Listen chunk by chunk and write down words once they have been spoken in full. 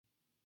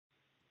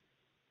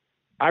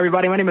Hi,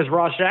 everybody. My name is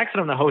Ross Jackson.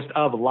 I'm the host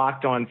of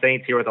Locked On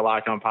Saints here with the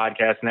Locked On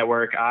Podcast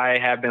Network. I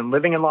have been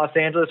living in Los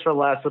Angeles for the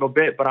last little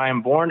bit, but I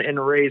am born and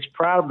raised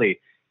proudly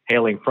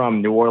hailing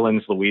from New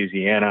Orleans,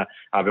 Louisiana.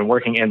 I've been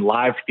working in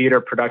live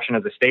theater production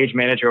as a stage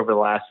manager over the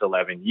last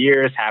 11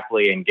 years,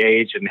 happily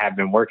engaged, and have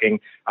been working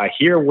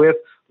here with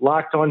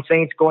Locked On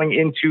Saints going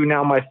into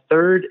now my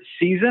third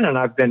season, and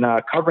I've been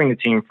covering the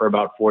team for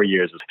about 4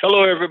 years.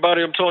 Hello,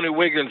 everybody. I'm Tony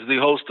Wiggins, the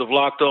host of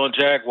Locked On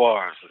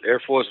Jaguars, Air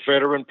Force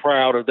veteran,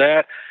 proud of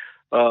that.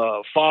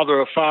 Father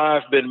of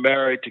five, been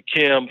married to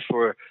Kim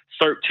for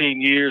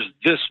 13 years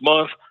this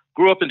month.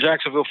 Grew up in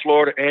Jacksonville,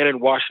 Florida, and in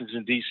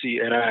Washington, D.C.,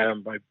 and I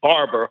am a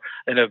barber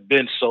and have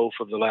been so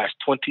for the last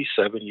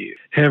 27 years.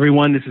 Hey,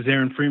 everyone. This is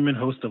Aaron Freeman,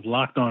 host of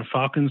Locked On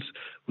Falcons.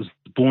 Was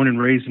born and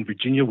raised in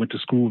Virginia, went to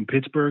school in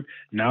Pittsburgh.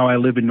 Now I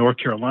live in North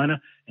Carolina,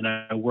 and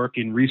I work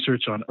in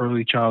research on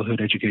early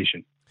childhood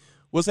education.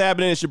 What's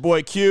happening? It's your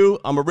boy Q.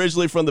 I'm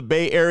originally from the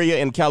Bay Area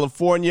in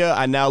California.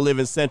 I now live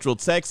in Central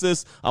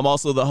Texas. I'm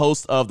also the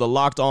host of the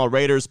Locked On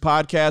Raiders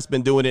podcast.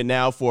 Been doing it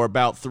now for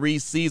about 3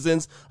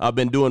 seasons. I've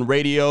been doing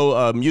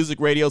radio, music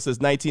radio since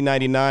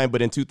 1999,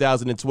 but in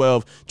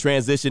 2012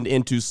 transitioned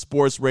into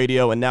sports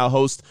radio and now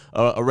host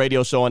a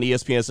radio show on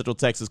ESPN Central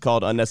Texas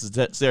called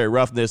Unnecessary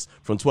Roughness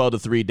from 12 to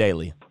 3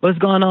 daily. What's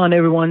going on,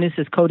 everyone? This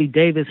is Cody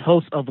Davis,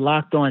 host of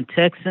Locked On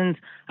Texans.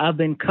 I've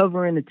been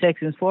covering the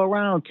Texans for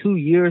around 2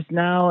 years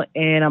now,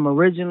 and I'm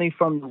originally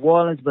from New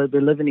Orleans, but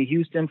been living in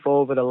Houston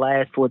for over the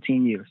last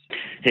 14 years.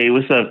 Hey,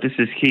 what's up? This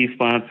is Keith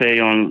Fonte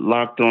on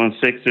Locked On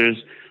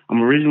Sixers.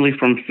 I'm originally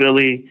from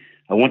Philly.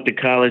 I went to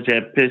college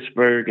at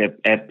Pittsburgh,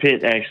 at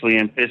Pitt, actually,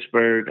 in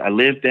Pittsburgh. I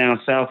lived down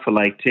south for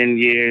like 10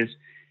 years.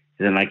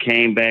 Then I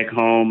came back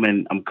home,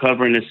 and I'm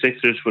covering the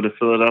Sixers for the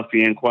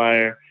Philadelphia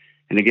Inquirer.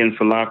 And again,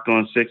 for Locked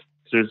On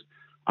Sixers.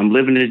 I'm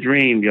living the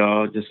dream,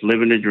 y'all. Just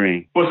living the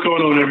dream. What's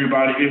going on,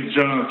 everybody? It's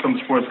John from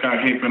Sports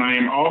Guy Hip, and I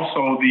am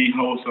also the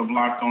host of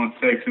Locked On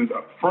Texans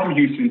from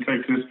Houston,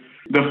 Texas,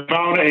 the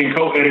founder and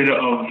co-editor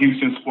of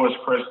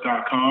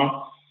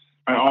HoustonSportsPress.com.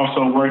 I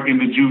also work in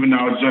the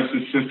juvenile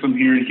justice system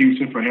here in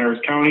Houston for Harris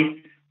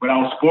County.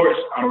 Without sports,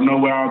 I don't know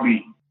where I'll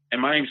be.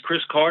 And my name's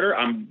Chris Carter.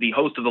 I'm the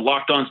host of the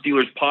Locked On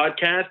Steelers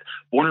podcast.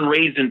 Born and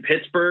raised in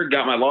Pittsburgh.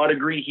 Got my law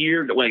degree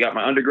here. I got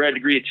my undergrad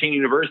degree at Cheney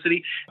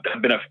University.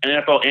 I've been an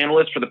NFL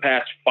analyst for the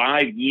past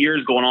 5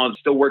 years, going on,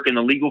 still working in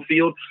the legal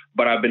field.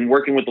 But I've been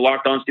working with the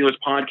Locked On Steelers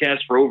podcast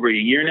for over a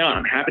year now, and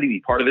I'm happy to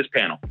be part of this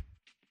panel.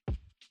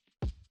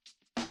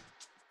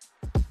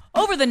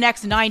 Over the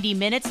next 90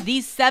 minutes,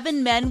 these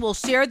 7 men will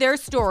share their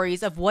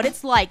stories of what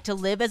it's like to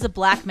live as a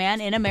black man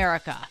in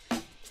America.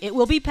 It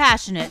will be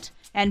passionate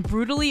and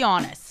brutally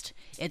honest.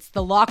 It's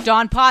the Locked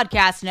On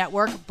Podcast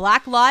Network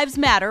Black Lives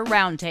Matter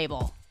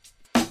Roundtable.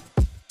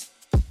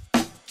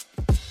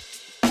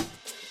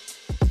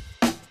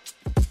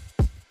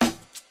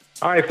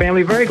 All right,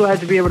 family, very glad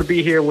to be able to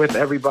be here with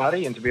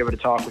everybody and to be able to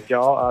talk with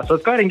y'all. So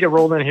let's go ahead and get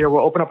rolling here.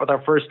 We'll open up with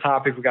our first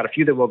topic. We've got a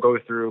few that we'll go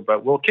through,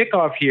 but we'll kick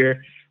off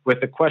here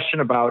with a question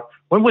about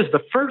when was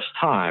the first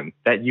time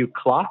that you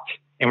clocked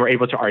and were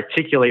able to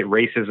articulate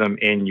racism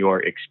in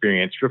your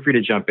experience? Feel free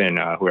to jump in,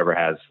 whoever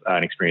has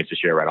an experience to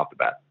share right off the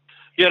bat.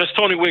 Yeah, that's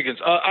Tony Wiggins.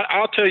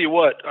 I'll tell you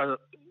what,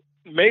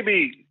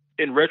 maybe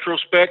in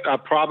retrospect, I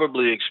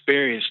probably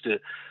experienced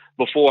it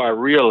before I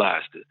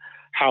realized it.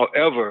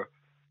 However,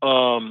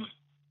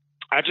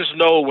 I just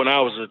know when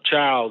I was a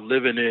child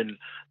living in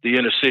the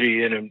inner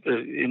city and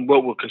in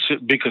what would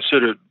be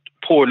considered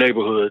poor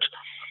neighborhoods,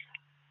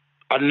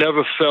 I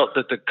never felt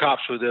that the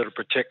cops were there to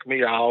protect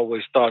me. I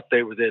always thought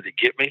they were there to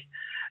get me.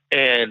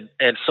 And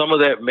some of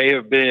that may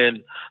have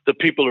been the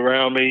people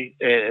around me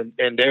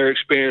and their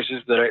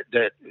experiences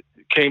that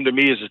came to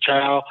me as a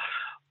child.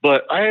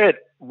 But I had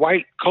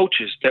white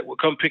coaches that would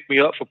come pick me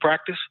up for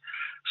practice.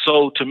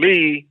 So to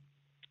me,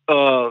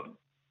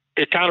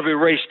 it kind of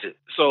erased it.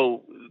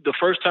 So the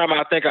first time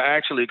I think I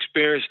actually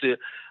experienced it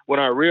when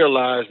I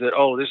realized that,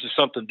 oh, this is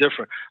something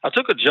different. I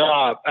took a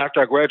job after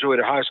I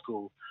graduated high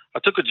school. I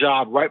took a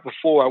job right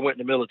before I went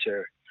in the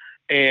military.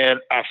 And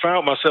I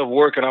found myself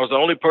working. I was the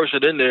only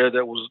person in there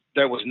that was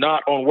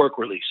not on work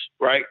release,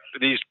 right?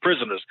 These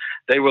prisoners,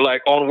 they were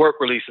like on work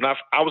release, and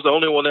I was the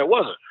only one that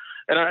wasn't.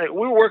 And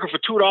we were working for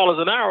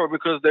 $2 an hour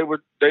because they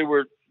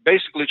were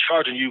basically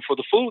charging you for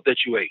the food that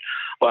you ate.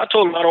 Well, I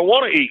told them I don't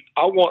want to eat.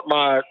 I want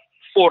my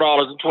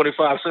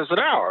 $4.25 an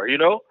hour, you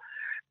know?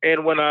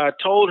 And when I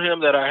told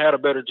him that I had a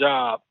better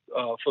job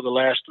for the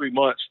last 3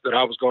 months, that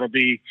I was going to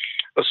be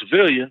a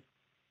civilian,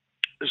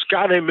 this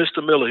guy named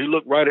Mr. Miller, he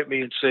looked right at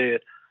me and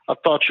said, I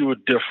thought you were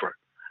different.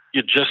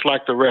 You're just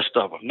like the rest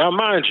of them. Now,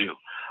 mind you,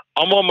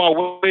 I'm on my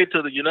way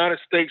to the United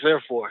States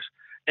Air Force,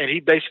 and he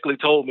basically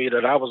told me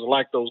that I was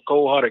like those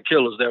cold-hearted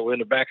killers that were in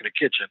the back of the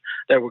kitchen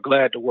that were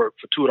glad to work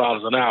for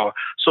 $2 an hour.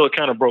 So it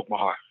kind of broke my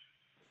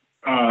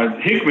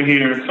heart. Hickman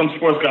here, some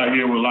sports guy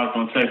here with Locked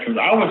On Texans.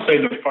 I would say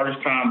the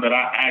first time that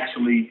I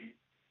actually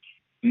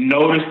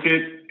noticed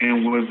it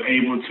and was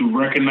able to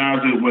recognize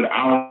it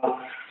without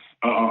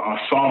a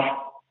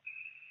soft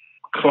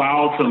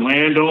cloud to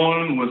land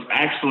on was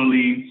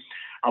actually,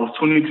 I was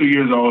 22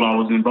 years old. I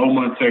was in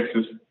Beaumont,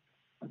 Texas.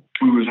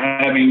 We was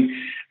having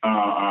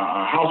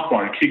a house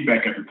party,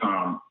 kickback at the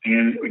time,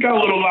 and we got a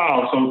little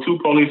loud. So 2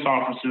 police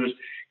officers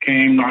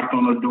came, knocked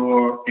on the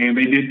door, and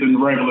they did the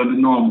regular, the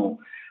normal.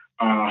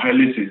 Hey,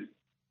 listen,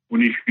 we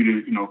need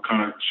you to,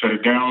 kind of shut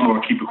it down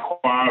or keep it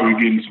quiet. We're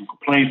getting some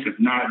complaints. If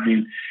not,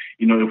 then,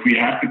 if we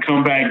have to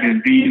come back,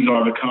 then these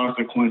are the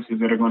consequences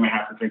that are going to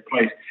have to take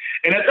place.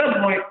 And at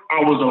that point, I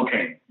was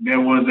okay. There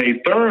was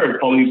a 3rd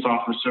police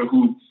officer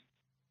who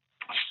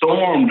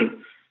stormed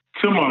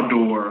to my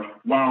door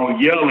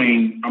while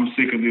yelling, "I'm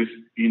sick of this,"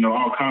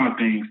 all kind of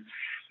things.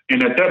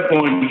 And at that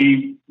point,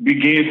 he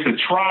began to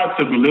try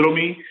to belittle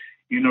me,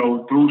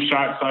 threw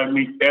shots at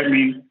me,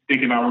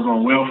 thinking I was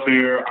on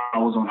welfare, I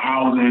was on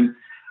housing.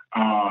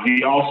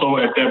 He also,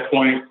 at that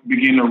point,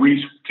 began to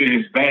reach to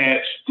his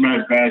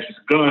his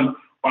gun,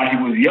 while he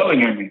was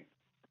yelling at me.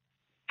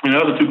 And the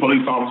other 2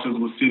 police officers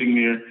were sitting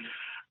there,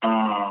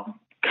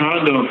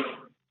 kind of,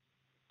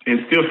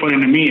 and still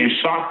funny to me, and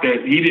shocked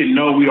that he didn't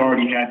know we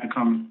already had the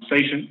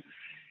conversation.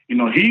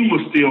 He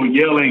was still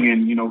yelling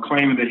and,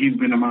 claiming that he's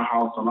been in my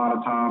house a lot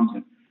of times.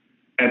 And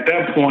at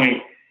that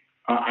point,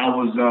 I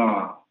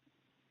was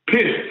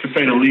pissed, to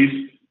say the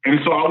least. And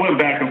so I went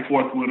back and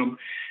forth with him,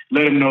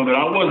 let him know that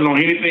I wasn't on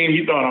anything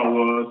he thought I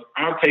was.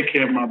 I'll take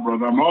care of my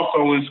brother. I'm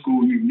also in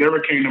school. He never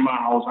came to my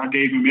house. I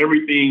gave him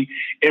everything,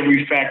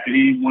 every fact that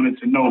he wanted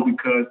to know,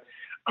 because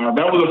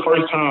that was the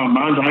first time,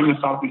 mind you, I'm in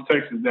Southeast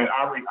Texas, that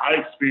I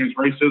experienced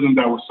racism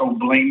that was so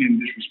blatant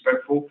and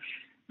disrespectful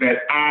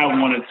that I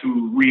wanted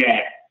to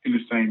react in the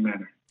same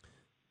manner.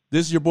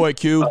 This is your boy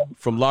Q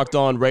from Locked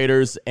On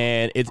Raiders,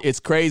 and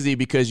it's crazy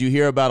because you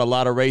hear about a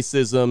lot of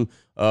racism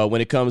when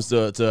it comes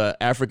to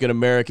African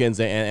Americans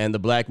and the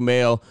black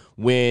male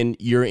when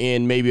you're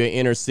in maybe an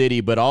inner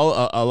city. But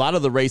a lot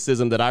of the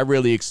racism that I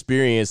really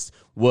experienced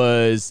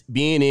was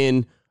being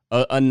in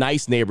a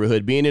nice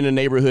neighborhood, being in a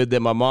neighborhood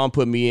that my mom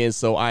put me in,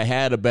 so I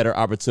had a better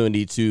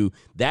opportunity to.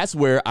 That's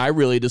where I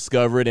really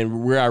discovered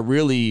and where I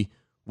really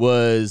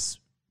was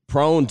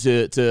prone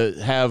to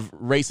have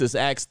racist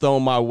acts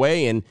thrown my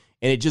way, and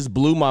it just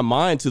blew my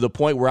mind to the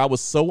point where I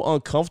was so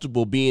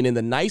uncomfortable being in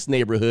the nice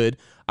neighborhood.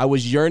 I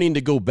was yearning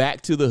to go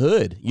back to the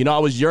hood. I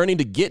was yearning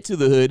to get to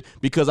the hood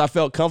because I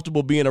felt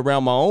comfortable being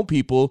around my own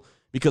people,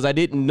 because I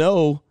didn't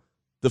know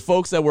the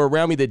folks that were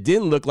around me that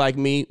didn't look like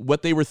me,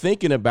 what they were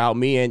thinking about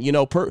me. And,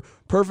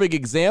 perfect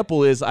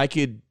example is I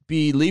could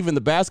be leaving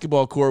the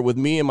basketball court with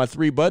me and my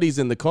 3 buddies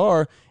in the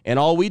car, and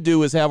all we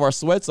do is have our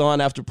sweats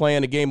on after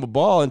playing a game of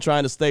ball and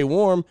trying to stay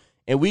warm,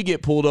 and we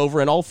get pulled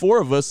over, and all four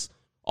of us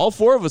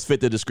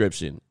fit the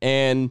description.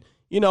 And,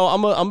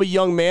 I'm a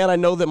young man. I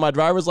know that my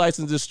driver's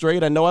license is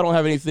straight. I know I don't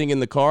have anything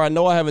in the car. I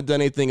know I haven't done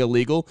anything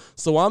illegal.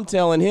 So I'm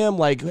telling him,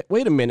 like,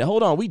 wait a minute,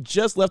 hold on. We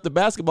just left the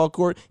basketball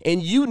court,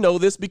 and you know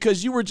this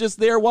because you were just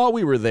there while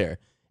we were there.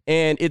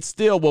 And it's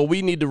still, well,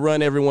 we need to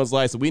run everyone's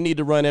license. We need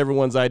to run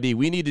everyone's ID.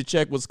 We need to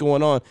check what's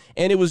going on.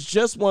 And it was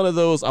just one of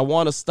those, I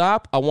want to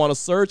stop. I want to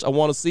search. I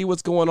want to see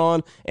what's going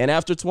on. And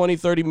after 20,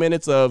 30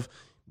 minutes of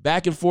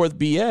back and forth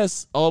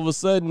BS, all of a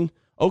sudden,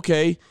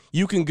 okay,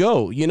 you can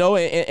go,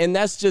 and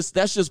that's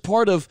just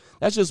part of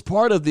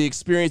the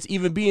experience,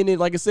 even being in,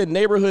 like I said,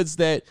 neighborhoods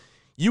that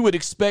you would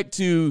expect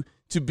to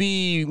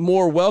be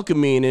more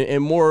welcoming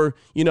and more,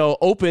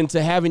 open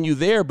to having you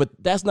there. But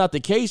that's not the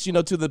case,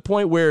 to the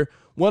point where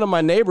one of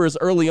my neighbors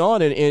early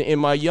on in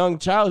my young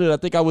childhood, I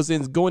think I was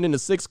going into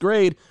 6th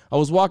grade, I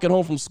was walking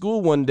home from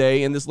school one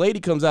day, and this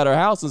lady comes out of her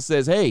house and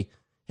says, hey,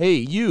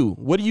 you,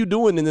 what are you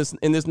doing in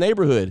this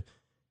neighborhood?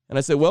 And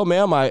I said, well,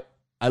 ma'am,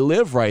 I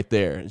live right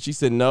there. And she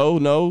said,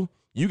 no,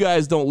 you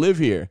guys don't live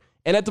here.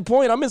 And at the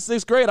point, I'm in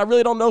 6th grade, I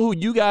really don't know who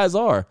you guys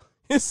are.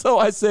 And so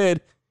I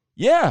said,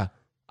 yeah,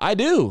 I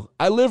do.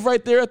 I live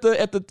right there at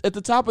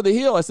the top of the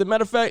hill. I said,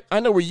 matter of fact, I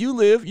know where you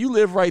live. You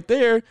live right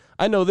there.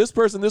 I know this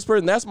person,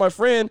 that's my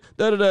friend,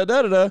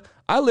 da-da-da-da-da-da.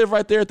 I live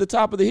right there at the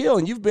top of the hill,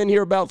 and you've been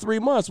here about 3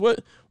 months.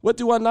 What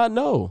do I not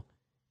know?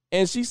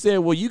 And she said,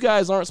 well, you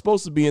guys aren't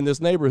supposed to be in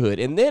this neighborhood.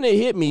 And then it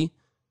hit me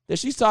that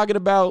she's talking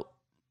about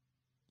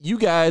you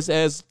guys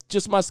as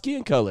just my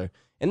skin color.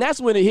 And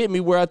that's when it hit me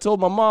where I told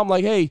my mom,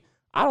 like, hey,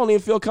 I don't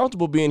even feel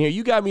comfortable being here.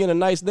 You got me in a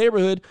nice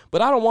neighborhood,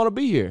 but I don't want to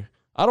be here.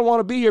 I don't want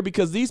to be here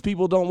because these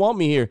people don't want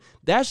me here.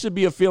 That should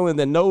be a feeling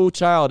that no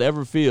child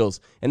ever feels.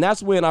 And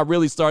that's when I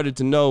really started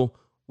to know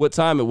what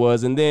time it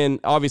was. And then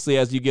obviously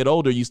as you get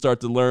older, you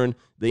start to learn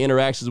the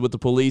interactions with the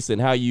police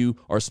and how you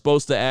are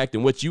supposed to act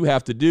and what you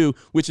have to do,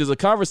 which is a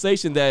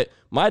conversation that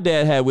my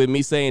dad had with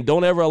me saying,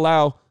 don't ever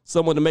allow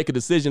someone to make a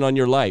decision on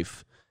your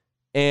life.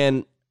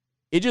 And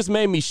it just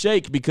made me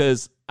shake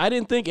because I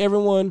didn't think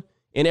everyone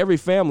in every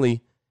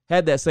family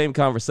had that same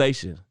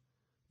conversation.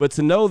 But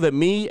to know that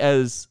me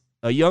as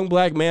a young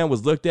black man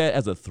was looked at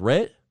as a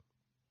threat,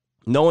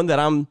 knowing that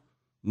I'm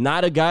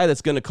not a guy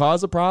that's going to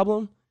cause a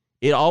problem,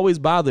 it always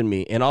bothered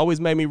me and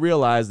always made me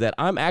realize that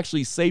I'm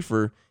actually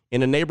safer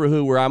in a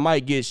neighborhood where I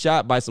might get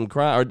shot by some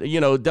crime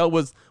or, dealt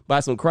with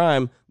by some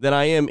crime than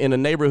I am in a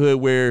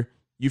neighborhood where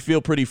you feel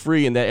pretty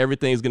free and that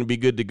everything's going to be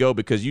good to go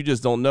because you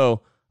just don't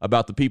know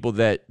about the people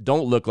that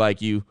don't look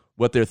like you,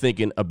 what they're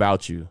thinking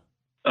about you.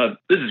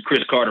 This is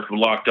Chris Carter from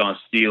Locked On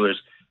Steelers.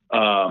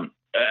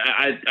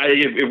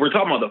 If we're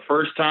talking about the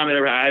first time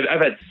ever,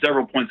 I've had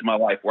several points in my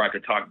life where I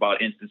could talk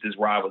about instances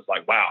where I was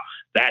like, wow,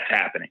 that's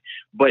happening.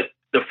 But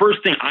the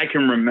first thing I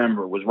can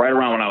remember was right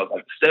around when I was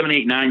like 7,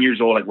 8, 9 years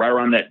old, like right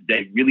around that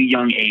really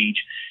young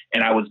age.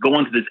 And I was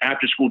going to this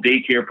after school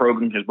daycare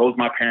program because both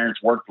my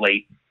parents worked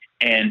late.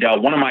 And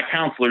one of my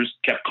counselors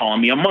kept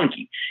calling me a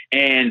monkey.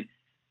 And,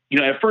 you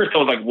know, at first I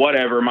was like,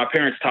 whatever. My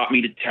parents taught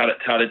me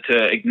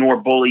to ignore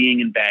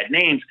bullying and bad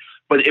names.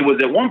 But it was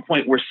at one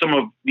point where some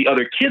of the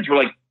other kids were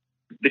like,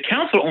 the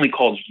counselor only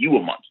calls you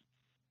a monkey.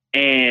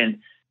 And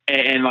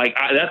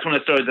that's when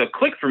it started to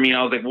click for me. And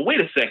I was like, well,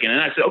 wait a second. And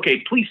I said,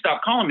 okay, please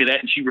stop calling me that.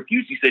 And she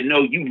refused. She said,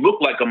 no, you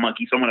look like a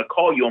monkey, so I'm going to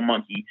call you a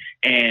monkey,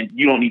 and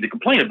you don't need to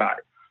complain about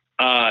it.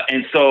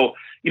 And so,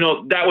 you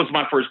know, that was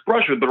my first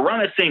brush with it. But around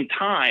that same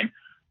time,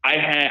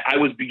 I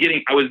was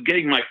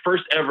getting my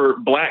first ever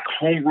black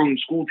homeroom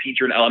school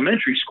teacher in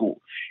elementary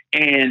school.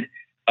 And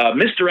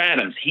Mr.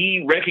 Adams,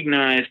 he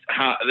recognized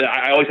how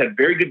I always had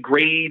very good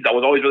grades. I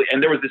was always really,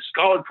 and there was this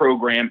scholar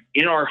program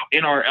in our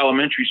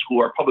elementary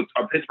school,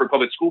 our Pittsburgh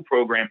public school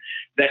program,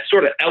 that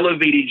sort of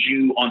elevated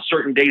you on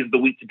certain days of the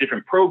week to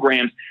different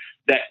programs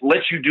that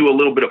lets you do a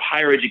little bit of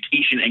higher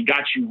education and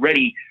got you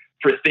ready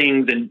for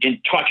things and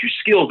taught you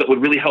skills that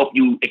would really help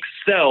you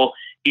excel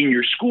in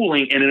your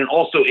schooling. And then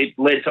also it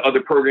led to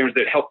other programs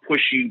that helped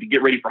push you to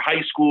get ready for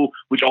high school,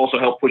 which also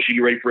helped push you to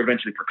get ready for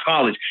eventually for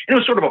college. And it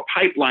was sort of a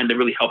pipeline that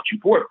really helped you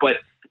for it. But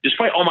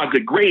despite all my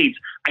good grades,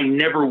 I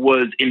never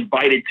was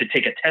invited to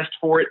take a test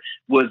for it,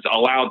 was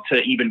allowed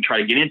to even try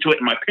to get into it.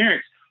 And my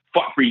parents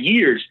fought for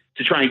years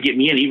to try and get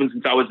me in, even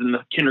since I was in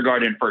the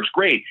kindergarten and first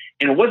grade.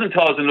 And it wasn't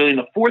until I was in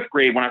the fourth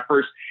grade when I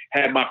first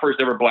had my first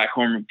ever black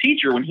homeroom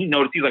teacher, when he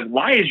noticed, he's like,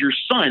 why is your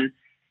son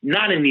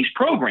not in these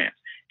programs?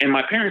 And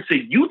my parents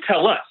said, you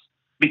tell us,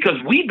 because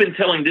we've been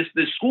telling this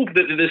school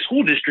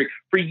district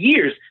for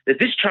years that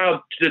this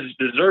child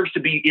deserves to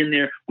be in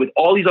there with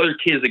all these other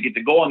kids that get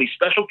to go on these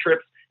special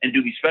trips and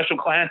do these special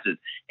classes.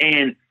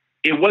 And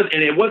it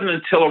wasn't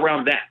until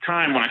around that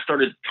time when I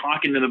started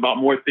talking to them about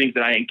more things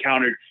that I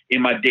encountered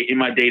in my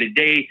day to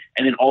day,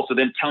 and then also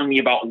them telling me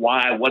about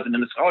why I wasn't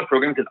in the scholarship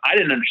program, because I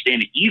didn't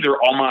understand it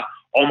either. All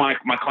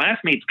my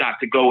classmates got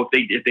to go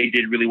if they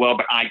did really well,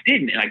 but I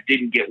didn't, and I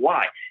didn't get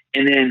why.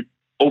 And then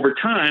over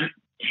time,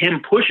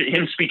 him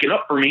speaking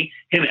up for me,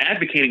 him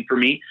advocating for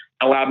me,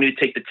 allowed me to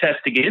take the test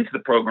to get into the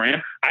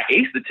program. I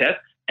aced the test,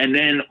 and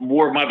then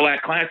more of my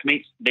black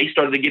classmates, they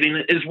started to get in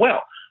as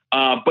well.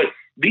 But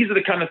these are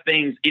the kind of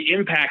things, it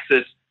impacts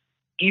us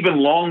even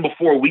long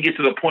before we get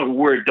to the point where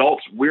we're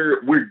adults.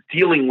 We're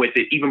dealing with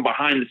it even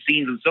behind the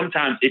scenes, and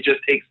sometimes it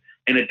just takes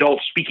an adult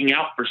speaking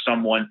out for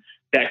someone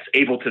that's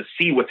able to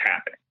see what's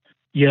happening.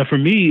 Yeah, for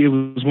me, it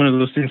was one of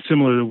those things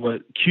similar to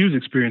what Q's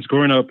experienced.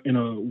 Growing up in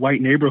a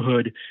white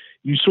neighborhood,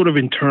 you sort of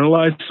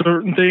internalize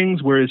certain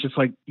things where it's just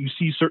like you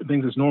see certain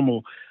things as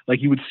normal.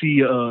 Like you would see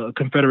a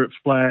Confederate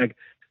flag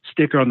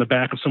sticker on the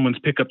back of someone's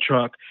pickup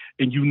truck,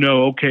 and you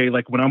know, okay,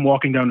 like when I'm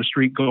walking down the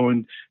street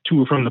going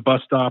to or from the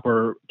bus stop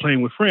or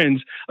playing with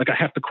friends, like I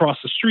have to cross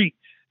the street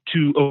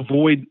to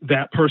avoid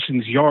that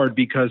person's yard,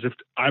 because if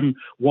I'm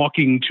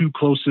walking too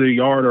close to their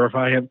yard, or if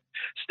I have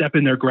step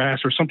in their grass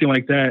or something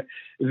like that,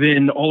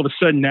 then all of a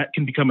sudden that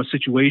can become a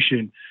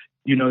situation.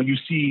 You know, you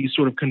see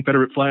sort of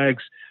Confederate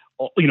flags,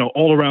 you know,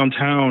 all around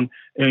town.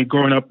 And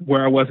growing up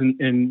where I was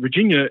in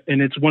Virginia,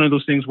 and it's one of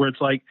those things where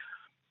it's like,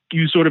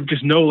 you sort of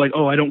just know, like,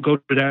 oh, I don't go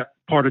to that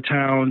part of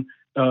town.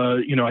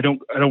 You know, I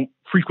don't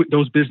frequent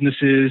those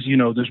businesses. You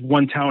know, there's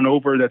one town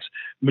over that's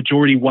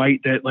majority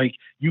white that like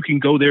you can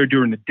go there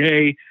during the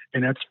day,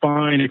 and that's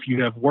fine if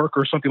you have work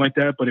or something like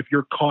that. But if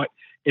you're caught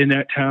in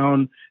that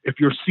town, if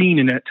you're seen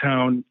in that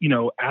town, you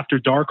know, after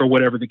dark or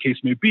whatever the case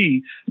may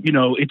be, you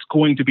know, it's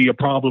going to be a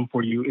problem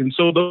for you. And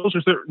so those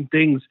are certain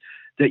things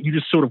that you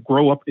just sort of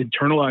grow up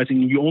internalizing,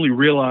 and you only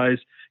realize,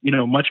 you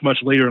know, much, much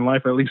later in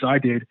life, at least I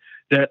did,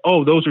 that,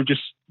 oh,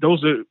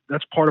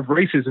 that's part of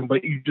racism,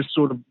 but you just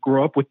sort of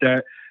grow up with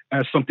that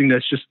as something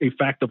that's just a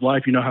fact of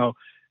life. You know how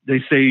they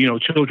say, you know,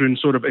 children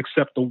sort of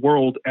accept the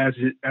world as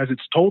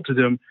it's told to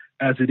them,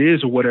 as it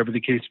is, or whatever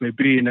the case may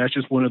be. And that's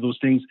just one of those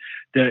things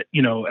that,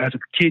 you know, as a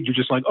kid, you're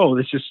just like, oh,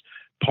 that's just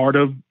part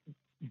of,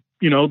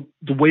 you know,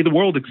 the way the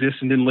world exists.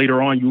 And then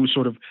later on, you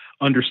sort of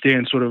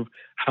understand sort of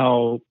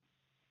how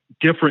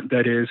different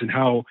that is, and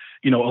how,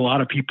 you know, a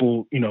lot of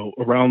people, you know,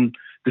 around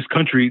this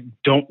country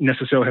don't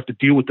necessarily have to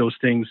deal with those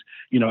things,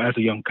 you know, as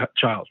a young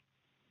child.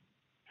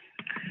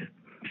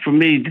 For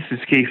me, this is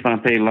Keith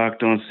Pompey,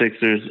 Locked On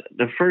Sixers.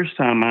 The first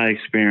time I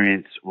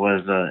experienced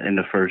was in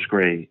the first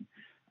grade.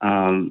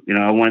 You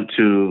know,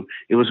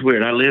 it was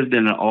weird. I lived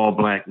in an all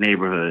black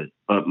neighborhood,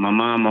 but my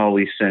mom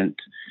always sent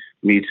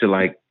me to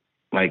like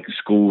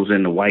schools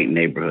in the white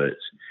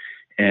neighborhoods.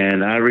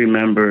 And I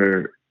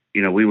remember,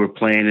 you know, we were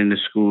playing in the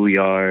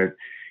schoolyard,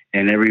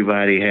 and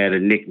everybody had a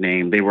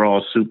nickname. They were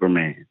all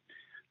Superman.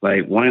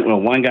 Like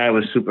one guy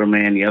was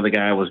Superman, the other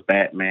guy was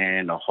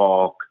Batman, the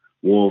Hulk,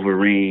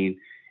 Wolverine,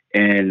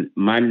 and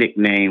my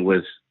nickname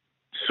was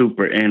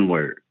Super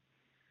N-word.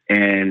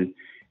 And,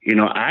 you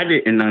know, I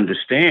didn't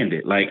understand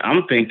it. Like,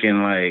 I'm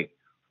thinking like,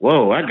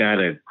 whoa, I got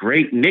a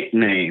great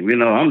nickname. You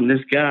know, I'm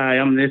this guy,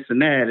 I'm this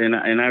and that.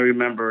 And I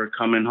remember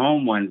coming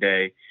home one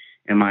day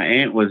and my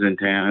aunt was in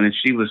town and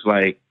she was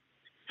like,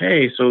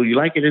 hey, so you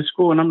like it at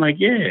school? And I'm like,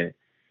 yeah.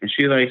 And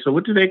she's like, so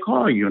what do they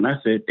call you? And I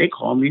said, they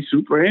call me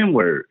Super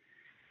N-word.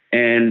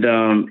 And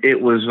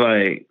it was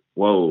like,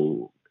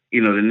 whoa.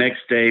 You know, the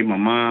next day, my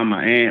mom,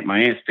 my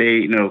aunt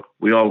stayed, you know,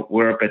 we all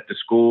were up at the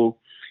school.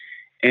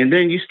 And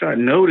then you start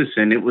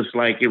noticing it was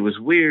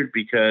weird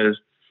because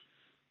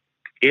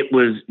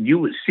you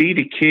would see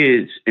the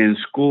kids in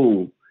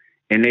school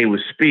and they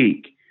would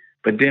speak.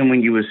 But then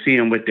when you would see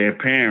them with their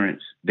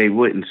parents, they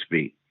wouldn't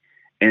speak.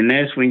 And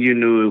that's when you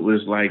knew it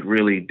was like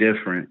really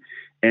different.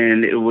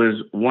 And it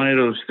was one of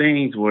those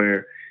things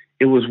where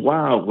it was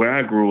wild where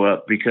I grew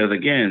up because,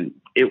 again,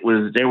 there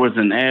was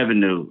an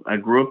avenue. I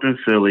grew up in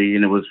Philly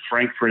and it was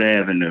Frankford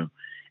Avenue.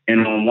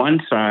 And on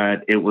one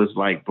side, it was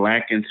like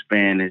Black and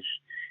Spanish.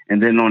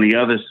 And then on the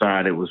other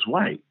side, it was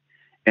white.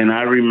 And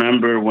I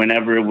remember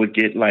whenever it would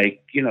get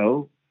like, you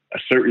know, a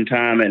certain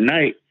time at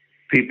night,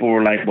 people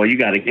were like, well, you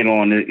got to get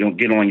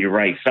on your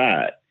right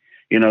side.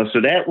 You know,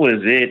 so that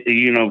was it.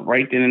 You know,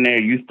 right then and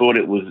there, you thought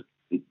it was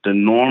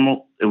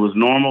normal. It was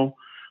normal.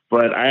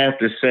 But I have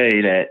to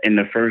say that in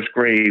the first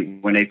grade,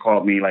 when they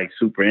called me like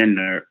Super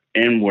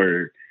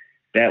N-word,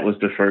 that was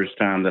the first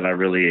time that I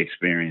really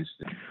experienced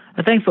it.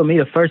 I think for me,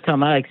 the first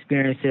time I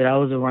experienced it, I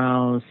was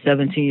around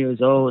 17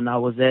 years old, and I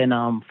was in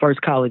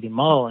First Colony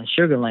Mall in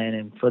Sugar Land.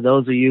 And for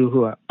those of you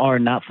who are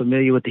not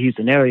familiar with the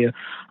Houston area,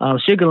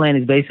 Sugar Land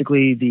is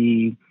basically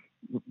the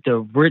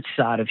rich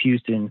side of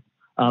Houston.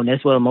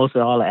 That's where most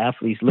of all the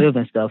athletes live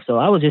and stuff. So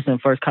I was just in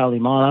First Colony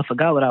Mall. I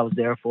forgot what I was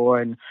there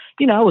for. And,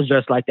 you know, I was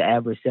dressed like the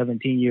average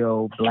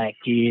 17-year-old black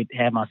kid,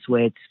 had my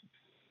sweats,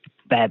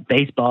 that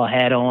baseball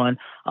hat on,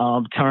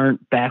 turned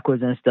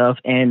backwards and stuff.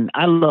 And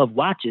I love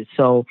watches.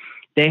 So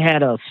they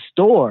had a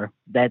store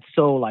that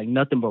sold like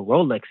nothing but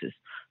Rolexes.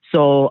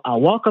 So I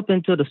walk up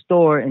into the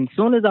store, and as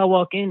soon as I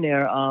walk in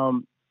there,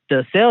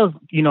 the sales,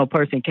 you know,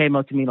 person came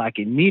up to me like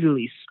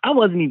immediately. I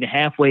wasn't even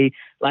halfway,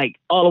 like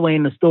all the way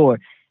in the store.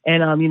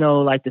 And, you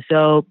know, like the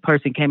sales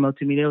person came up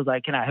to me. They was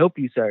like, can I help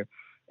you, sir?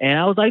 And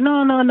I was like,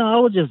 no. I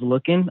was just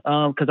looking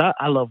because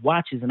I love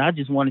watches, and I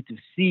just wanted to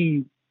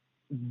see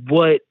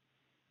what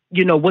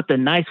the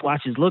nice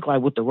watches look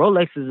like, what the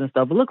Rolexes and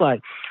stuff look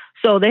like.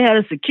 So they had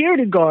a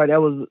security guard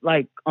that was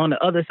like on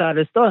the other side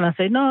of the store. And I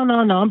said, no,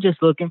 I'm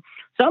just looking.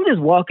 So I'm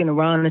just walking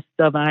around and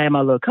stuff. And I had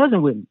my little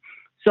cousin with me.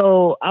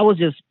 So I was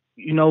just,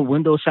 you know,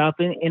 window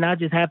shopping. And I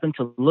just happened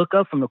to look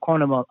up from the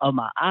corner of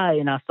my eye,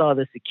 and I saw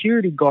the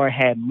security guard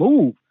had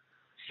moved.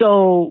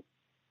 So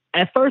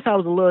at first I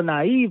was a little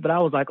naive, but I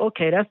was like,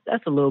 okay,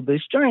 that's a little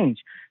bit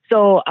strange.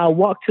 So I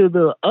walked to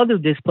the other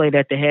display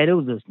that they had. It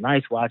was this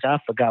nice watch. I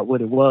forgot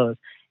what it was.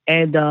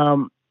 And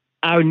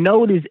I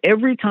noticed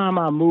every time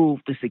I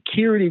moved, the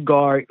security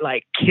guard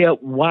like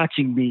kept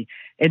watching me.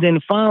 And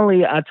then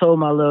finally, I told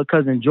my little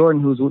cousin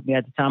Jordan, who was with me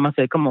at the time, I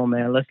said, "Come on,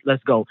 man,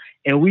 let's go."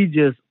 And we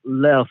just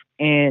left.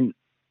 And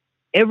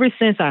ever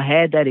since I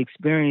had that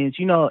experience,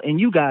 you know, and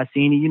you guys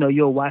seen it, you know,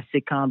 you'll watch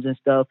sitcoms and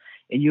stuff,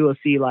 and you'll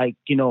see like,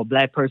 you know, a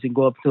black person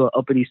go up to an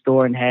uppity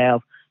store and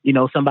have, you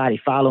know,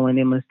 somebody following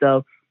them and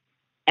stuff.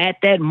 At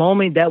that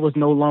moment, that was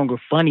no longer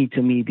funny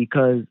to me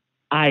because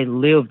I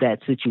lived that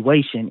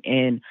situation.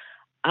 And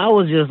I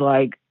was just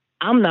like,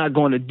 I'm not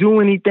going to do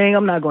anything.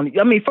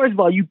 First of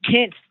all, you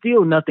can't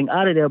steal nothing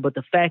out of there. But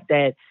the fact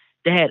that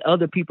they had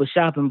other people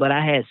shopping, but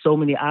I had so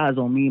many eyes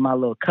on me and my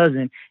little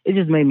cousin, it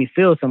just made me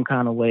feel some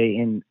kind of way.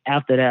 And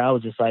after that, I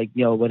was just like,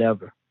 yo,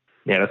 whatever.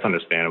 Yeah, that's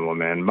understandable,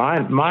 man.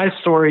 My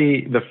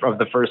story of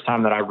the first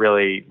time that I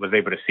really was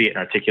able to see it and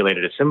articulate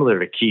it is similar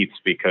to Keith's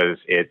because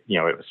it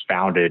was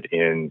founded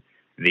in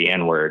the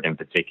N-word in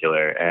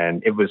particular.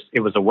 And it was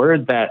a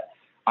word that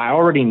I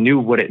already knew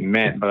what it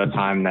meant by the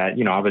time that,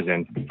 you know, I was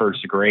in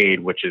first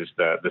grade, which is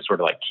the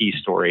sort of like key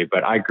story.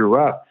 But I grew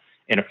up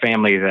in a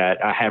family that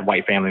I had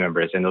white family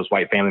members, and those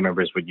white family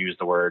members would use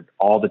the word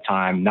all the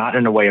time, not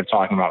in a way of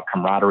talking about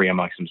camaraderie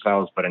amongst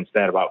themselves, but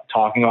instead about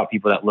talking about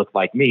people that looked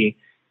like me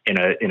in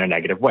a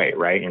negative way,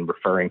 right? And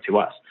referring to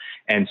us.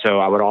 And so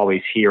I would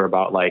always hear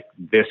about like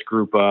this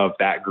group of,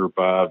 that group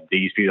of,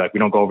 these people, like we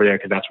don't go over there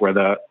because that's where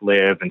they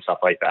live and stuff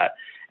like that.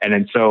 And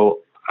then so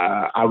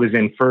I was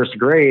in first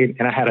grade,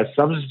 and I had a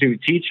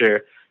substitute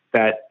teacher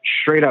that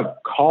straight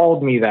up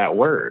called me that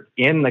word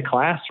in the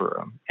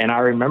classroom. And I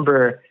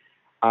remember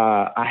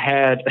I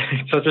had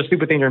such a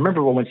stupid thing to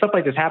remember, but when stuff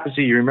like this happens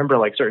to you, you remember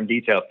like certain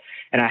details.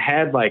 And I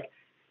had like,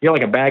 you know,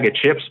 like a bag of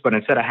chips, but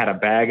instead I had a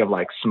bag of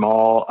like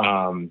small,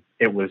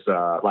 it was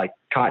like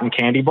cotton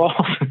candy balls.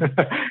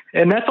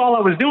 And that's all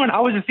I was doing.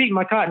 I was just eating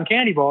my cotton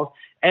candy balls.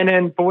 And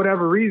then for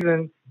whatever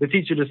reason, the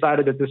teacher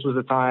decided that this was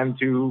a time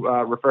to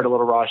refer to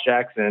Little Ross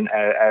Jackson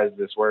as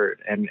this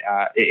word. And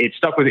it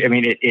stuck with me. I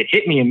mean, it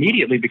hit me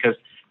immediately because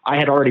I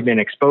had already been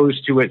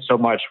exposed to it so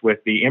much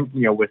with the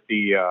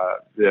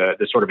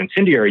sort of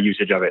incendiary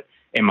usage of it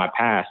in my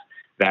past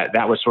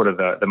that was sort of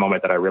the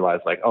moment that I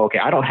realized like, oh, okay,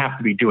 I don't have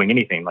to be doing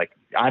anything. Like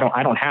I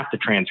don't have to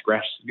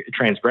transgress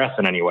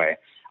in any way.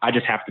 I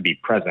just have to be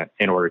present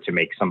in order to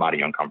make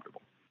somebody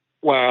uncomfortable.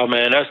 Wow,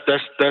 man,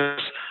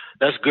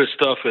 that's good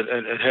stuff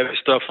and heavy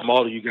stuff from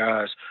all of you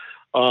guys.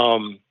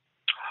 I'm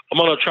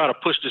gonna try to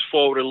push this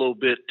forward a little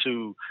bit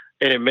and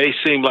it may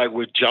seem like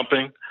we're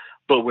jumping,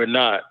 but we're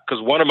not.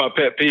 Because one of my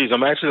pet peeves,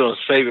 I'm actually gonna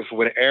save it for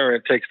when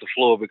Aaron takes the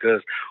floor,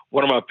 because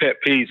one of my pet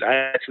peeves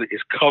actually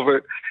is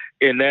covered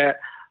in that.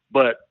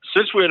 But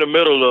since we're in the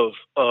middle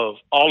of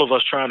all of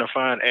us trying to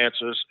find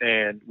answers,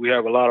 and we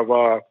have a lot of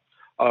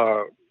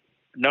our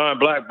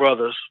non-Black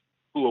brothers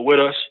who are with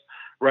us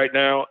right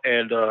now,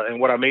 and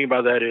what I mean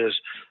by that is,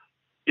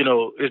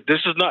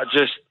 this is not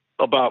just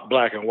about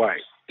black and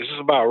white. This is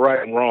about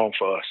right and wrong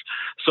for us.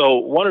 So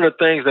one of the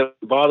things that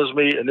bothers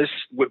me, and this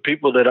is with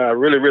people that I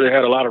really, really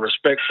had a lot of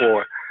respect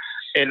for,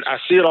 and I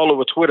see it all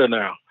over Twitter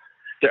now,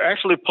 they're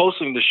actually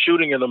posting the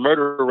shooting and the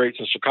murder rates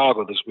in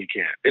Chicago this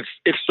weekend.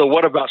 It's the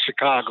what about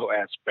Chicago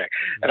aspect.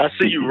 And I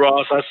see you,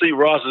 Ross. I see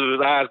Ross's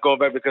eyes going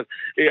back, because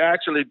it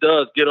actually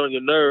does get on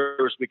your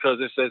nerves, because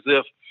it's as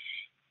if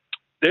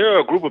there are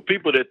a group of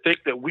people that think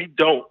that we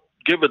don't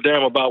give a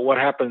damn about what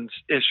happens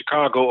in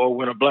Chicago or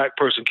when a black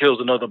person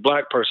kills another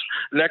black person.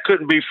 And that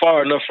couldn't be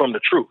far enough from the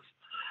truth.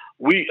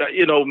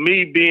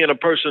 Me being a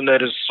person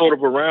that is sort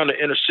of around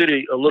the inner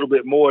city a little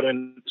bit more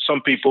than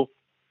some people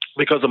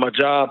because of my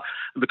job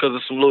and because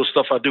of some little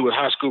stuff I do with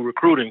high school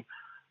recruiting,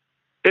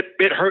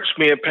 it hurts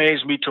me and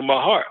pains me to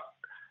my heart.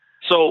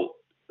 So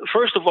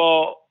first of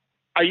all,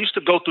 I used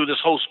to go through this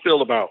whole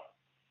spiel about,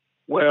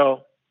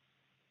 well,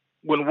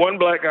 when one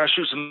black guy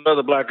shoots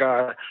another black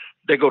guy,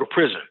 they go to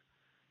prison.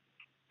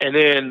 And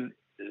then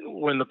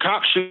when the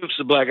cop shoots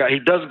the black guy, he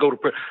doesn't go to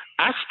prison.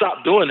 I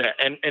stopped doing that.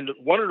 And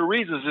one of the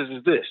reasons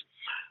is this.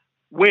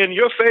 When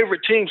your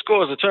favorite team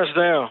scores a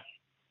touchdown,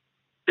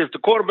 if the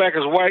quarterback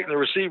is white and the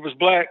receiver is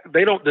black,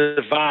 they don't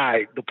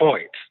divide the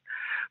points.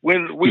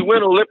 When we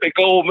win Olympic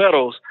gold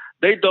medals,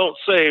 they don't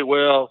say,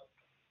 well,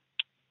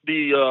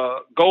 the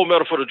gold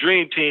medal for the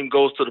Dream Team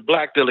goes to the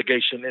black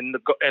delegation, and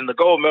the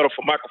gold medal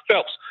for Michael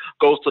Phelps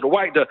goes to the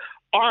white.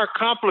 Our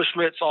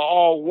accomplishments are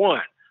all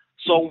one.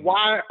 So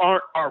why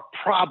aren't our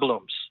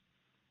problems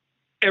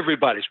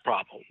everybody's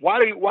problem? Why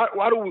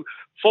do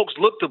folks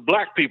look to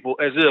black people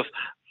as if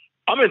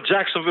I'm in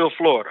Jacksonville,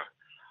 Florida?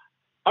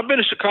 I've been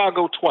to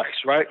Chicago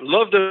twice, right?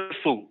 Love their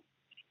food.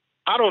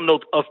 I don't know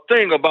a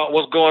thing about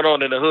what's going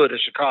on in the hood in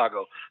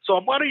Chicago. So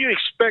why do you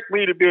expect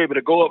me to be able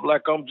to go up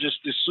like I'm just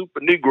this super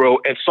Negro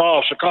and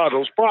solve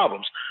Chicago's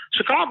problems?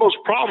 Chicago's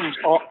problems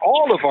are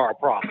all of our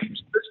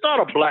problems. It's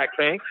not a black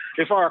thing.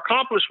 If our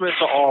accomplishments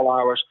are all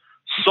ours,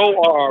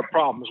 so are our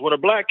problems. When a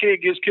black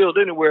kid gets killed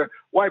anywhere,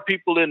 white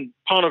people in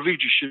Ponte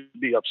Vedra should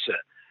be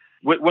upset.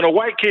 When a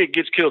white kid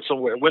gets killed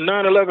somewhere, when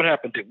 9/11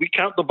 happened, did we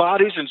count the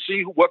bodies and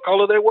see what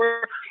color they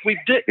were? We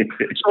didn't.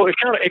 So it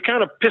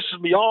kind of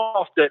pisses me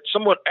off that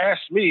someone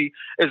asked me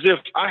as if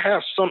I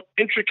have some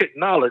intricate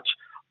knowledge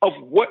of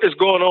what is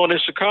going on in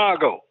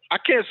Chicago. I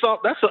can't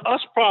solve. That's an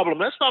us problem.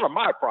 That's not a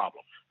my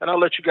problem. And I'll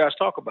let you guys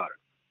talk about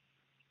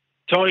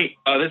it. Tony,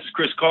 this is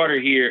Chris Carter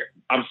here.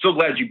 I'm so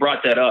glad you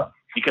brought that up,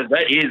 because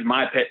that is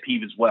my pet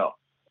peeve as well.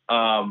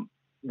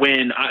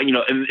 When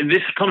and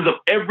this comes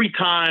up every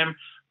time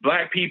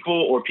black people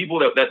or people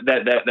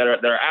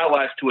that are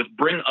allies to us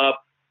bring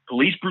up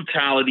police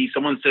brutality.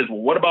 Someone says, well,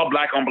 what about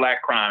black on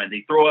black crime? And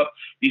they throw up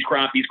these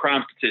crime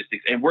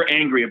statistics, and we're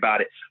angry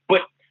about it.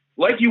 But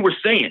like you were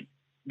saying,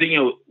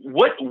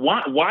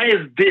 why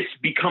has this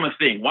become a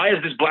thing? Why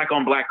is this black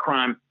on black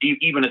crime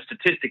even a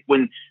statistic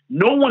when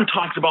no one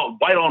talks about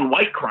white on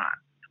white crime?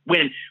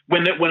 When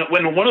one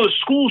of the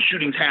school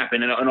shootings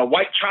happen and a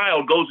white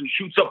child goes and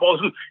shoots up all the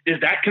schools, is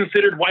that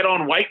considered white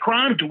on white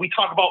crime? Do we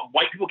talk about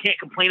white people can't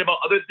complain about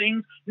other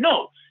things?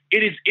 No,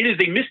 it is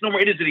a misnomer.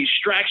 It is a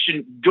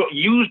distraction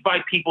used by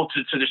people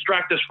to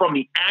distract us from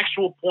the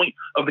actual point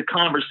of the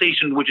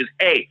conversation, which is,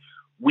 hey,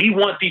 we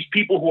want these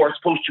people who are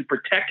supposed to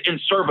protect and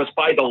serve us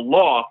by the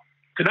law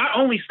to not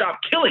only stop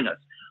killing us,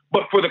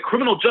 but for the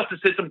criminal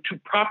justice system to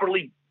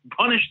properly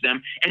punish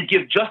them and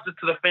give justice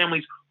to the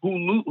families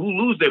who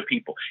lose their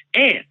people.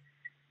 And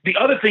the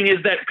other thing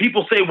is that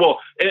people say, well,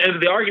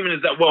 and the argument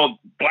is that, well,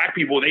 black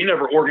people, they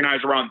never organize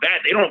around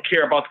that. They don't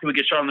care about the people who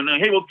get shot in the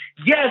neck. Hey, well,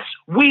 yes,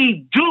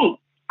 we do.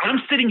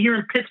 I'm sitting here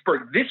in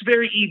Pittsburgh this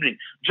very evening.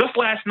 Just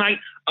last night,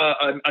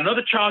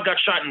 another child got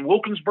shot in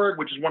Wilkinsburg,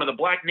 which is one of the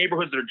black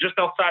neighborhoods that are just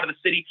outside of the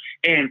city.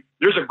 And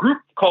there's a group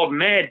called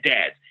Mad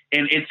Dads.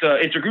 And it's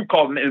a group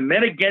called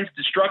Men Against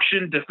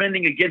Destruction,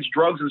 Defending Against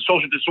Drugs and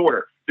Social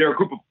Disorder. They're a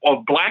group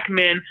of black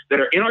men that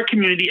are in our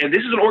community, and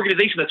this is an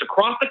organization that's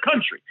across the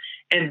country.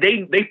 And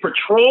they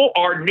patrol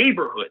our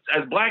neighborhoods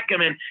as black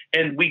men,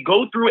 and we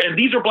go through. And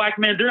these are black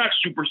men. They're not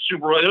super.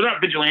 They're not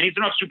vigilantes.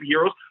 They're not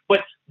superheroes,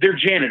 but they're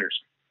janitors.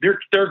 They're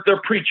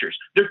preachers.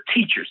 They're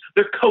teachers.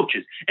 They're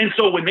coaches. And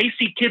so when they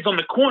see kids on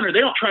the corner, they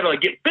don't try to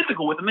get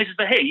physical with them. They just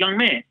say, "Hey, young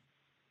man,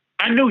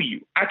 I knew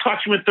you. I taught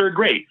you in 3rd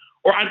grade."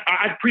 Or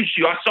I preached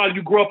you. I saw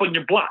you grow up on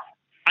your block.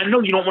 I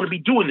know you don't want to be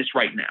doing this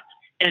right now.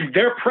 And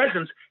their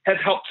presence has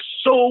helped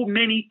so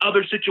many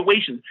other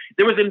situations.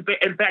 There was, in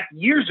fact,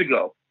 years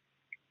ago,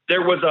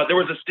 there was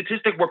a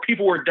statistic where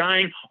people were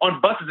dying on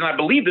buses, and I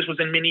believe this was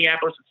in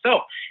Minneapolis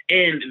itself.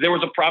 And there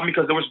was a problem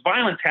because there was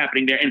violence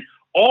happening there. And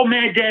all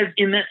Mad Dads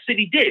in that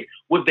city did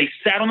was they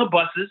sat on the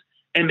buses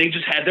and they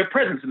just had their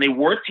presence, and they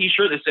wore a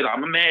T-shirt that said,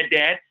 "I'm a Mad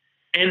Dad."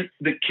 And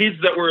the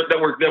kids that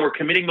were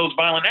committing those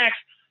violent acts,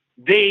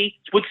 they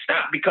would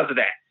stop because of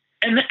that.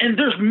 And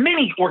there's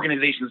many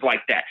organizations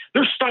like that.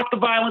 There's Stop the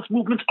Violence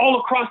movements all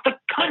across the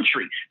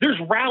country. There's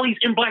rallies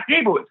in black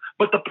neighborhoods.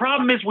 But the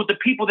problem is with the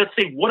people that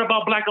say, what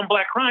about black on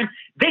black crime?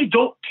 They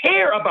don't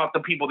care about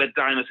the people that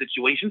die in the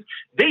situations.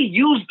 They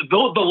use the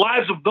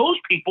lives of those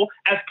people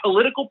as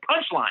political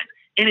punchlines.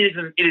 And it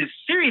is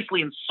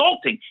seriously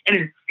insulting and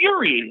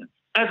infuriating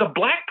as a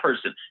black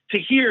person to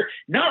hear,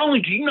 not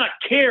only do you not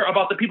care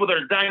about the people that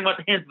are dying at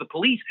the hands of the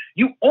police,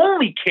 you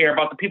only care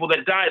about the people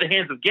that die at the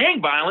hands of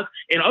gang violence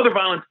and other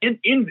violence in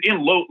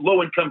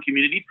low-income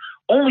communities,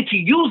 only to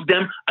use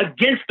them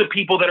against the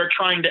people that are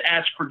trying to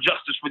ask for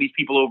justice for these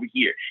people over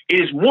here.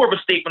 It is more of a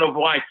statement of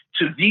why,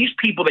 to these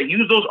people that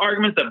use those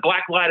arguments, that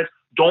Black lives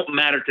don't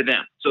matter to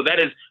them. So that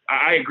is,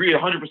 I agree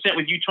 100%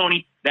 with you,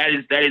 Tony. That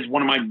is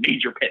one of my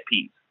major pet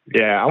peeves.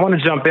 Yeah, I want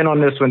to jump in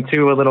on this one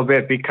too a little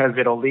bit because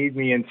it'll lead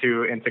me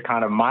into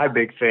kind of my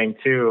big thing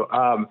too.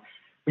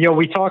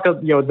 We talk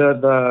of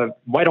the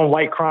white on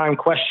white crime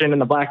question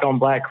and the black on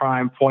black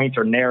crime point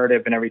or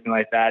narrative and everything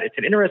like that. It's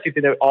an interesting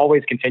thing that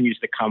always continues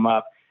to come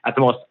up at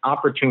the most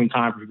opportune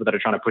time for people that are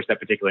trying to push that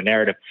particular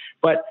narrative.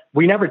 But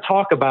we never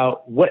talk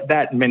about what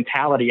that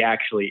mentality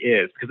actually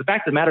is, because the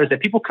fact of the matter is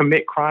that people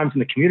commit crimes in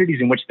the communities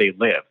in which they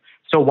live.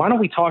 So why don't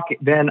we talk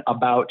then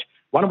about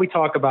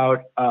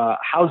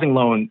housing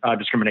loan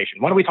discrimination?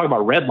 Why don't we talk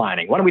about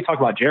redlining? Why don't we talk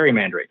about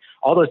gerrymandering?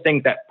 All those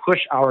things that push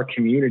our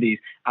communities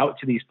out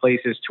to these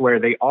places to where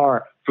they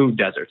are food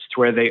deserts, to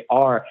where they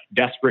are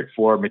desperate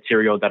for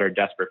material that are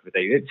desperate for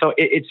things. So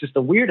it's just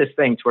the weirdest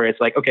thing to where it's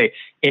like, okay,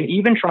 and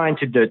even trying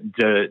to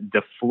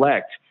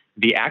deflect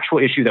the actual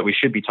issue that we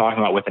should be talking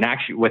about with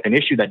an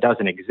issue that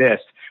doesn't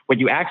exist, what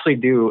you actually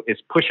do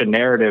is push a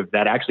narrative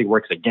that actually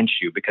works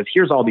against you, because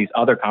here's all these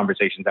other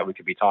conversations that we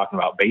could be talking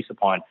about based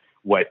upon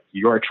what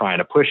you're trying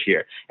to push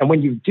here. And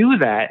when you do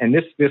that, and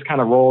this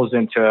kind of rolls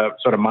into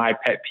sort of my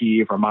pet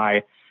peeve or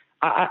we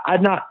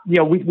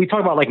talk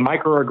about like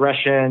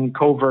microaggression,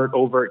 covert,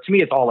 overt. To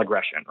me, it's all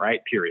aggression,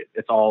 right? Period.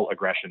 It's all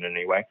aggression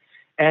anyway.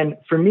 And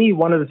for me,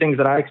 one of the things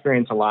that I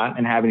experience a lot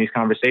in having these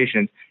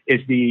conversations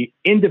is the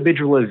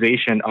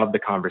individualization of the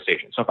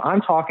conversation. So if I'm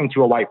talking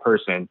to a white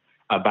person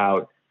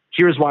about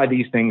here's why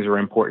these things are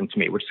important to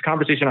me, which is a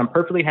conversation I'm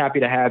perfectly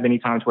happy to have any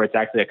times where it's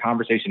actually a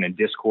conversation and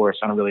discourse.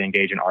 I don't really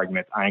engage in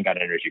arguments. I ain't got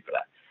energy for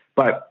that.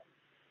 But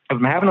if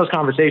I'm having those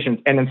conversations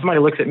and then somebody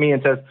looks at me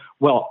and says,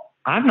 well,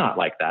 I'm not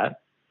like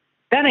that,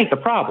 that ain't the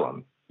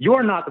problem.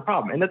 You're not the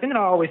problem. And the thing that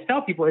I always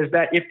tell people is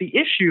that if the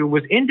issue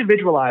was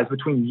individualized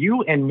between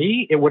you and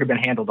me, it would have been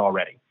handled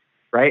already,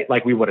 right?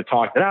 Like we would have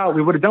talked it out.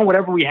 We would have done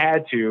whatever we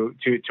had to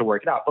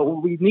work it out. But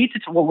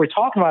what we're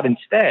talking about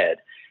instead,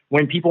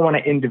 when people want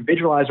to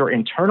individualize or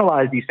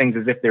internalize these things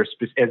as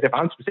if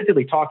I'm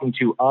specifically talking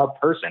to a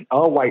person,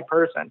 a white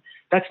person,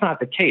 that's not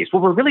the case.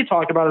 What we're really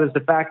talking about is the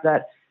fact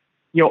that,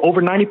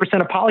 over 90%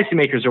 of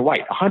policymakers are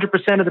white.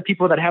 100% of the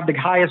people that have the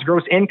highest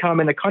gross income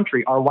in the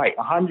country are white.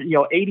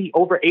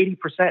 Over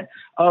 80%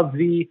 of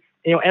the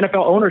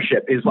NFL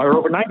ownership is white, or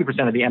over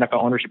 90% of the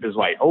NFL ownership is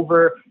white.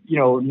 Over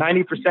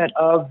 90%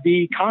 of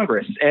the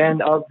Congress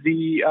and of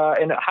the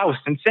House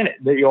and Senate,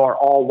 they are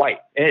all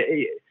white.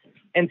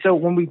 And so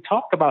when we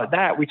talk about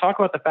that, we talk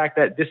about the fact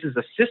that this is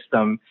a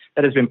system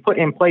that has been put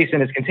in place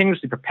and is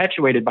continuously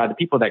perpetuated by the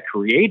people that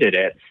created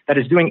it, that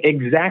is doing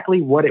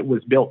exactly what it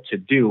was built to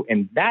do.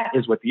 And that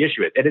is what the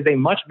issue is. It is a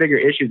much bigger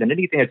issue than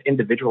anything that's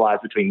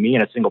individualized between me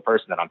and a single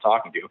person that I'm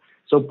talking to.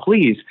 So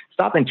please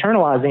stop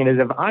internalizing it as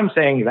if I'm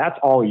saying that's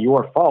all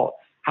your fault.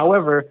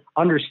 However,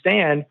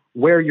 understand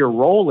where your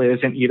role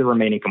is in either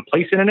remaining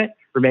complacent in it,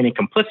 remaining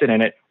complicit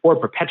in it, or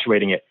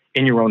perpetuating it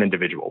in your own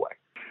individual way.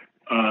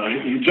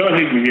 John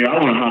Hickman here. I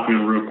want to hop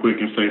in real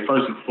quick and say,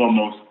 first and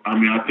foremost,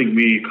 I think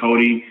me and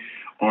Cody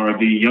are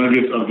the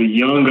youngest of the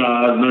young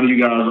guys. None of you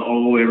guys are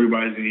old.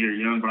 Everybody's in here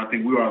young, but I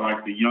think we are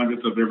like the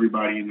youngest of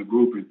everybody in the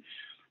group, and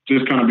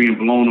just kind of being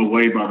blown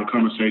away by the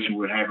conversation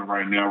we're having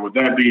right now. With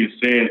that being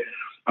said,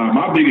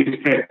 my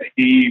biggest pet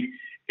peeve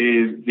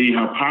is the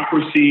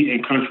hypocrisy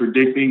and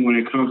contradicting when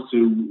it comes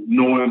to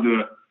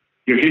knowing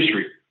your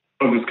history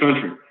of this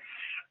country.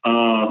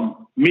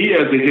 Me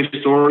as a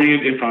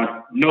historian, if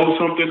I know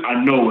something,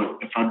 I know it.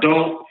 If I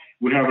don't,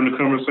 we're having a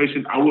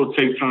conversation, I will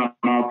take time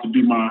out to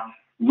do my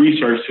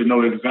research to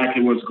know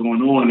exactly what's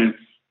going on. And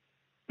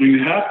when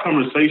you have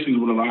conversations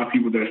with a lot of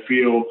people that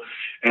feel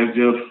as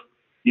if,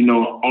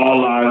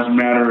 all lives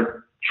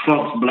matter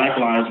trumps Black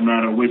Lives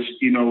Matter, which,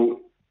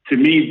 to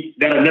me,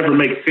 that'll never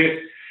make sense,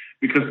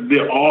 because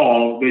the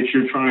all that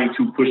you're trying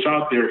to push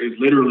out there is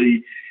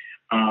literally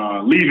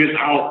leaving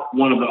out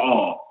one of the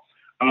all.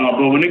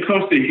 But when it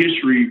comes to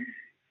history,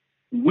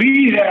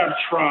 we have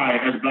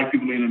tried as Black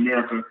people in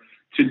America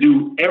to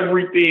do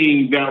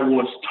everything that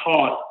was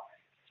taught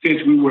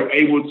since we were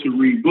able to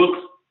read books,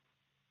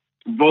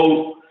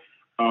 vote,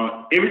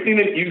 everything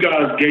that you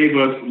guys gave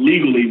us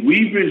legally,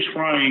 we've been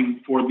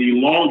trying for the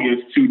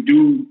longest to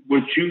do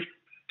what you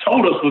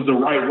told us was the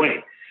right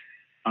way.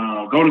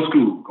 Go to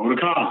school, go to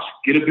college,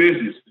 get a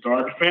business,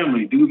 start a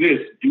family, do this,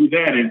 do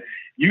that. And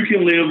you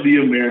can live the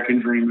American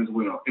dream as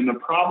well. And the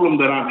problem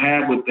that I've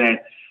had with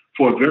that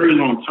for a very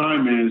long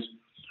time is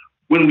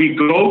when we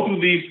go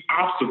through these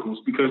obstacles,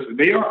 because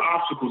they are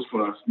obstacles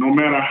for us, no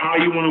matter how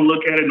you want to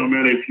look at it, no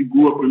matter if you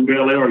grew up in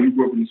Bel Air or you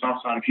grew up in the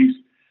South Side of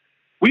Houston,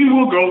 we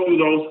will go through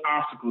those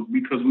obstacles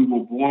because we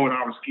were born with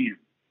our skin.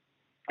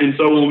 And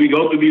so when we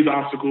go through these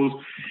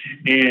obstacles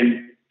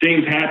and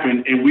things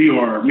happen and we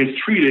are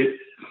mistreated,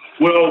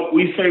 well,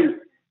 we say,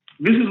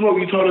 this is what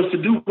you told us to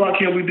do. Why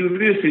can't we do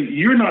this? And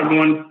you're not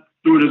going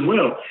through it as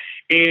well.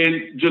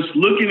 And just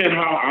looking at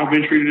how I've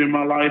been treated in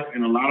my life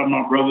and a lot of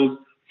my brothers,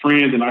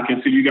 friends, and I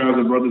consider you guys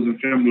as brothers and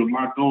family of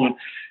Locked On,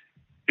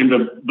 and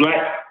the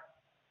black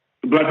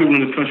people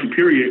in this country,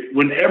 period,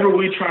 whenever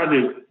we try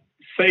to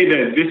say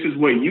that this is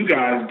what you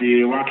guys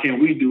did, why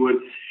can't we do it?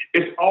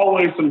 It's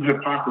always some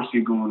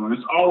hypocrisy going on.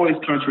 It's always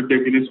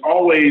contradicting. It's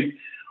always,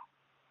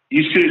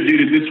 you should have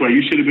did it this way.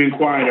 You should have been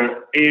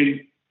quieter.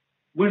 And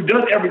we've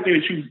done everything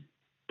that you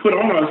put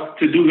on us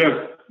to do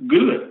that's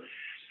good.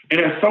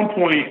 And at some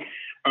point,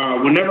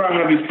 whenever I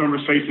have these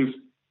conversations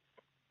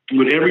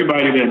with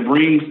everybody that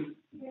brings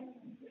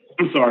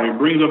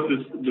up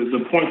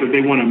the point that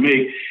they want to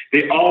make,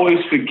 they always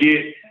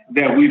forget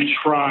that we've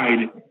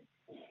tried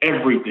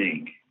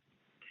everything.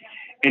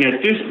 And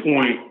at this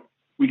point,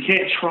 we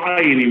can't try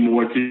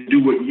anymore to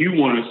do what you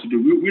want us to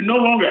do. We're no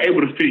longer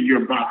able to fit in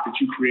your box that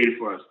you created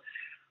for us.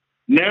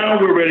 Now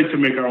we're ready to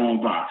make our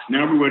own box.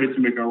 Now we're ready to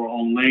make our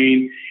own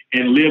lane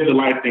and live the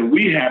life that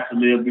we have to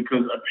live,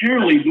 because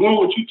apparently doing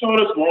what you told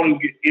us will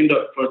only end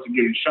up for us to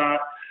getting shot,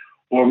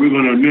 or we're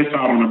going to miss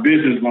out on a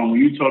business loan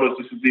when you told us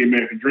this is the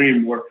American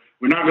dream, or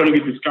we're not going to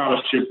get the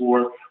scholarship,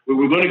 or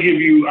we're going to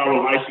give you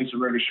our license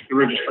and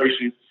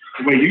registration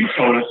the way you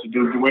told us to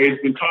do, the way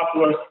it's been taught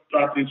to us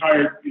throughout the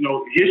entire,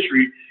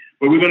 history,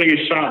 but we're going to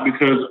get shot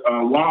because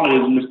a wallet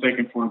is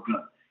mistaken for a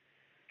gun.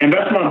 And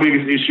that's my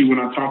biggest issue when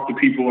I talk to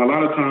people. A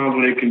lot of times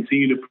when they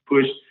continue to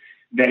push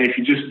that if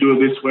you just do it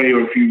this way,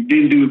 or if you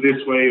didn't do it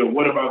this way, or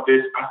what about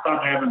this, I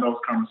stop having those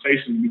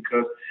conversations,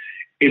 because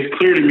it's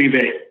clear to me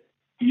that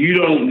you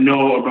don't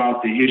know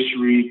about the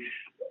history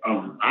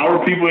of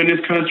our people in this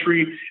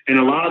country. And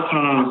a lot of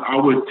times I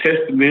would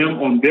test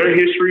them on their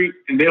history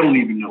and they don't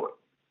even know it.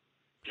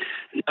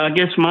 I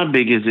guess my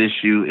biggest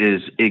issue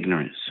is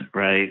ignorance,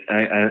 right?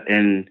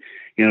 And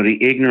the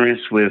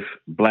ignorance with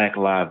Black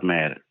Lives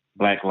Matter.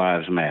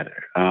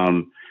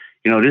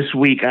 This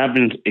week I've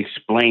been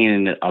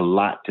explaining it a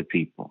lot to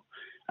people.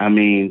 I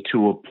mean,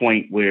 to a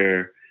point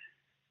where,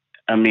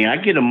 I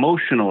get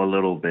emotional a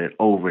little bit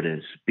over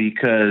this,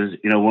 because,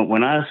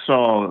 when I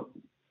saw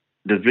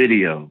the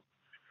video,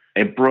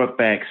 it brought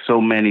back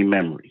so many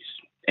memories,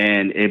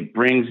 and it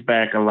brings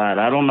back a lot.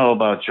 I don't know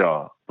about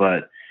y'all,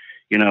 but,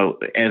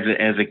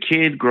 as a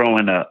kid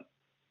growing up,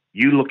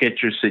 you look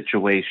at your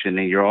situation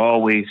and you're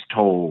always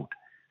told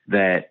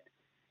that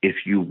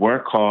if you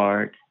work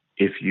hard,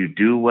 if you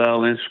do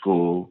well in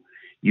school,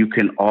 you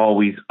can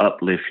always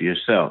uplift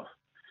yourself.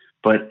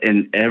 But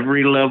in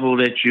every level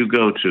that you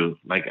go to,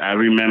 like I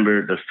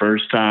remember the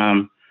first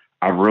time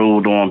I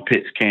rode on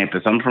Pitt's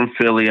campus. I'm from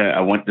Philly.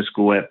 I went to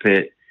school at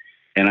Pitt,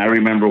 and I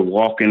remember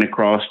walking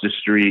across the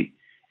street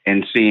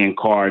and seeing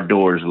car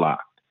doors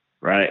locked,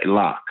 right?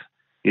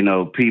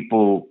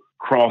 People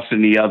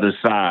crossing the other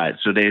side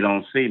so they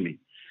don't see me.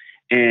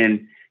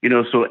 And,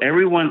 so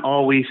everyone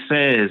always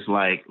says,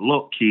 like,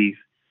 look, Keith,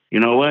 you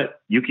know what?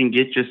 You can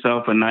get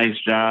yourself a nice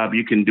job.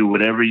 You can do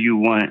whatever you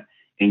want,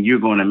 and you're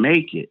going to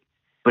make it.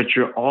 But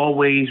you're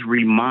always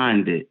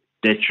reminded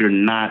that you're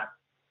not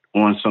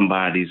on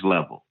somebody's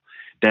level,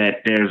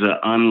 that there's an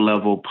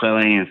unlevel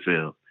playing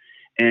field.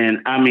 And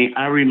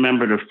I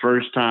remember the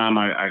first time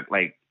I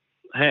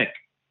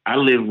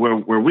live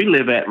where we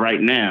live at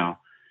right now.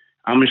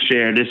 I'm going to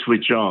share this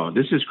with y'all.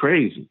 This is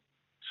crazy.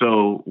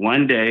 So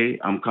one day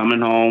I'm coming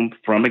home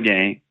from a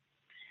game,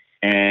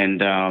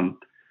 and I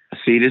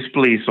see this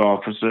police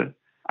officer.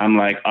 I'm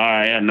like, all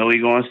right, I know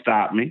he's going to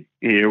stop me.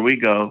 Here we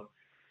go.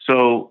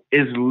 So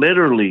it's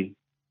literally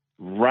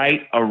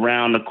right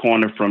around the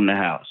corner from the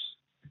house.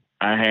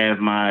 I have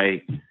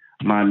my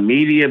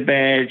media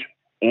badge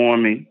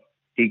on me.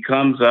 He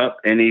comes up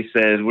and he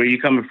says, where you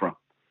coming from?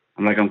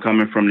 I'm like, I'm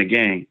coming from the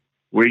game.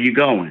 Where you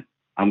going?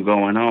 I'm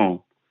going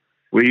home.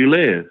 Where you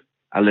live?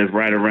 I live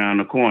right around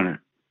the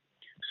corner.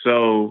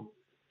 So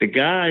the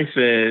guy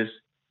says,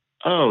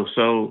 oh,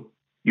 so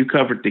you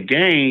covered the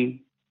game.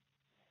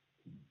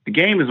 The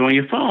game is on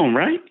your phone,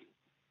 right?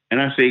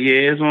 And I said,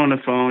 yeah, it's on the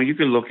phone. You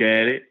can look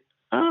at it.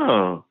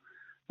 Oh,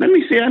 let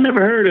me see. I never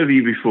heard of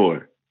you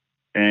before.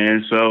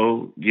 And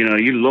so, you're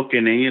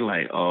looking and you're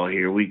like, oh,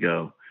 here we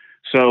go.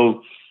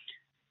 So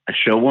I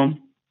show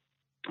him,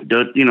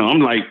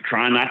 I'm like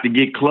trying not to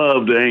get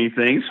clubbed or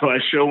anything. So I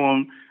show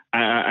him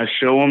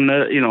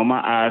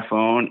my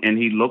iPhone, and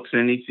he looks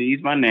and he sees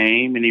my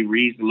name and he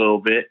reads a little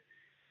bit.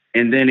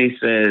 And then he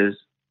says,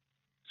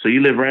 so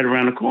you live right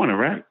around the corner,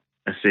 right?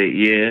 I said,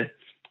 yeah.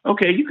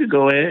 Okay, you could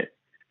go ahead.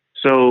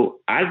 So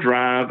I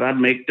drive, I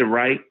make the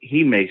right,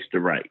 he makes the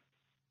right.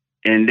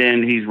 And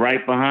then he's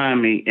right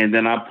behind me, and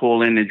then I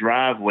pull in the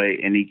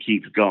driveway and he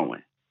keeps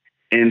going.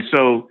 And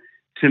so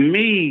to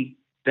me,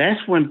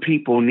 that's when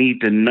people need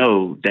to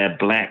know that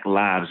Black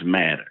lives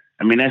matter.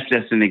 I mean, that's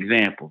just an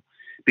example.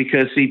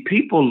 Because, see,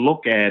 people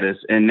look at us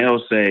and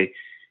they'll say,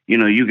 you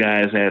know, you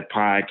guys have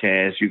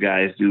podcasts, you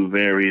guys do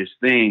various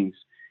things,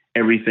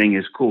 everything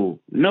is cool.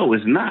 No,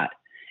 it's not.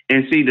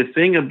 And see, the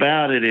thing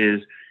about it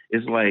is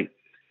like,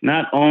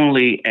 not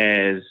only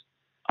as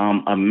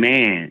a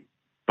man,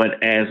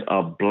 but as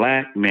a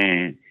Black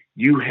man,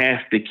 you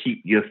have to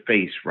keep your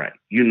face right.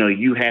 You know,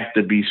 you have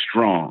to be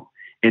strong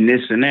and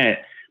this and that.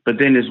 But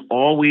then there's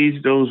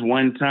always those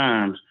one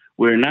times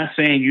where, not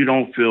saying you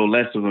don't feel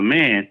less of a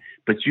man,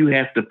 but you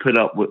have to put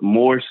up with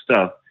more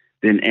stuff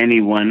than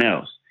anyone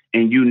else.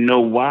 And you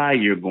know why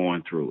you're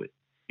going through it.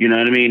 You know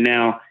what I mean?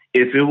 Now,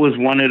 if it was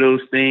one of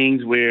those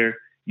things where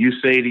you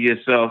say to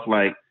yourself,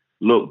 like,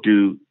 look,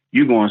 dude,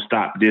 you're going to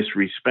stop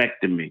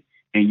disrespecting me,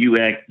 and you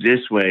act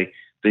this way,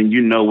 then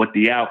you know what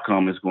the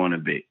outcome is going to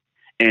be.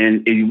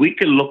 And if we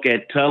could look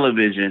at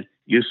television,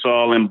 you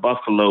saw in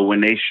Buffalo when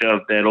they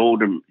shoved that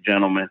older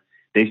gentleman,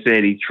 they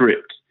said he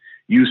tripped.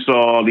 You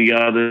saw the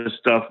other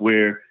stuff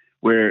where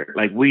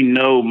like, we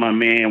know my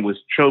man was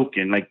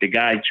choking, like the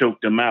guy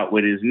choked him out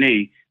with his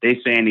knee. They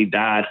saying he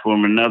died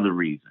from another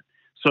reason.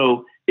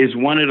 So it's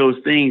one of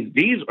those things.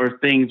 These are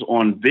things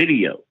on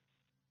video,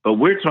 but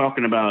we're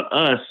talking about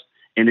us,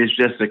 and it's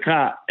just a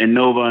cop and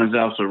no one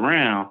else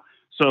around.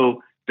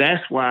 So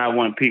that's why I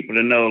want people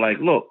to know, like,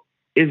 look,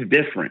 it's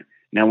different.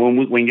 Now,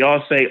 when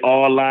y'all say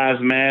all lives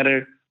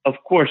matter, of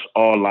course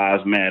all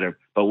lives matter.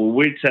 But what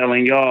we're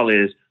telling y'all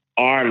is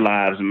our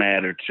lives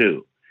matter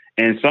too.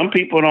 And some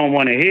people don't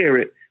want to hear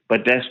it,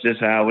 but that's just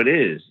how it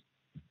is.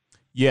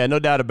 Yeah, no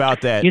doubt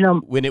about that. You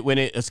know, when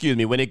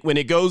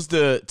it goes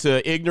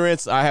to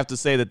ignorance, I have to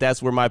say that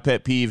that's where my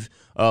pet peeve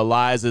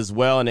lies as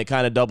well, and it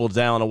kind of doubles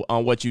down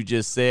on what you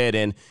just said.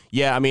 And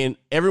yeah, I mean,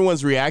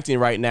 everyone's reacting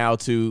right now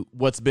to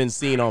what's been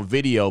seen on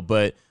video,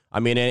 but I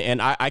mean, and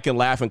I can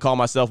laugh and call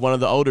myself one of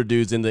the older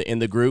dudes in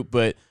the group,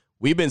 but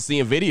we've been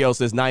seeing videos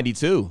since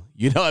 92.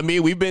 You know what I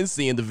mean? We've been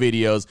seeing the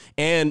videos.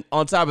 And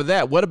on top of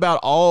that, what about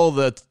all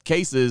the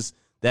cases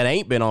that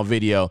ain't been on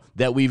video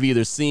that we've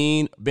either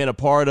seen, been a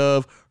part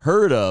of,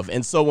 heard of?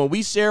 And so when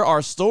we share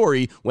our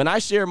story, when I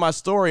share my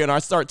story and I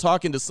start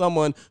talking to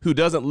someone who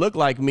doesn't look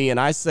like me and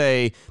I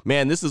say,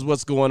 man, this is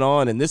what's going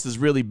on and this is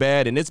really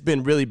bad and it's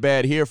been really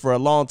bad here for a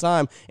long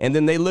time. And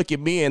then they look at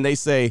me and they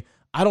say,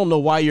 I don't know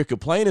why you're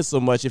complaining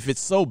so much. If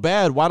it's so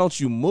bad, why don't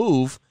you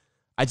move?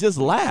 I just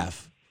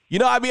laugh. You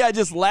know, I mean, I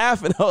just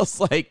laugh and I was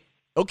like,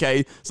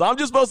 okay, so I'm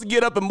just supposed to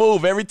get up and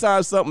move every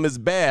time something is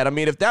bad. I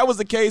mean, if that was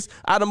the case,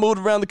 I'd have moved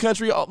around the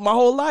country my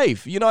whole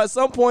life. You know, at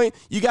some point,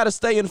 you got to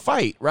stay and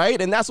fight,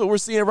 right? And that's what we're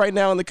seeing right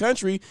now in the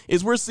country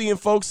is we're seeing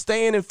folks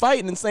staying and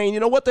fighting and saying, you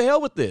know, what the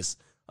hell with this?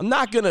 I'm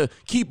not going to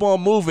keep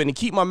on moving and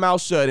keep my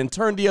mouth shut and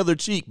turn the other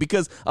cheek,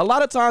 because a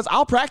lot of times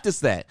I'll practice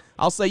that.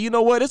 I'll say, you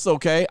know what? It's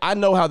okay. I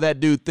know how that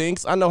dude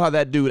thinks. I know how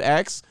that dude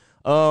acts.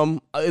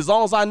 As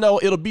long as I know,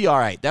 it'll be all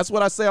right. That's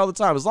what I say all the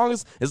time. As long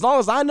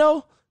as I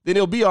know, then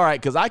it'll be all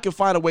right, because I can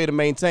find a way to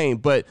maintain.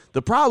 But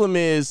the problem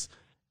is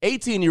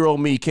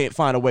 18-year-old me can't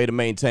find a way to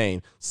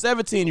maintain.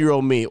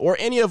 17-year-old me or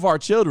any of our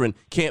children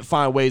can't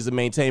find ways to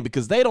maintain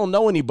because they don't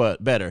know any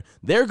better.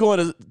 They're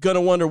going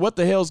to wonder what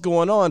the hell's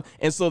going on.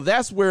 And so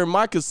that's where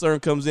my concern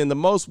comes in the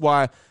most,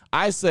 why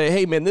I say,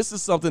 hey, man, this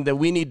is something that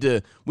we need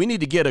to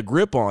get a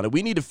grip on, and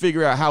we need to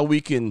figure out how we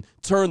can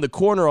turn the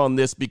corner on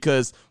this,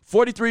 because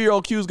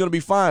 43-year-old Q is going to be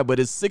fine, but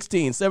is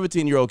 16,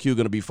 17-year-old Q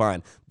going to be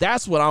fine?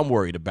 That's what I'm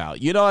worried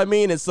about. You know what I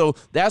mean? And so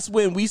that's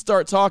when we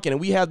start talking and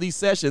we have these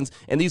sessions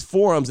and these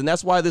forums, and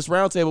that's why this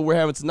roundtable we're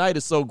having tonight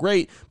is so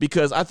great,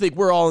 because I think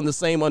we're all in the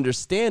same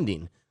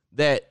understanding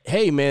that,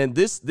 hey, man,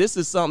 this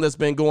is something that's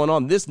been going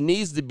on. This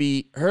needs to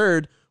be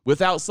heard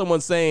without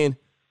someone saying,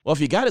 well, if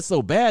you got it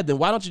so bad, then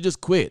why don't you just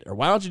quit? Or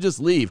why don't you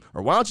just leave?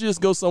 Or why don't you just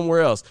go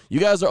somewhere else? You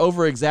guys are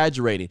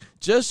over-exaggerating.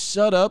 Just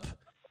shut up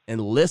and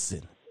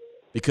listen,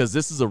 because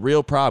this is a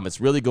real problem. It's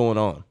really going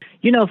on.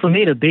 You know, for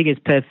me, the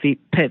biggest pet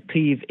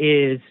peeve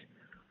is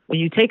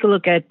when you take a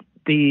look at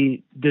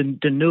the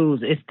news,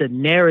 it's the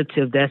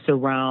narrative that's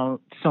around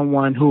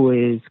someone who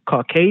is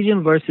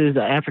Caucasian versus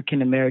an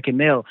African-American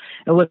male.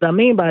 And what I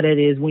mean by that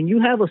is when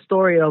you have a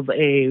story of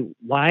a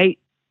white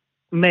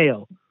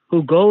male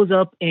who goes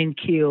up and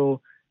kills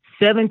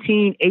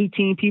 17,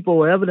 18 people,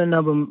 whatever the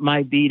number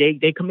might be,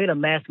 they commit a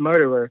mass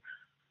murderer.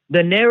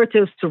 The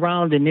narrative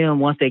surrounding them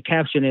once they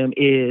capture them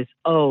is,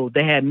 oh,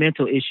 they had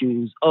mental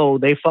issues. Oh,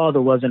 their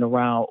father wasn't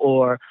around.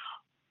 Or,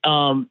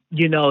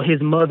 you know,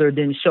 his mother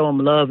didn't show him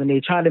love. And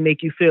they try to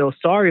make you feel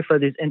sorry for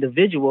this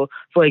individual.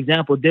 For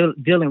example,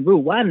 Dylan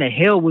Root. Why in the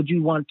hell would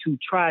you want to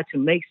try to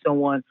make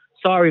someone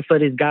sorry for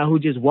this guy who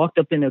just walked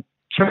up in a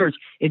church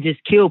and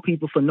just kill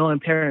people for no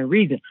apparent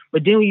reason?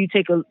 But then when you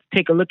take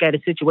a look at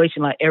a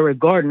situation like Eric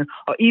Gardner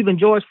or even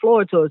George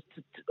Floyd,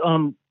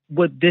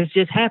 what this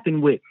just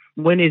happened with,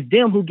 when it's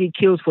them who get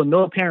killed for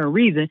no apparent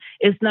reason,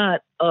 it's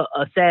not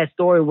a sad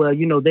story where,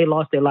 you know, they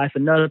lost their life or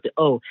nothing.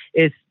 Oh,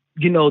 it's,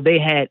 you know, they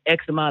had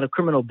X amount of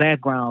criminal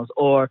backgrounds,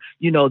 or,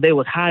 you know, they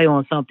was high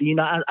on something. You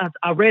know,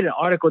 I read an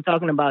article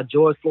talking about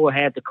George Floyd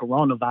had the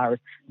coronavirus.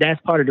 That's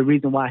part of the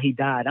reason why he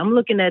died. I'm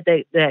looking at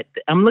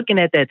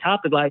that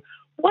topic like,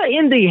 what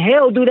in the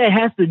hell do that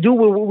have to do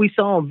with what we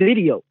saw on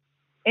video?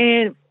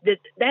 And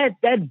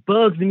that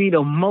bugs me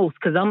the most,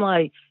 because I'm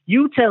like,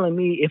 you telling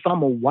me if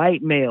I'm a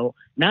white male,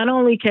 not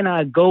only can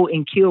I go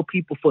and kill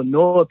people for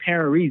no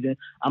apparent reason,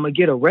 I'm going to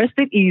get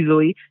arrested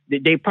easily.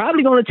 They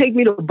probably going to take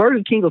me to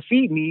Burger King or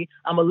feed me.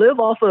 I'm going to live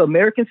off of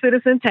American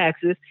citizen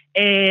taxes,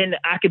 and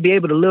I could be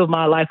able to live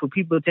my life with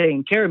people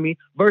taking care of me,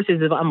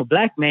 versus if I'm a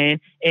black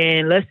man,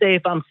 and let's say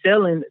if I'm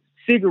selling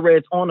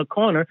cigarettes on the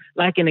corner,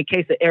 like in the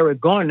case of Eric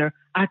Garner,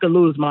 I could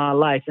lose my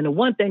life. And the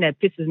one thing that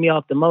pisses me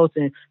off the most,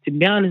 and to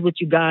be honest with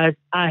you guys,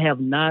 I have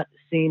not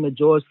seen the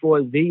George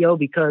Floyd video,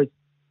 because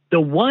the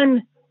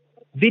one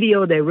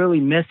video that really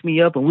messed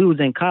me up, and we was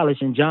in college,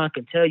 and John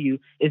can tell you,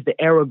 is the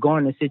Eric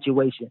Garner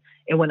situation.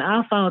 And when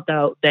I found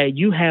out that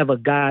you have a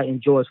guy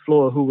in George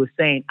Floyd who was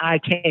saying, "I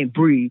can't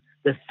breathe,"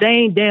 the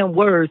same damn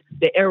words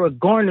that Eric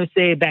Garner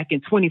said back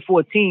in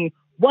 2014,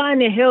 why in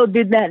the hell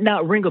did that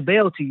not ring a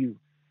bell to you?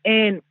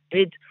 And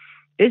it's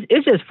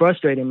just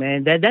frustrating,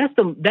 man. That's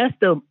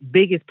the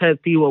biggest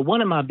pet peeve, or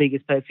one of my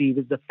biggest pet peeves,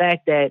 is the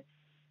fact that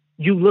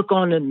you look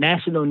on the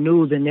national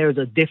news and there's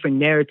a different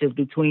narrative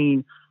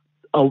between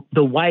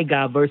the white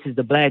guy versus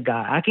the black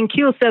guy. I can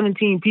kill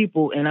 17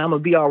 people and I'm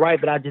gonna be all right,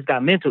 but I just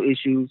got mental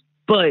issues.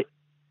 But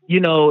you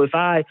know, if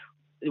I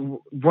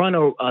run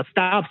a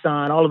stop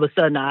sign, all of a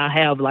sudden I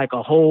have like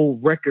a whole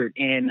record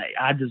and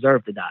I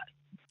deserve to die.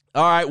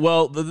 All right.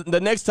 Well,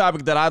 the next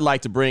topic that I'd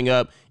like to bring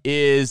up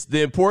is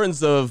the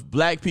importance of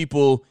black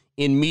people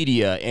in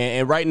media.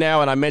 And right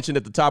now, and I mentioned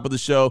at the top of the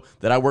show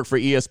that I work for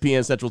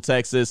ESPN Central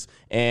Texas,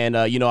 and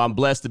you know, I'm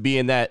blessed to be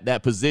in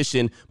that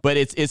position. But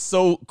it's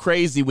so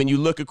crazy when you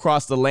look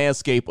across the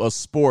landscape of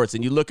sports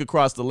and you look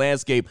across the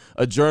landscape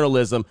of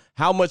journalism,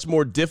 how much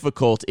more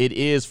difficult it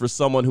is for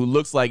someone who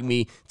looks like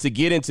me to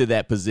get into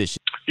that position.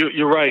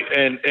 You're right.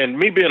 And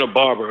me being a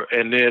barber,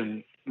 and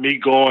then me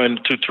going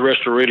to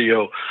terrestrial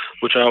radio,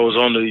 which I was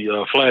on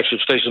the flagship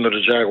station of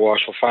the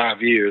Jaguars for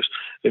 5 years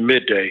in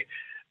midday.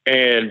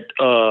 And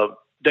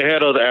they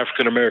had other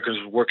African Americans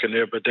working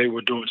there, but they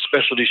were doing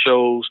specialty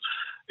shows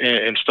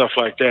and stuff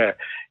like that.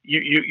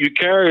 You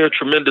carry a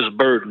tremendous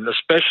burden,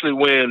 especially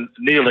when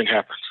kneeling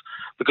happens,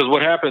 because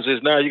what happens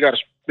is now you got to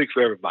speak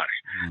for everybody.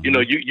 Mm-hmm. You know,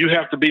 you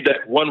have to be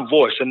that one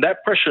voice, and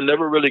that pressure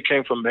never really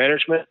came from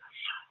management.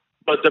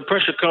 But the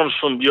pressure comes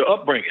from your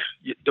upbringing.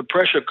 The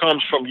pressure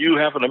comes from you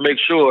having to make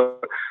sure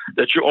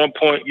that you're on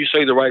point, you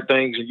say the right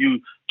things, and you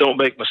don't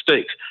make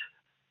mistakes.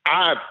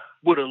 I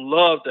would have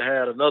loved to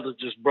have another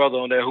just brother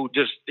on there who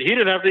he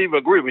didn't have to even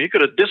agree with me. He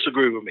could have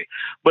disagreed with me.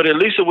 But at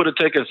least it would have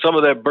taken some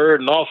of that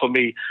burden off of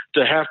me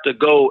to have to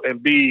go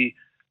and be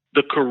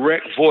the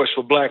correct voice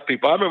for black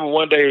people. I remember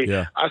one day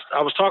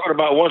I was talking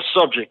about one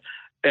subject,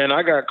 and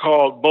I got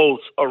called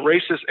both a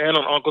racist and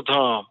an Uncle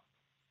Tom,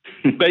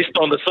 based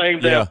on the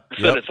same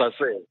sentence I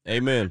said.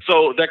 Amen.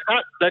 So that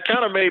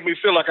kind of made me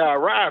feel like I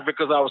arrived,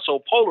 because I was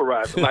so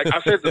polarized. Like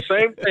I said the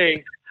same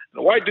thing.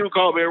 The white dude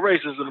called me a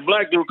racist, and the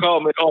black dude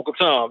called me Uncle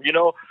Tom, you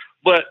know?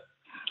 But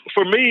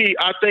for me,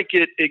 I think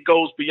it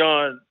goes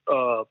beyond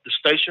the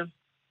station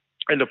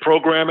and the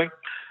programming.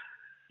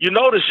 You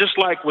notice, just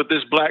like with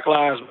this Black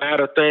Lives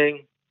Matter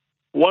thing,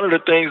 one of the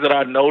things that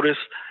I noticed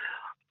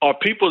are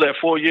people that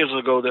 4 years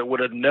ago that would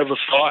have never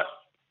thought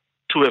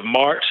to have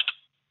marched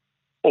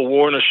or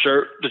worn a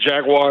shirt. The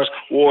Jaguars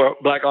wore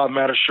Black Lives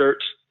Matter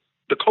shirts.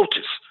 The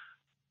coaches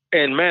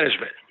and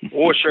management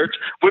wore shirts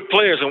with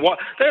players, and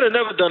they'd have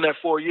never done that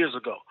 4 years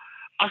ago.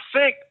 I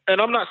think,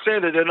 and I'm not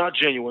saying that they're not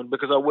genuine,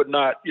 because I would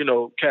not, you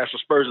know, cast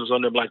aspersions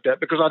on them like that,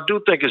 because I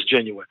do think it's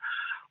genuine.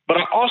 But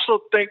I also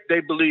think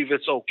they believe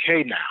it's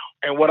okay now.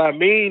 And what I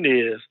mean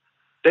is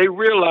they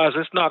realize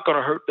it's not going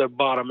to hurt their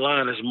bottom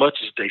line as much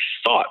as they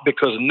thought,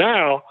 because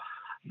now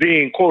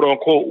being quote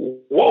unquote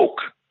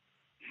woke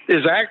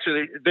there's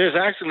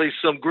actually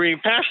some green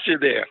pasture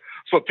there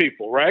for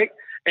people, right?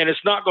 And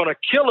it's not going to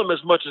kill them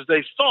as much as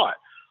they thought.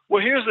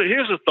 Well, here's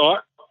a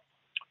thought.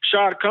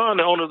 Shad Khan,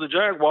 the owner of the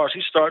Jaguars,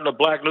 he's starting a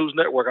Black News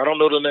Network. I don't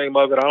know the name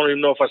of it. I don't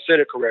even know if I said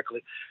it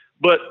correctly.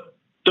 But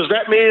does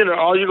that mean that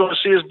all you're going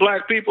to see is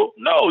black people?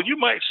 No, you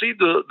might see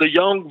the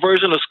young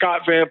version of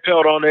Scott Van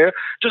Pelt on there,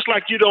 just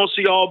like you don't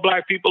see all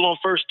black people on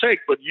First Take,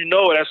 but you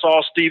know that's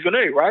all Stephen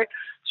A., right?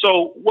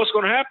 So what's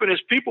going to happen is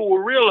people will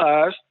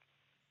realize,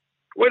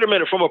 wait a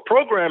minute, from a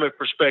programming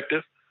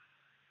perspective,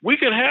 we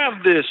can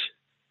have this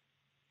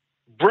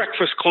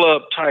Breakfast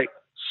Club type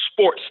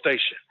sports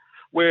station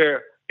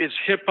where it's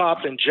hip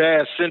hop and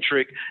jazz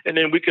centric, and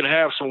then we can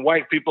have some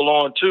white people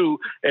on too.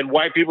 And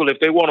white people, if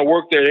they want to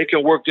work there, they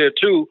can work there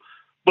too.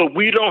 But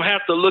we don't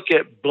have to look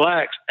at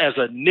blacks as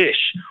a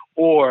niche,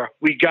 or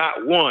we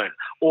got one,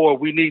 or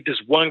we need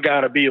this one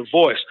guy to be a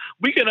voice.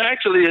 We can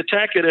actually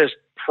attack it as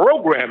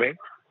programming,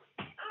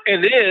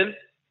 and then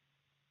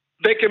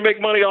they can make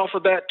money off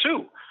of that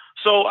too.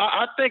 So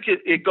I think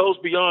it goes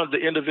beyond the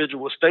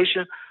individual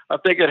station. I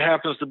think it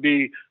happens to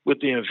be with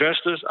the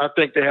investors. I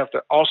think they have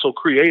to also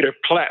create a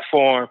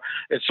platform,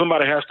 and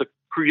somebody has to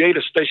create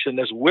a station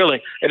that's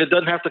willing, and it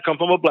doesn't have to come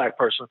from a black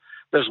person,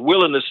 that's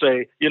willing to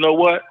say, you know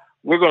what,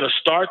 we're going to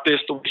start this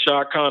the way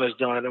Shad Khan has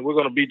done, and we're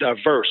going to be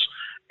diverse,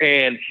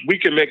 and we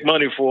can make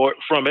money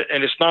from it,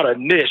 and it's not a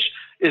niche.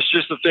 It's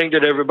just a thing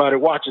that everybody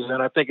watches,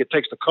 and I think it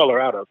takes the color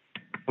out of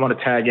it. I want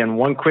to tag in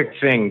one quick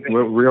thing,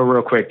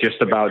 real quick,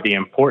 just about the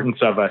importance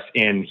of us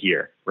in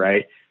here,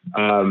 right?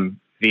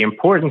 The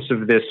importance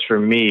of this for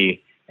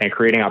me and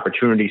creating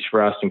opportunities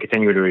for us and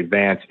continue to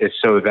advance is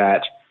so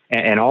that,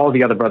 and all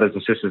the other brothers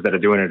and sisters that are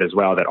doing it as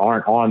well, that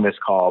aren't on this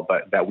call,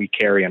 but that we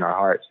carry in our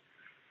hearts.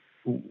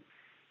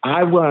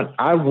 I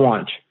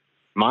want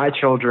my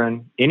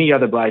children, any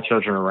other black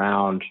children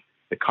around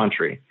the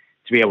country,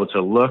 to be able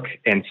to look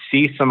and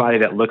see somebody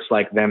that looks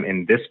like them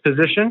in this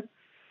position,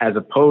 as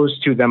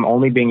opposed to them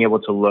only being able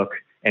to look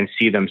and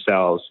see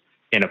themselves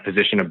in a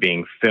position of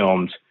being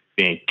filmed,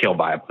 being killed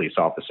by a police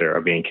officer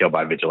or being killed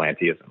by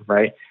vigilantism,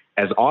 right?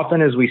 As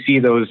often as we see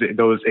those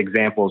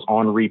examples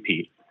on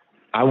repeat,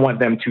 I want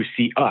them to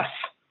see us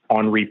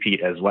on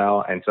repeat as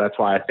well. And so that's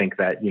why I think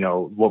that, you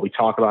know, what we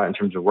talk about in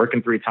terms of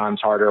working 3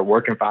 times harder,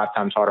 working 5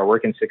 times harder,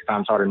 working 6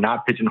 times harder,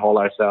 not pigeonhole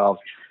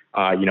ourselves,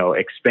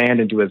 expand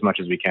and do as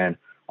much as we can.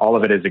 All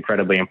of it is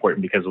incredibly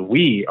important because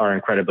we are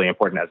incredibly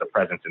important as a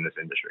presence in this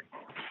industry.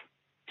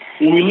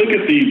 When we look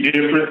at the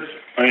difference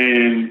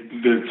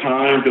and the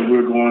times that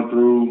we're going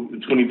through, the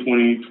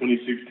 2020,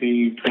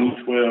 2016,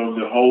 2012,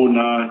 the whole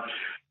 9,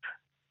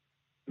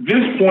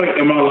 this point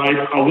in my life,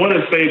 I want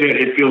to say that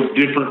it feels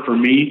different for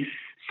me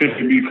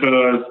simply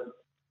because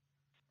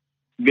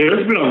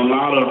there's been a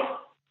lot of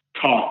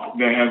talk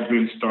that has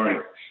been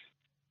started.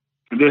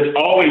 This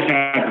always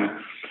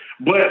happens.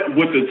 But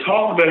with the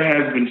talk that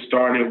has been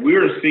started,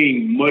 we're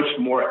seeing much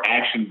more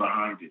action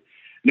behind it.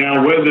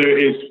 Now, whether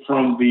it's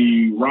from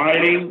the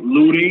rioting,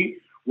 looting,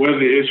 whether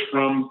it's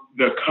from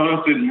the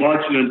constant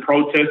marching and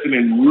protesting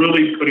and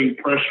really putting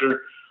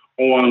pressure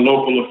on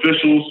local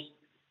officials,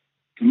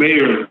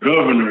 mayors,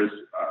 governors,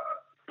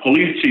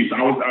 police chiefs.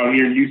 I was out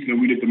here in Houston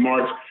and we did the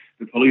march.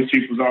 The police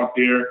chief was out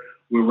there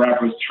with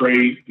rappers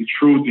Trey, The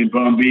Truth, and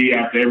Bun B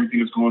after everything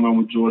that's going on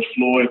with George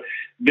Floyd.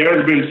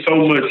 There's been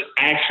so much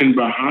action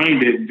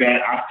behind it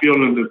that I feel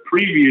in the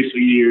previous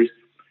years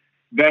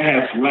that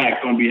has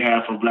lacked on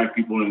behalf of black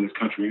people in this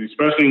country, and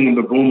especially when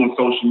the boom of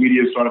social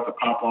media started to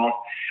pop off.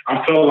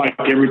 I felt like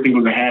everything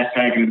was a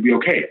hashtag and it'd be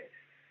okay.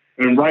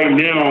 And right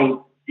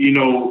now, you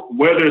know,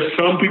 whether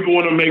some people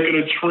want to make it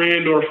a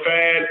trend or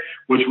fad,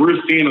 which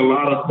we're seeing a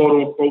lot of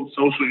quote unquote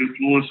social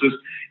influencers,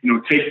 you know,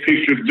 take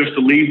pictures just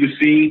to leave the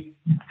scene.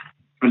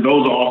 And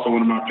those are also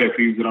one of my pet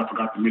peeves that I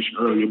forgot to mention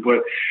earlier.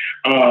 But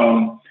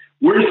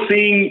we're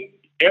seeing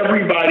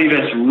everybody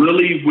that's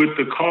really with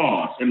the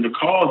cause. And the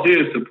cause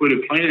is, to put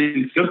it plain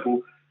and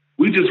simple,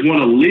 we just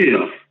want to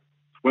live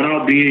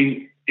without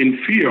being in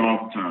fear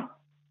all the time.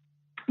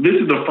 This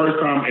is the first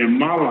time in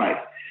my life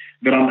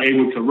that I'm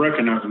able to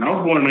recognize. And I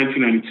was born in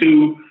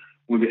 1992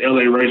 when the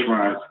LA race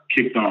riots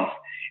kicked off.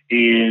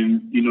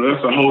 And, you know,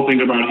 that's the whole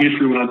thing about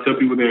history when I tell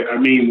people that, I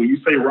mean, when you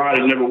say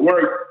riot never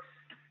worked,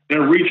 that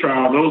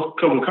retrial, those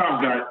couple of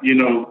cops got, you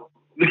know,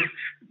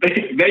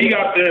 they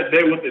got their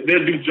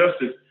due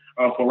justice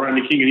for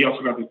Rodney King, and he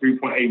also got the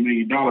 $3.8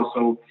 million.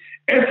 So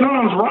at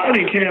times,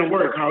 rioting can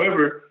work.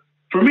 However,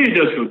 for me, it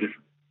does feel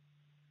different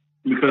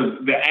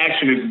because the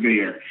action is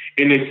there.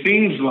 And it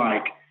seems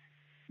like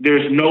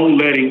there's no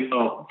letting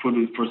up for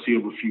the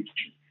foreseeable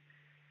future.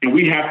 And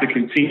we have to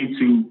continue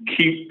to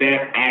keep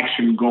that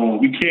action going.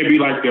 We can't be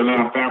like the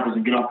Atlanta Falcons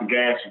and get off the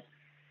gas and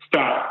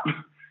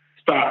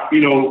stop, you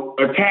know,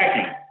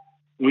 attacking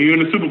when you're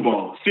in the Super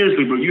Bowl.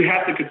 Seriously, but you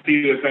have to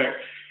continue to attack.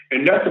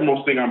 And that's the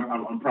most thing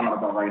I'm proud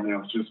about right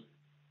now. It's just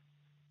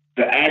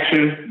the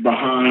action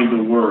behind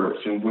the words.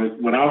 And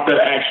without that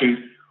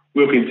action,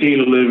 we'll continue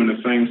to live in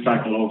the same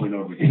cycle over and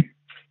over again.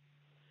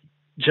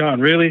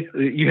 John, really?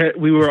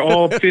 We were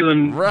all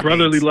feeling right.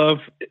 Brotherly love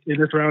in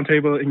this round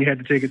table, and you had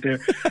to take it there.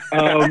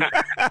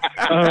 28-3,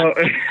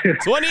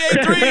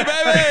 baby!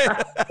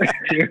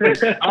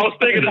 I was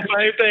thinking the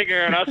same thing,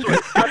 Aaron. I swear.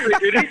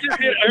 Did he just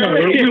hit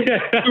Aaron?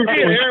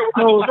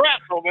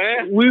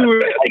 Man. We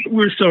were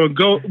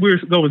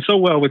going so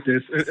well with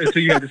this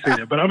until you had to say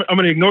that. But I'm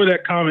going to ignore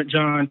that comment,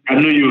 John. I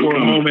knew you for a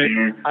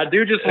moment. I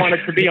do just want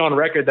it to be on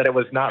record that it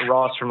was not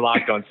Ross from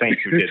Locked On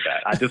Saints who did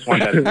that. I just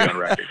want that to be on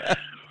record.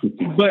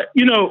 But,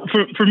 you know,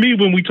 for me,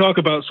 when we talk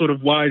about sort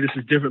of why this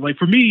is different, like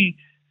for me,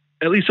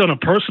 at least on a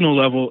personal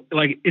level,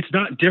 like it's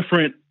not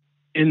different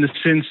in the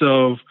sense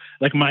of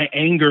like my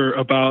anger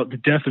about the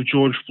death of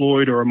George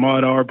Floyd or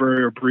Ahmaud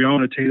Arbery or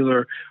Breonna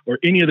Taylor or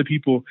any of the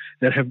people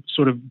that have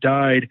sort of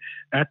died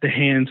at the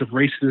hands of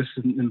racists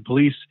and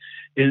police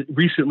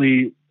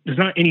recently. It's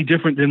not any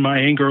different than my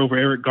anger over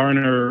Eric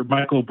Garner or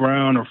Michael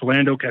Brown or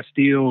Philando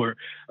Castile or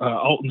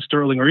Alton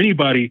Sterling or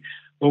anybody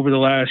over the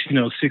last,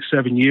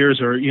 6-7 years,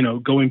 or,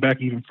 going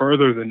back even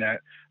further than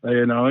that.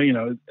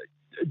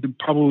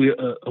 Probably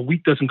a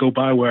week doesn't go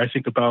by where I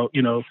think about,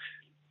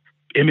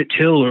 Emmett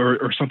Till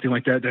or something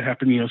like that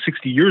happened,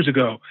 60 years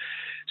ago.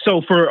 So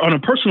on a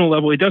personal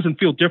level, it doesn't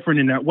feel different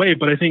in that way.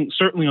 But I think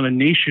certainly on a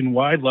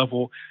nationwide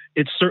level,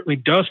 it certainly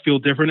does feel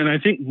different. And I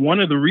think one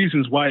of the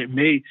reasons why it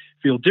may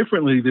feel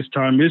differently this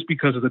time is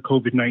because of the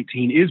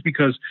COVID-19, is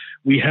because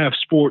we have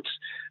sports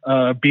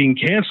being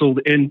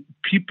canceled. And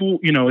people,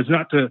 it's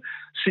not to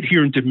sit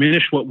here and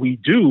diminish what we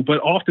do, but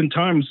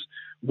oftentimes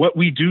what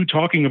we do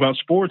talking about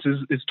sports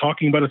is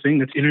talking about a thing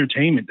that's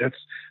entertainment. That's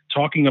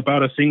talking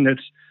about a thing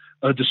that's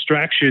a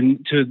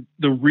distraction to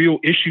the real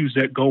issues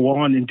that go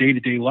on in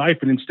day-to-day life.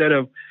 And instead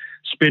of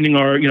spending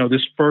our,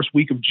 this first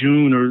week of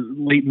June or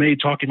late May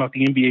talking about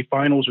the NBA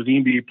finals or the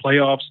NBA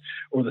playoffs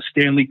or the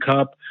Stanley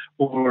Cup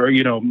or,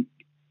 who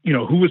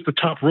was the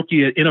top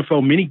rookie at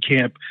NFL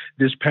minicamp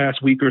this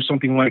past week or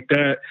something like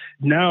that.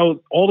 Now,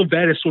 all of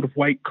that is sort of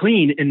wiped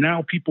clean, and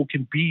now people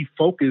can be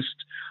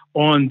focused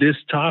on this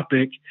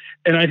topic.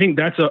 And I think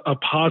that's a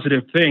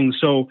positive thing.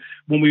 So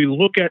when we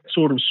look at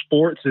sort of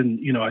sports, and,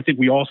 I think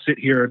we all sit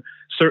here,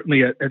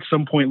 certainly at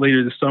some point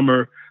later this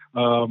summer,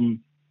 we'll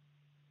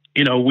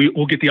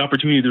get the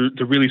opportunity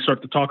to really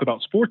start to talk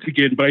about sports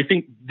again. But I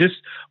think this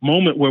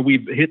moment where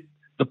we've hit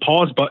the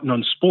pause button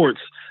on sports,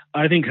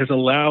 I think has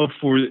allowed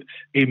for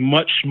a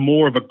much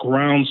more of a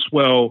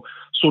groundswell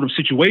sort of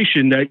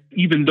situation that,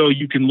 even though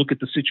you can look at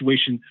the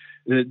situation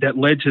that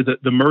led to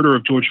the murder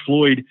of George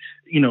Floyd,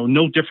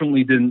 no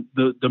differently than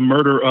the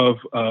murder of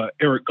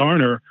Eric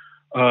Garner,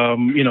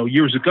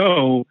 years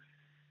ago,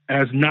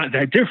 as not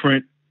that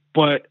different,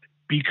 but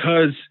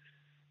because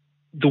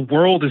the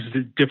world is a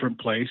different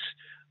place,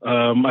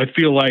 I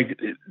feel like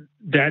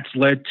that's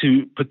led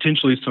to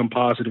potentially some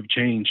positive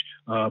change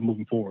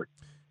moving forward.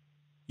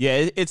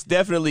 Yeah, it's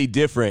definitely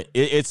different.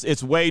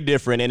 It's way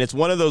different. And it's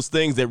one of those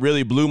things that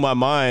really blew my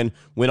mind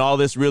when all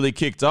this really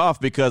kicked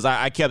off, because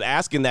I kept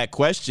asking that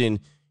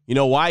question,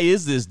 why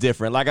is this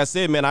different? Like I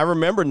said, man, I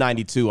remember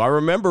 92. I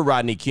remember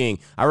Rodney King.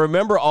 I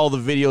remember all the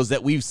videos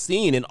that we've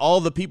seen and all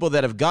the people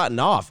that have gotten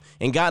off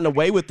and gotten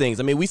away with things.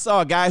 I mean, we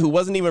saw a guy who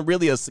wasn't even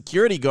really a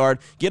security guard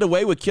get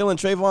away with killing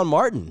Trayvon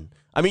Martin.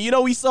 I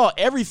mean, we saw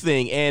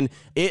everything. And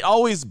it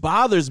always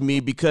bothers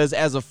me because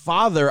as a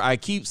father, I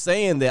keep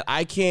saying that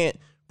I can't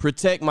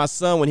protect my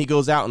son when he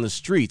goes out in the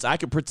streets. I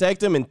can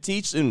protect him and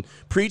teach and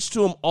preach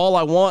to him all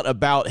I want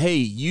about, hey,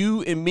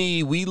 you and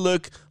me, we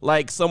look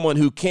like someone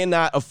who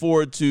cannot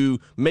afford to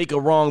make a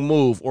wrong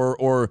move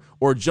or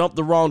jump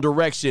the wrong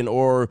direction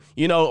or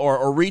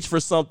reach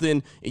for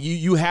something.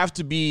 You have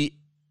to be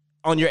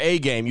on your A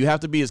game. You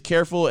have to be as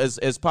careful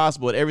as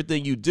possible at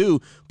everything you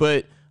do.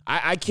 But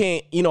I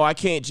can't, I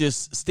can't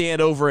just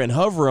stand over and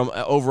hover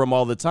over them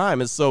all the time.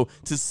 And so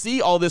to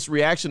see all this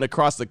reaction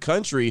across the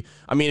country,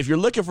 I mean, if you're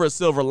looking for a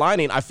silver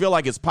lining, I feel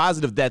like it's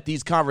positive that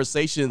these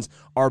conversations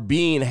are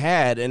being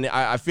had. And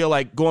I feel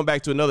like going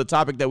back to another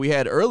topic that we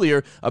had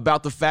earlier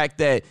about the fact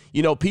that,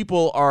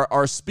 people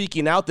are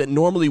speaking out that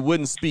normally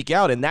wouldn't speak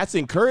out. And that's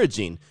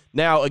encouraging.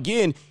 Now,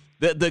 again,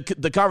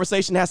 the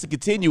conversation has to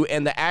continue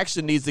and the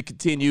action needs to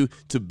continue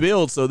to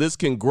build so this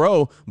can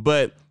grow.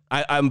 But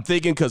I'm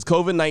thinking because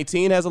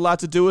COVID-19 has a lot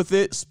to do with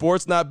it,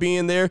 sports not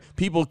being there,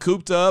 people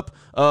cooped up,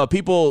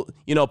 people,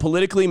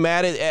 politically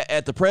mad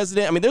at the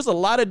president. I mean, there's a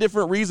lot of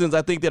different reasons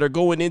I think that are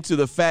going into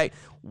the fact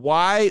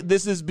why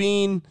this is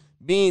being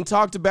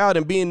talked about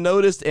and being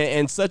noticed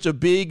and such a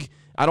big,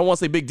 I don't want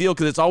to say big deal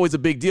because it's always a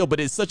big deal, but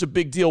it's such a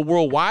big deal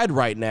worldwide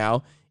right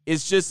now.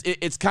 It's just,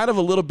 it's kind of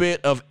a little bit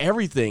of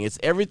everything.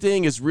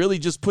 Everything is really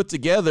just put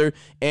together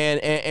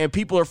and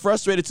people are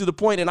frustrated to the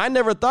point. And I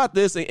never thought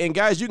this, and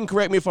guys, you can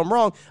correct me if I'm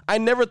wrong. I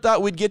never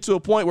thought we'd get to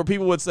a point where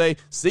people would say,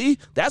 see,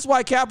 that's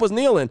why Cap was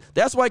kneeling.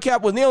 That's why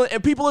Cap was kneeling.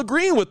 And people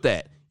agreeing with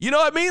that. You know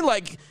what I mean?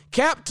 Like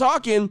Cap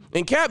talking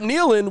and Cap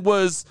kneeling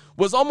was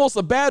almost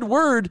a bad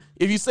word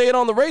if you say it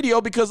on the radio,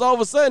 because all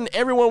of a sudden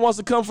everyone wants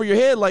to come for your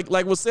head. Like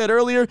was said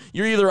earlier,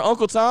 you're either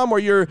Uncle Tom or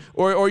you're a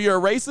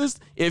racist.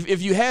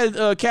 If you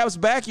had Cap's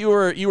back, you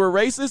were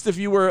racist. If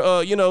you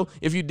were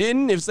if you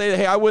didn't, if say,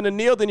 hey, I wouldn't have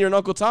kneeled, then you're an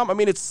Uncle Tom. I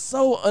mean, it's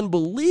so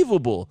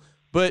unbelievable.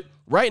 But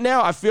right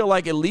now, I feel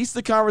like at least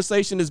the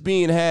conversation is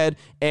being had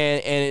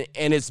and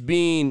it's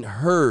being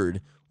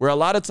heard. Where a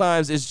lot of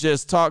times it's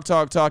just talk,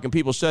 and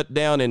people shut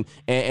down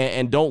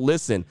and don't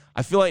listen.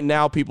 I feel like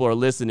now people are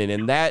listening,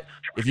 and that,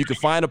 if you could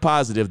find a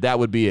positive, that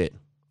would be it.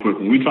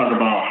 When we talk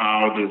about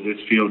how does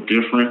this feel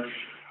different,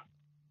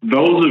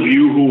 those of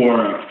you who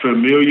are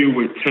familiar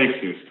with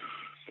Texas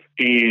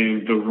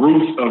and the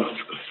roots of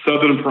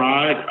Southern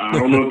pride, I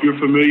don't know if you're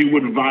familiar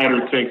with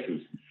Vidor,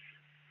 Texas.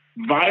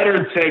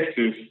 Vidor,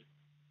 Texas,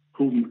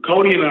 who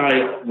Cody and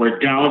I were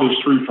down the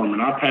street from,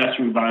 and I pass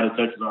through Vidor,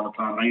 Texas all the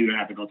time. I even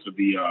have to go to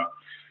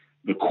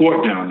the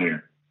court down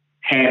there,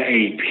 had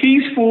a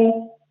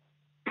peaceful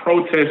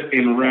protest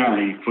and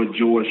rally for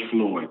George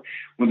Floyd.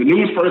 When the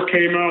news first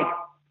came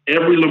out,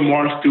 every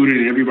Lamar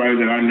student, everybody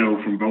that I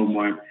know from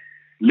Beaumont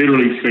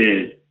literally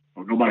said,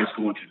 oh, nobody's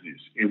going to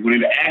this. And when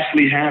it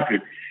actually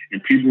happened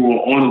and people were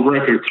on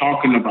record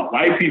talking about,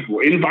 white people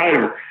in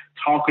Vidor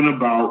talking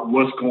about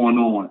what's going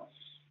on,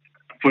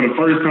 for the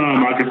first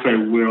time I could say,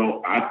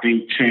 well, I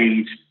think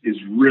change is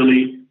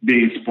really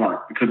being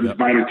sparked because it's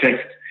Vidor,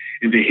 Texas.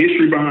 And the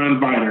history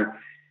behind Vidor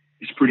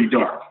is pretty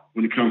dark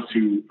when it comes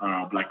to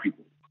Black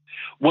people.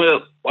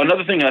 Well,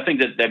 another thing I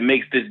think that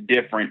makes this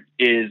different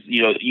is,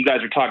 you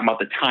guys are talking about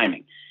the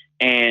timing.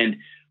 And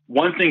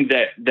one thing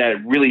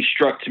that really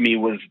struck to me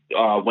was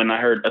when I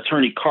heard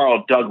attorney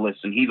Carl Douglas,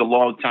 and he's a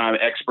longtime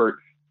expert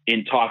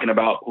in talking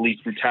about police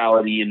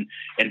brutality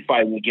and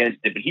fighting against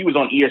it. But he was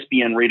on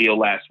ESPN radio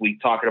last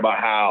week talking about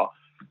how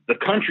the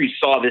country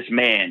saw this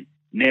man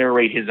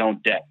narrate his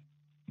own death.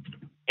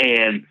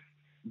 And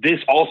this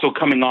also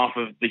coming off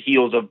of the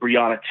heels of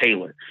Breonna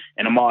Taylor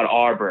and Ahmaud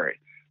Arbery.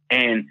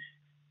 And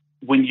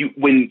when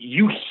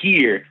you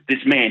hear this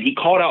man, he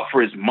called out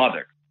for his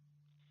mother.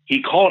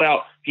 He called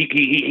out,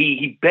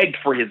 he begged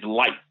for his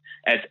life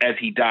as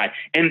he died.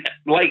 And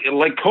like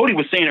Cody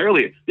was saying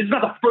earlier, this is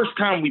not the first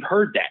time we've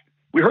heard that.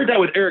 We heard that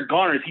with Eric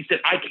Garner. He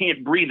said, "I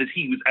can't breathe," as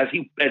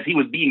he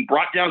was being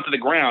brought down to the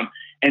ground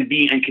and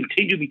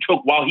continued to be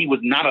choked while he was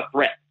not a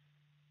threat.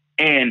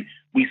 And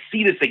we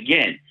see this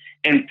again.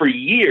 And for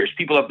years,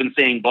 people have been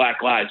saying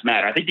Black Lives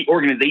Matter. I think the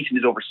organization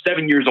is over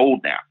 7 years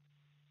old now.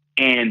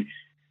 And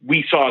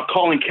we saw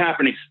Colin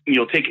Kaepernick,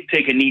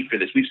 take a knee for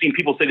this. We've seen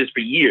people say this for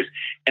years.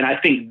 And I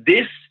think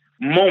this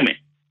moment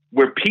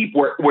where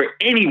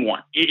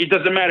anyone, it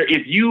doesn't matter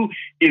if you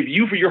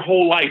for your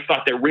whole life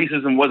thought that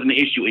racism wasn't an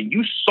issue and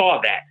you saw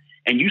that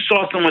and you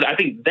saw someone, I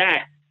think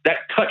that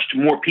touched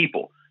more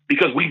people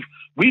because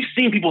we've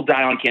seen people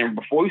die on camera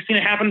before. We've seen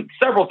it happen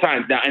several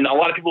times now, and a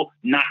lot of people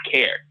not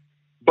care.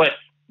 But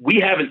we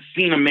haven't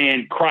seen a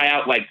man cry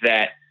out like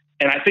that.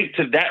 And I think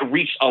that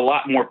reached a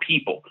lot more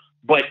people.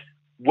 But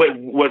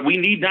what we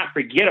need not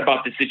forget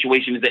about this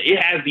situation is that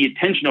it has the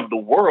attention of the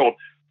world,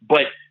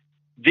 but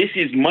this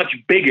is much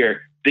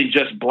bigger than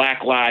just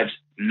Black Lives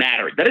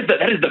Matter. That is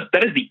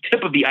the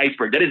tip of the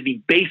iceberg. That is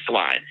the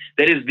baseline.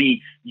 That is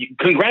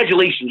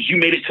congratulations, you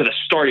made it to the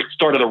start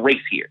of the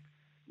race here.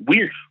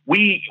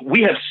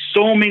 We have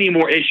so many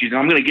more issues, and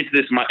I'm going to get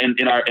to this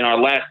in our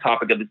last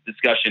topic of this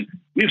discussion.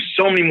 We have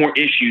so many more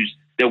issues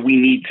that we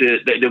need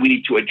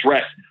to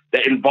address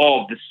that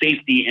involve the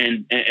safety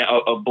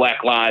of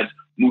Black lives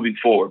moving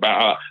forward.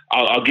 But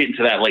I'll get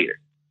into that later.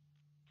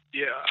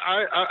 Yeah,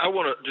 I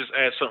want to just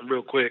add something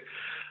real quick.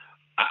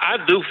 I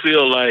do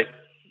feel like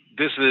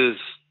this is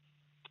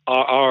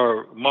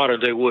our modern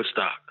day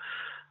Woodstock.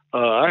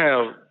 I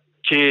have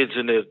kids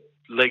in their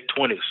late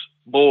 20s,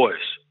 boys,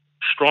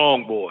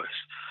 strong boys,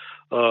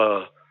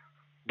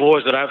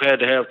 boys that I've had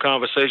to have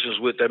conversations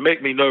with that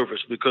make me nervous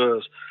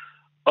because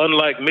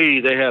unlike me,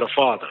 they had a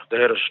father,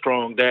 they had a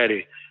strong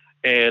daddy.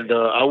 And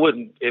I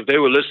wouldn't, if they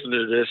were listening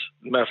to this,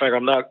 matter of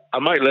fact, I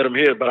might let them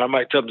hear it, but I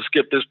might tell them to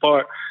skip this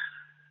part.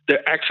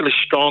 They're actually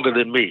stronger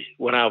than me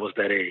when I was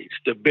that age.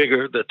 They're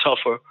bigger, they're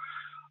tougher,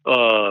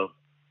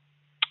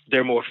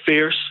 they're more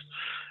fierce.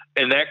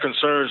 And that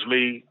concerns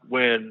me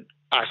when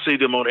I see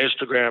them on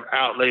Instagram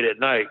out late at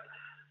night.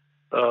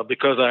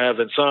 Because I have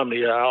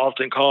insomnia, I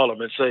often call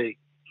them and say,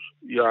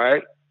 "You all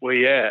right? Where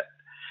you at?"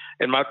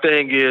 And my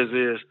thing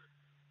is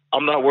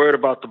I'm not worried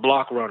about the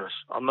block runners.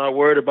 I'm not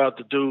worried about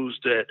the dudes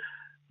that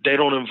they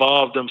don't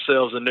involve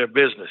themselves in their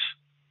business.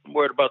 I'm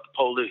worried about the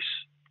police.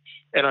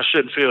 And I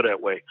shouldn't feel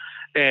that way.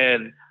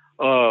 And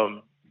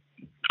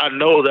I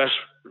know that's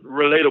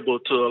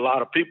relatable to a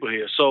lot of people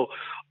here. So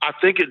I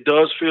think it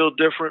does feel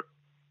different.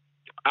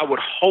 I would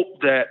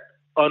hope that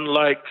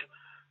unlike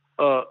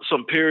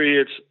some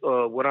periods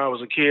when I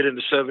was a kid in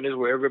the 70s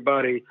where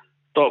everybody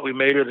thought we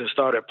made it and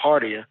started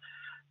partying,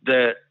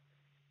 that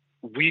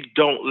we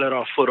don't let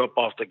our foot up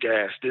off the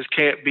gas. This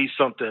can't be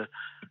something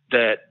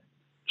that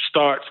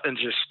starts and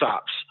just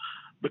stops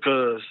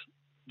because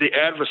the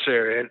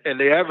adversary, and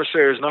the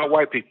adversary is not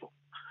white people.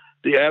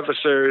 The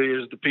adversary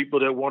is the people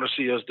that want to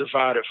see us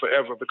divided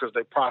forever because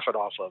they profit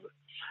off of it.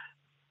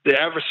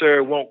 The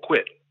adversary won't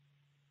quit.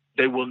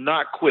 They will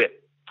not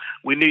quit.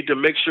 We need to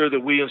make sure that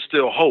we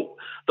instill hope.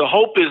 The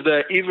hope is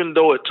that even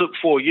though it took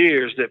 4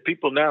 years, that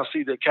people now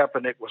see that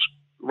Kaepernick was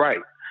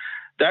right.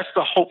 That's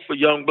the hope for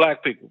young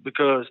Black people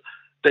because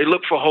they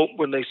look for hope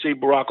when they see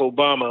Barack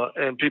Obama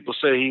and people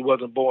say he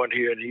wasn't born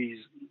here and he's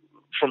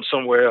from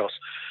somewhere else.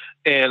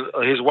 And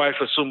his wife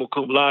is summa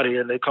cum laude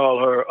and they call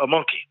her a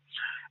monkey.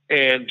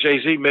 And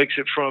Jay-Z makes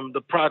it from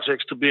the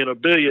projects to being a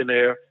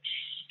billionaire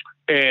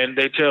and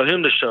they tell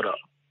him to shut up.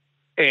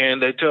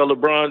 And they tell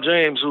LeBron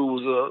James, who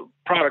was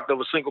a product of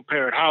a single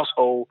parent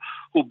household,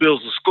 who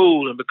builds a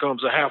school and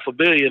becomes a half a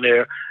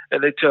billionaire,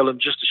 and they tell him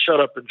just to shut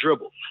up and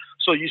dribble.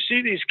 So you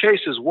see these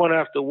cases one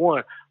after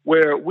one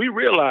where we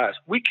realize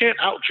we can't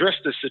outdress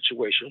this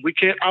situation. We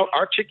can't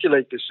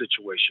out-articulate this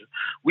situation.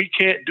 We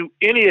can't do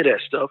any of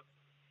that stuff.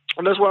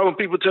 And that's why when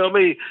people tell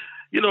me,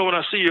 when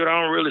I see you,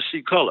 I don't really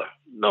see color.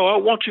 No, I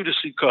want you to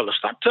see color.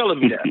 Stop telling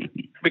me that.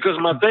 Because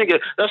my thing is,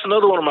 that's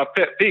another one of my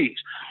pet peeves.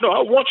 No,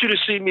 I want you to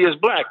see me as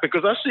Black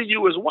because I see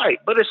you as white.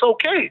 But it's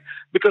okay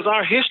because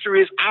our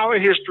history is our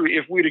history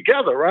if we're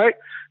together, right?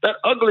 That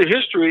ugly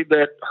history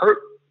that hurt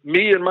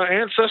me and my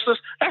ancestors,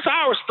 that's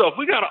our stuff.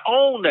 We got to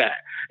own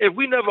that. If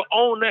we never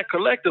own that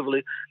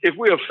collectively, if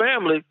we're a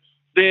family,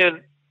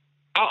 then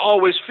I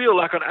always feel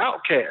like an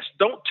outcast.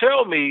 Don't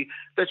tell me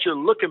that you're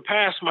looking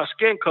past my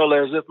skin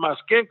color as if my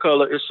skin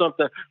color is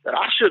something that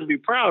I shouldn't be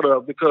proud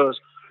of, because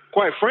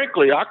quite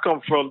frankly, I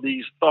come from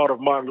the thought of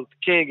Martin Luther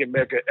King and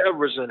Medgar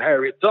Evers and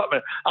Harriet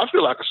Tubman. I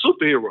feel like a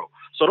superhero.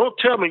 So don't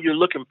tell me you're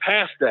looking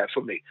past that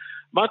for me.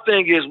 My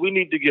thing is, we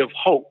need to give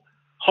hope.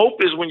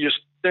 Hope is when you're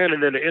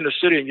standing in the inner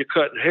city and you're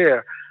cutting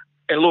hair,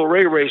 and Lil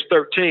Ray Ray's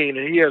 13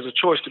 and he has a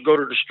choice to go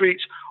to the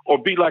streets or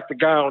be like the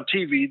guy on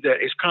TV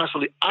that is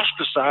constantly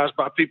ostracized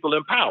by people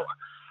in power.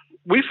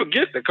 We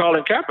forget that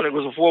Colin Kaepernick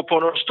was a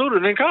 4.0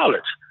 student in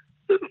college.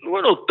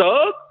 We're no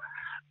thug.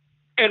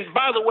 And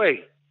by the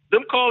way,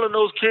 them calling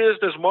those kids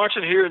that's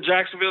marching here in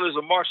Jacksonville is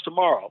a march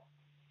tomorrow.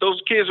 Those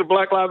kids are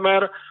Black Lives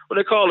Matter. When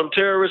they call them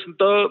terrorists and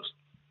thugs,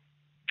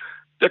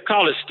 they're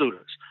college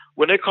students.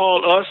 When they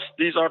call us,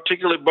 these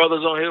articulate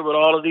brothers on here with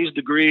all of these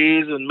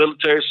degrees and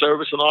military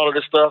service and all of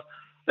this stuff,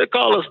 they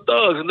call us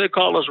thugs and they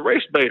call us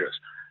race baiters.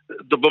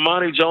 The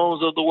Bomani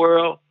Jones of the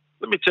world,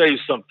 let me tell you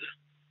something.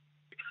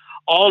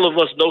 All of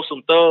us know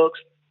some thugs,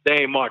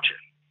 they ain't marching.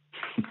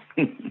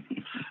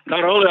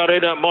 Not only are they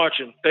not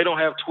marching, they don't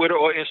have Twitter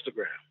or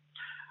Instagram.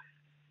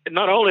 And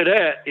not only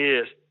that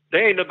is, they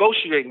ain't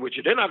negotiating with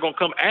you. They're not going to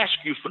come ask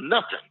you for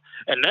nothing.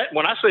 And that,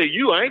 when I say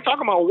you, I ain't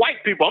talking about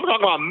white people. I'm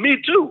talking about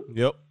me too.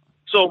 Yep.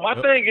 So my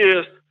thing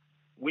is,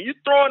 when you're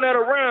throwing that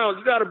around,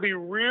 you got to be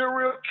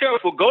real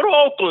careful. Go to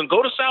Oakland,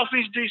 go to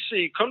Southeast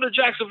DC, come to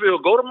Jacksonville,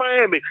 go to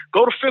Miami,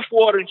 go to Fifth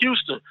Ward in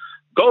Houston,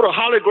 go to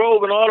Holly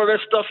Grove and all of that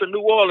stuff in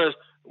New Orleans.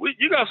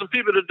 You got some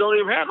people that don't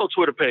even have no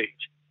Twitter page.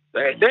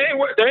 They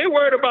ain't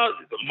worried about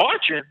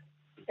marching,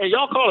 and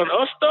y'all calling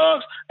us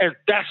thugs, and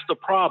that's the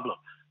problem.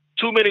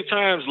 Too many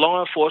times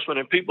law enforcement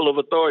and people of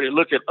authority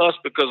look at us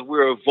because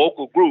we're a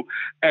vocal group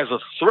as a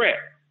threat.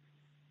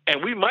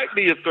 And we might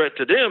be a threat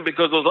to them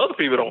because those other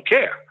people don't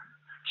care.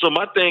 So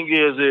my thing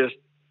is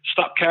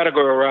stop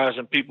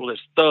categorizing people as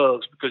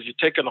thugs, because you're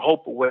taking the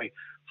hope away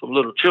from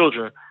little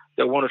children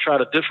that want to try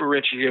to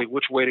differentiate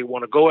which way they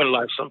want to go in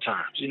life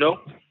sometimes, you know?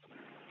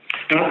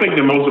 And I think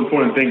the most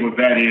important thing with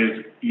that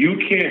is you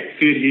can't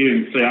sit here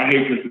and say, I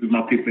hate this, is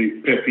my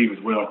pet peeve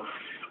as well,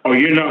 or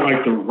you're not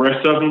like the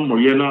rest of them, or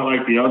you're not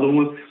like the other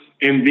ones.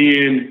 And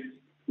then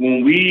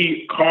when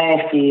we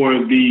call for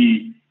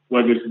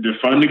whether it's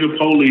defunding of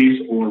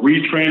police or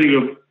retraining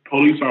of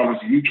police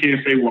officers, you can't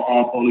say, well,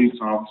 all police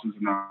officers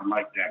are not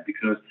like that,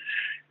 because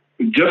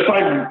just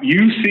like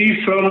you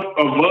see some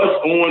of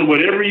us on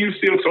whatever you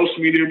see on social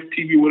media,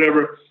 TV,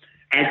 whatever,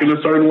 acting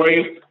a certain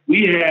way,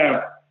 we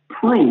have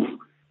proof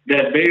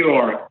that they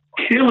are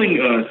killing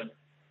us,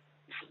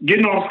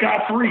 getting off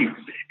scot-free.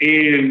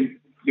 And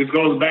this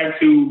goes back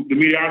to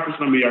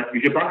the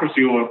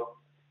hypocrisy, or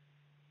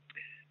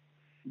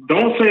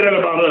don't say that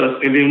about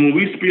us, and then when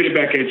we spit it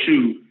back at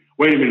you,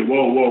 wait a minute,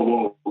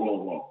 whoa.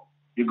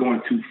 You're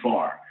going too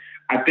far.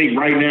 I think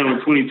right now in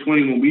 2020,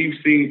 when we've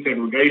seen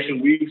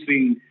segregation, we've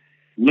seen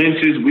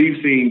lynches,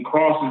 we've seen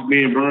crosses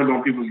being burned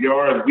on people's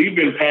yards, we've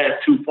been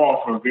past too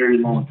far for a very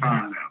long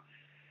time now.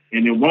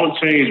 And it won't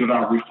change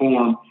without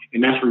reform,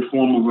 and that's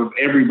reform of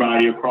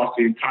everybody across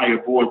the entire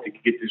board to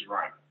get this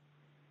right.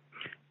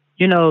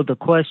 You know, the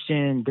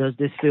question, does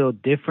this feel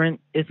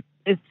different? It's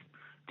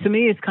to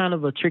me, it's kind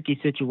of a tricky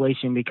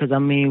situation, because, I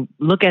mean,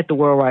 look at the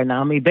world right now.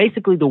 I mean,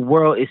 basically the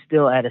world is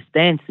still at a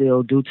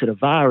standstill due to the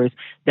virus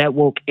that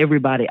woke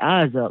everybody's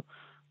eyes up.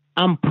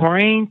 I'm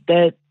praying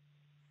that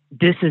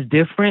this is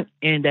different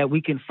and that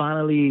we can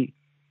finally,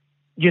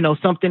 you know,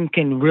 something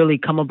can really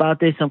come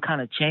about this, some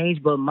kind of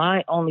change. But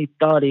my only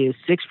thought is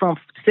 6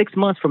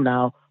 months from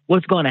now,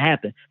 what's going to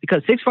happen?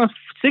 Because 6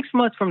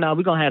 months from now,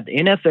 we're going to have the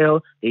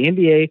NFL, the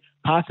NBA,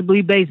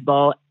 possibly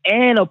baseball,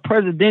 and a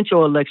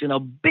presidential election, a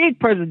big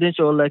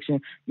presidential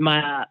election,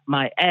 my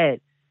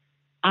ad.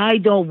 I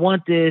don't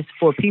want this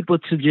for people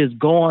to just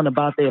go on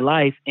about their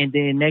life, and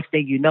then next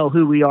thing you know,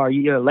 who we are a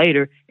year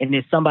later, and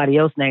there's somebody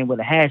else named with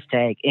a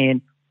hashtag,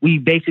 and we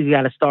basically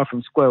got to start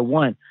from square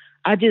one.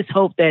 I just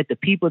hope that the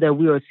people that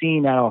we are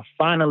seeing that are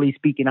finally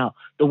speaking out,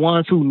 the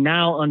ones who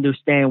now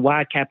understand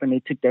why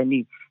Kaepernick took that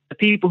knee, the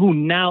people who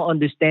now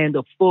understand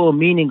the full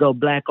meaning of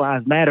Black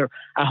Lives Matter,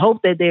 I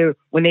hope that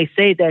when they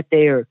say that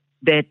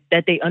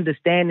they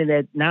understand and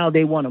that now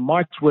they want to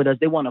march with us,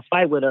 they want to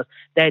fight with us,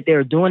 that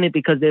they're doing it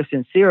because they're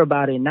sincere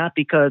about it, not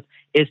because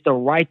it's the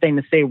right thing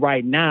to say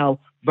right now,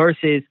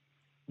 versus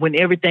when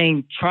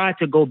everything tried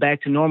to go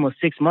back to normal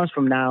 6 months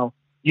from now,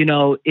 you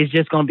know, it's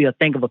just going to be a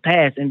thing of a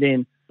past. And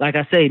then, like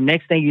I say,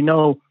 next thing you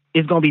know,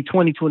 it's going to be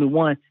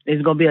 2021.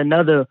 There's going to be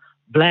another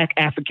Black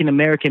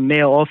African-American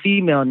male or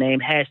female name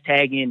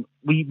hashtag, and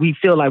we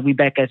feel like we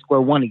back at square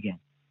one again.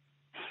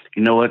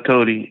 You know what,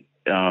 Cody?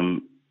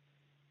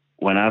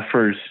 When I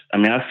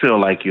feel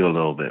like you a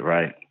little bit,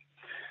 right?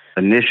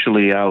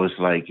 Initially, I was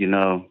like, you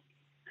know,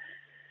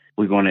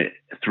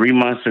 3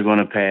 months are going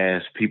to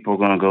pass, people are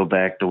going to go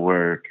back to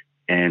work,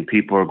 and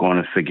people are going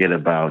to forget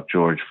about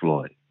George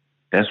Floyd.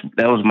 That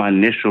was my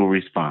initial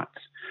response.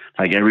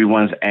 Like,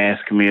 everyone's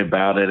asking me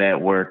about it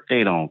at work.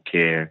 They don't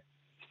care.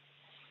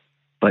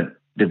 But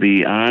to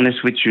be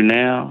honest with you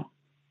now,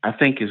 I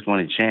think it's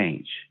going to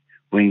change.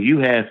 when you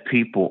have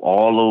people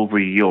all over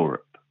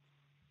Europe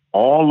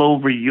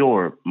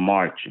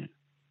marching,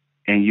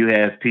 and you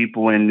have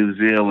people in New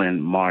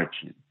Zealand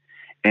marching,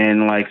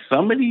 and like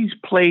some of these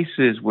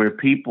places where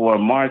people are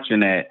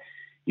marching at,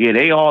 yeah,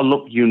 they all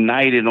look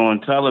united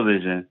on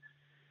television,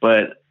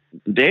 but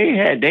they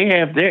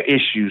have their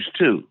issues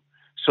too.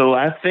 So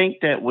I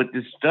think that what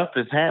this stuff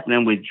is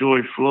happening with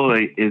George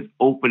Floyd is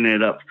opening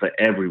it up for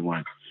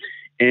everyone.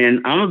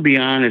 And I'm going to be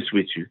honest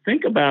with you.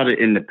 Think about it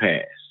in the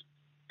past.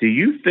 Do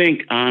you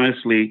think,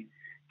 honestly,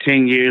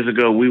 10 years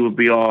ago, we would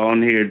be all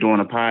on here doing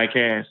a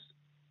podcast?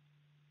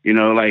 You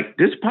know, like,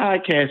 this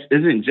podcast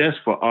isn't just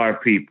for our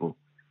people.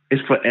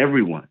 It's for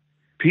everyone.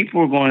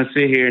 People are going to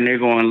sit here and they're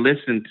going to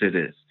listen to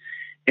this.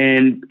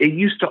 And it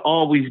used to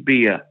always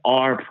be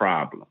our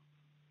problem.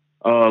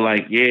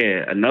 Like,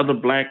 yeah, another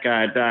black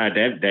guy died.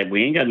 That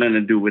we ain't got nothing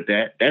to do with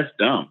that. That's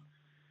dumb.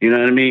 You know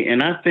what I mean?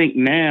 And I think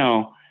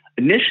now,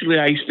 initially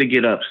I used to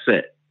get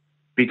upset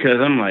because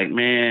I'm like,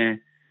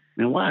 man,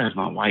 why is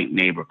my white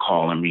neighbor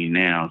calling me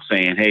now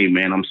saying, hey,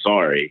 man, I'm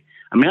sorry.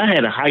 I mean, I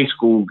had a high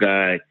school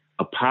guy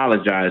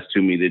apologize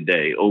to me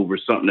today over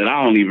something that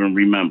I don't even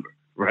remember,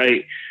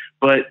 right?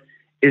 But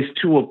it's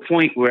to a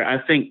point where I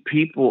think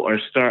people are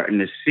starting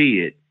to see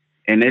it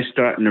and they're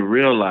starting to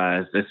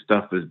realize that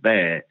stuff is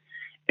bad.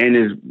 And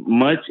as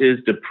much as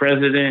the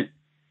president,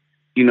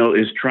 you know,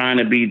 is trying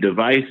to be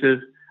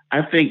divisive,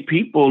 I think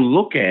people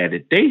look at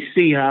it. They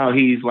see how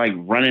he's like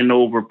running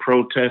over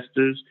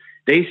protesters.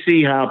 They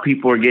see how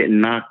people are getting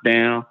knocked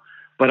down.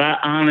 But I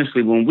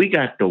honestly, when we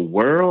got the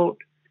world,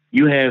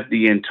 you have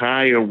the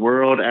entire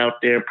world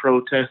out there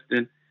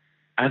protesting.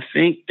 I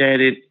think that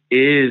it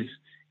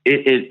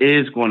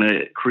is going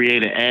to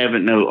create an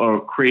avenue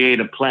or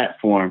create a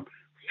platform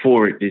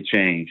for it to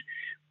change.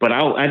 But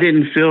I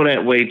didn't feel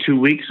that way 2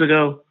 weeks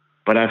ago,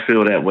 but I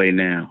feel that way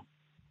now.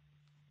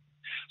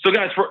 So,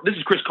 guys, this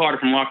is Chris Carter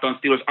from Locked On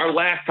Steelers. Our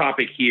last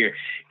topic here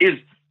is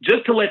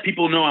just to let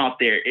people know out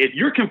there, if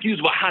you're confused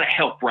about how to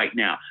help right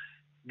now,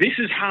 this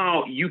is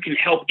how you can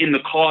help in the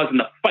cause and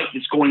the fight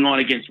that's going on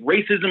against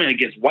racism and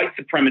against white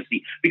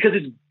supremacy, because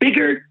it's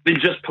bigger than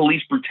just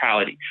police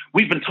brutality.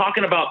 We've been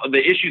talking about the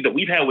issues that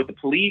we've had with the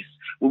police,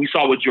 what we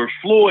saw with George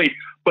Floyd,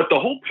 but the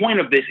whole point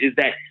of this is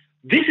that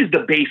this is the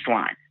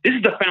baseline. This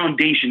is the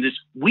foundation.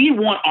 We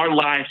want our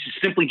lives to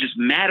simply just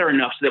matter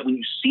enough so that when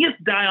you see us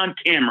die on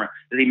camera,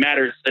 that they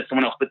matter to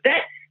someone else. But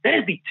that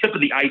is the tip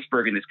of the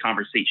iceberg in this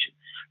conversation,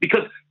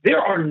 because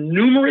there are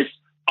numerous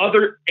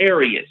other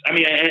areas. I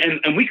mean,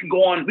 and we can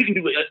go on, we can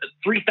do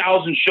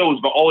 3,000 shows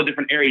about all the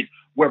different areas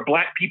where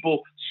black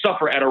people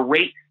suffer at a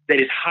rate that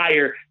is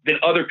higher than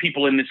other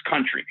people in this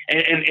country.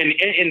 And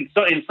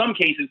in some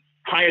cases,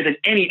 higher than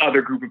any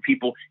other group of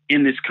people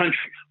in this country,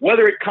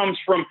 whether it comes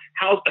from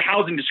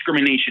housing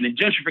discrimination and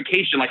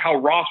gentrification, like how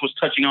Ross was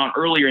touching on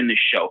earlier in this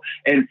show.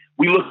 And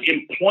we look at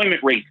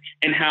employment rates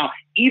and how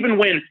even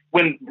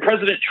when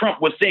President Trump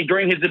was saying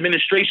during his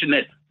administration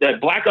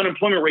that black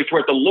unemployment rates were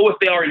at the lowest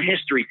they are in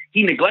history,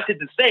 he neglected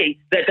to say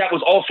that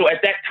was also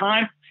at that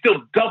time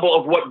still double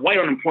of what white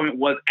unemployment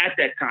was at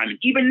that time. And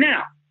even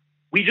now,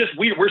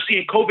 we're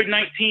seeing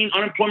COVID-19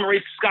 unemployment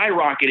rates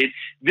skyrocketed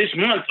this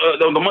month.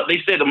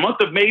 They said the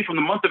month of May from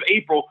the month of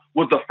April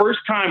was the first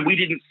time we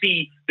didn't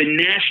see the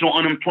national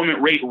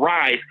unemployment rate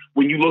rise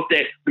when you looked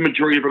at the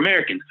majority of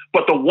Americans.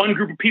 But the one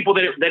group of people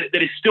that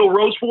it still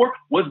rose for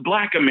was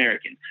black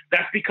Americans.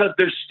 That's because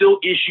there's still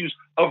issues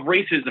of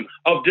racism,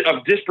 of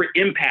disparate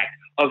impact,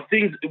 of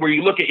things where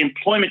you look at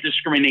employment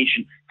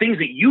discrimination, things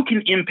that you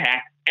can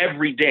impact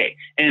every day.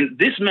 And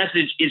this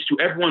message is to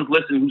everyone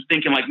listening who's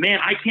thinking like, man,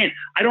 I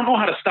don't know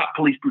how to stop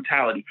police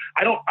brutality.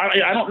 I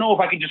don't know if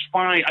I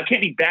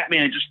can't be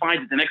Batman and just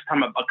find it the next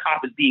time a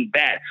cop is being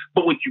bad.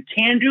 But what you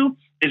can do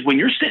is when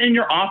you're sitting in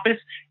your office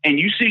and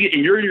you see it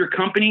and you're in your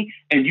company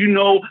and you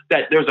know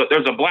that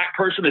there's a black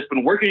person that's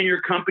been working in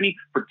your company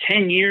for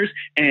 10 years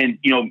and,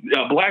 you know,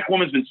 a black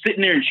woman's been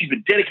sitting there and she's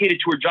been dedicated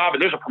to her job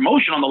and there's a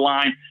promotion on the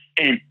line,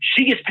 and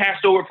she gets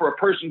passed over for a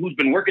person who's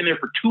been working there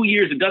for 2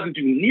 years and doesn't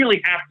do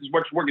nearly half as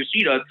much work as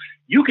she does,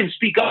 you can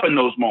speak up in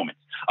those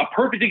moments. A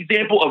perfect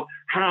example of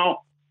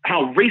how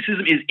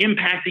racism is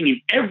impacting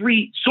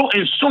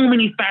in so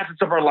many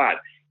facets of our lives.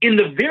 In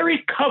the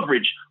very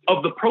coverage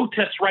of the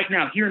protests right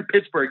now here in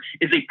Pittsburgh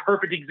is a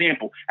perfect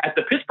example. At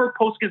the Pittsburgh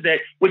Post-Gazette,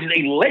 which is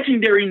a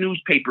legendary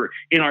newspaper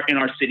in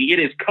our city, it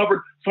has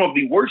covered some of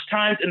the worst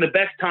times and the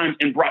best times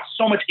and brought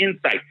so much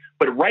insight.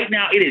 But right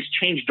now it has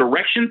changed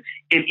direction,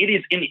 and it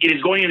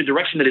is going in a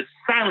direction that is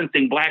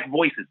silencing black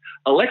voices.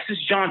 Alexis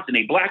Johnson,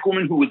 a black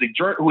woman who is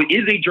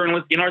a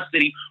journalist in our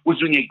city, was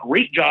doing a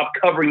great job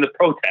covering the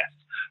protests.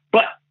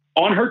 But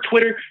on her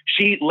Twitter,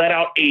 she let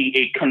out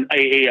a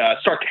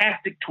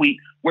sarcastic tweet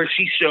where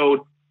she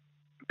showed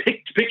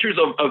pictures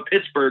of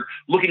Pittsburgh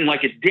looking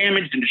like it's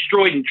damaged and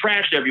destroyed and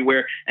trashed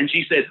everywhere. And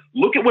she said,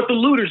 look at what the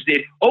looters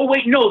did. Oh,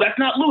 wait, no, that's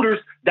not looters.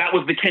 That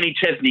was the Kenny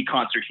Chesney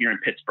concert here in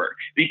Pittsburgh.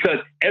 Because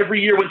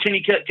every year when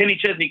Kenny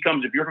Chesney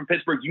comes, if you're from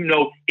Pittsburgh, you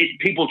know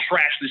people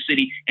trash the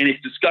city and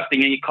it's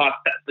disgusting and it costs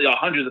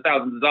hundreds of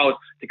thousands of dollars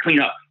to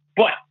clean up.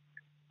 But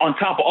on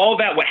top of all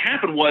that, what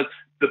happened was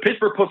the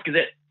Pittsburgh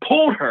Post-Gazette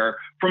pulled her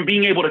from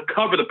being able to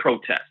cover the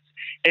protests.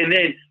 And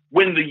then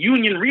when the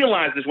union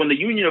realized this, when the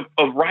union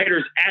of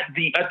writers at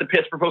the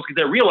Pittsburgh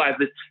Post-Gazette realized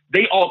this,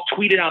 they all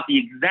tweeted out the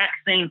exact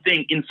same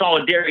thing in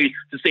solidarity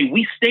to say,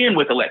 we stand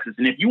with Alexis.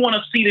 And if you want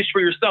to see this for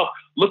yourself,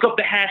 look up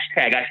the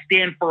hashtag, I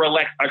stand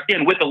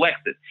with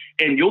Alexis.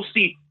 And you'll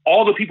see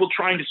all the people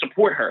trying to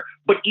support her.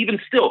 But even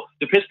still,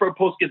 the Pittsburgh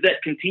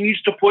Post-Gazette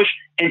continues to push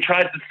and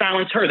tries to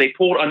silence her. They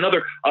pulled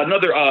another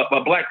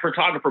black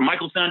photographer,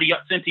 Michael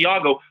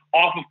Santiago,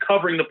 off of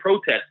covering the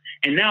protest.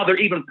 And now they're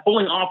even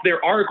pulling off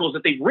their articles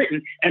that they've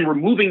written and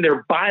removing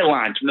their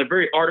bylines from the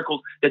very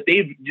articles that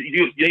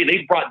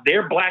they've brought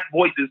their black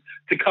voices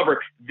to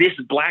cover this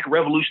black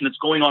revolution that's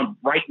going on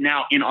right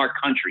now in our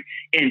country.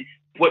 And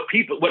what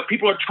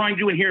people are trying to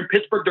do in here in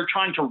Pittsburgh, they're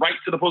trying to write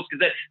to the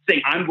Post-Gazette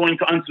saying, I'm going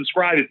to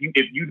unsubscribe if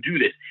you do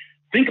this.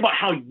 Think about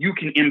how you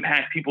can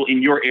impact people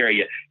in your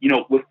area.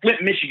 With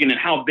Flint, Michigan, and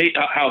how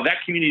that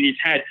community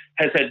has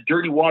had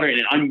dirty water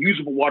and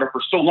unusable water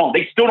for so long.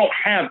 They still don't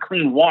have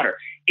clean water.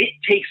 It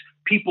takes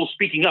people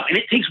speaking up, and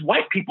it takes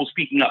white people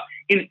speaking up.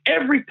 In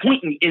every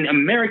point in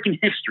American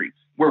history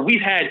where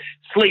we've had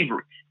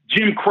slavery,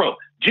 Jim Crow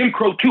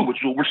 2, which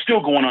we're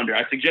still going under.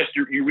 I suggest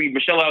you read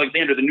Michelle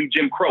Alexander, The New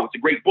Jim Crow. It's a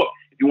great book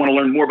if you want to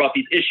learn more about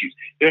these issues.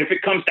 And if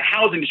it comes to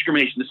housing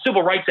discrimination, the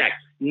Civil Rights Act,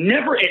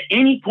 never at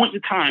any point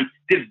in time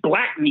did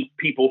black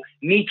people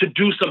need to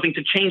do something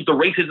to change the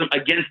racism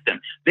against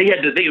them. We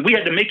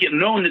had to make it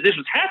known that this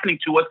was happening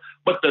to us.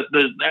 But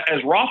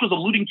as Ross was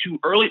alluding to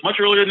much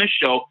earlier in this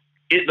show,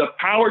 the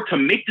power to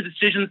make the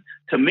decisions,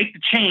 to make the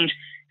change,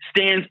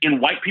 stands in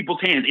white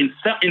people's hands.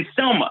 In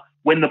Selma,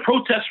 when the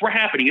protests were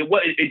happening,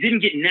 it didn't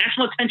get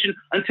national attention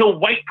until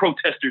white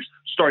protesters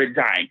started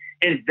dying.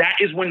 And that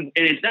is when,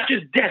 and it's not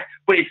just death,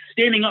 but it's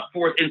standing up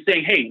for us and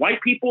saying, hey,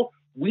 white people,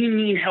 we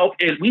need help,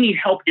 and we need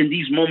help in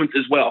these moments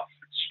as well.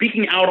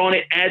 Speaking out on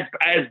it as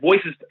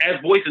voices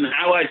and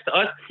allies to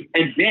us,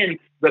 and then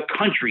the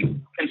country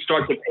can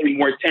start to pay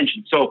more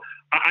attention. So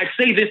I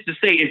say this to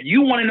say, if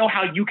you want to know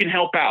how you can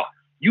help out,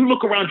 you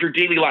look around your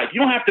daily life. You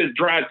don't have to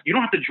drive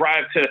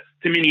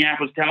to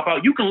Minneapolis to help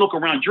out. You can look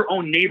around your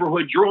own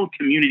neighborhood, your own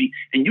community,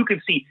 and you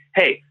can see,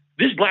 hey,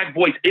 this black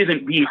voice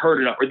isn't being heard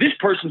enough, or this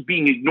person's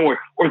being ignored,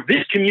 or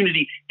this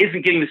community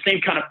isn't getting the same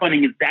kind of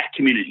funding as that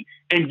community.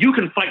 And you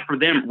can fight for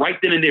them right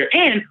then and there.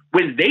 And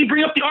when they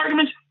bring up the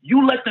arguments,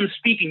 you let them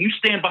speak and you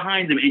stand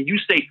behind them and you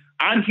say,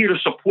 I'm here to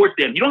support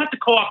them. You don't have to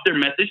call off their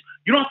message.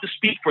 You don't have to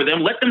speak for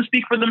them. Let them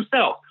speak for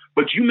themselves.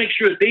 But you make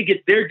sure that they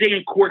get their day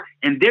in court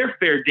and their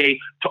fair day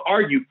to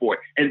argue for it.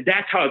 And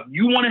that's how, if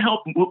you want to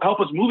help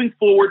us moving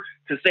forward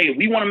to say, if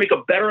we want to make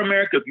a better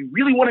America, if you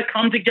really want to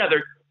come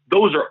together,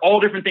 those are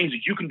all different things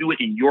that you can do it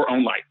in your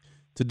own life.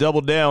 To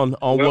double down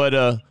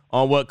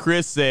on what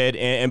Chris said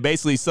and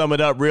basically sum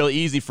it up real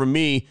easy for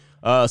me,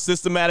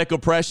 systematic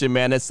oppression,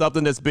 man. That's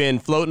something that's been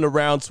floating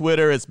around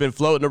Twitter. It's been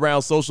floating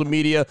around social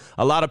media.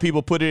 A lot of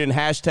people put it in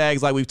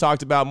hashtags like we've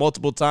talked about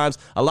multiple times.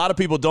 A lot of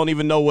people don't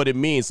even know what it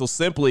means. So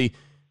simply,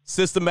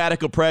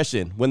 systematic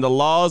oppression, when the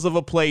laws of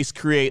a place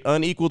create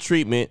unequal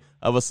treatment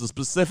of a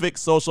specific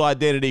social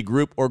identity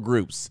group or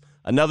groups.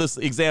 Another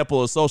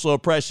example of social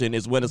oppression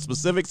is when a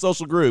specific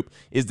social group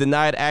is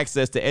denied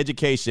access to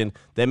education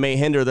that may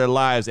hinder their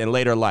lives and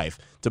later life.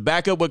 To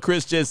back up what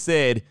Chris just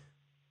said,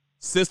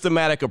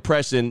 systematic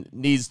oppression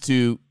needs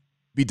to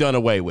be done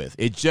away with.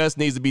 It just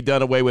needs to be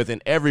done away with,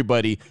 and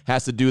everybody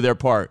has to do their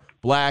part.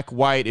 Black,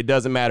 white, it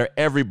doesn't matter.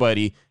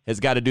 Everybody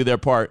has got to do their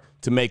part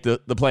to make the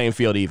playing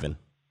field even.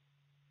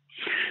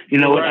 You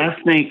know what I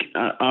think?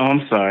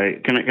 I'm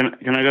sorry. Can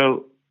I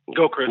go?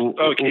 Go, Chris.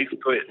 Oh, Keith,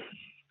 go ahead.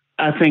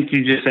 I think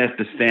you just have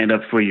to stand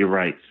up for your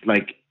rights,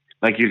 like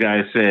you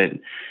guys said.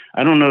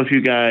 I don't know if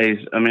you guys.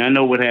 I mean, I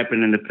know what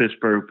happened in the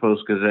Pittsburgh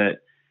Post-Gazette,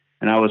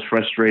 and I was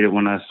frustrated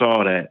when I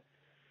saw that.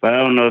 But I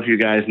don't know if you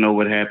guys know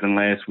what happened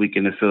last week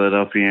in the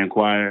Philadelphia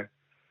Inquirer,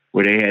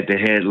 where they had the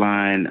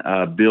headline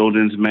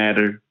 "Buildings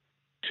Matter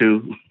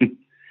Too,"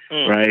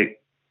 right?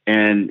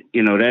 And,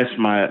 you know, that's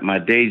my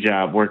day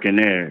job working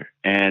there.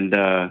 And,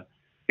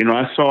 you know,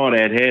 I saw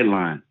that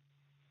headline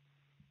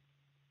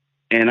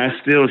and I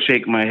still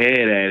shake my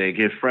head at it,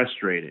 get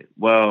frustrated.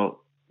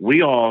 Well,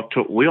 we all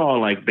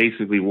like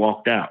basically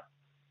walked out,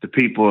 the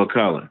people of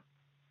color,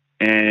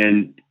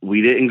 and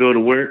we didn't go to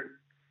work.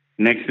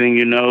 Next thing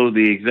you know,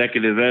 the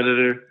executive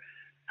editor,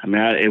 I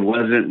mean, it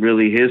wasn't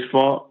really his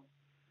fault,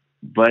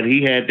 but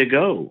he had to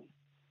go.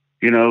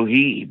 You know,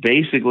 he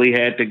basically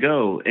had to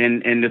go.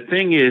 And the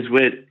thing is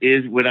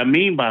what I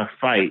mean by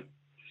fight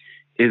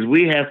is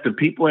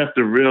people have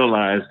to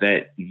realize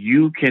that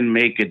you can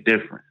make a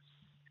difference.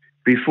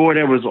 Before,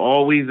 there was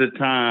always a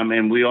time,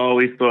 and we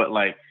always thought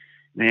like,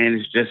 man,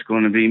 it's just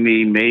going to be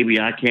me. Maybe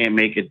I can't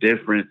make a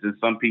difference. And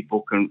some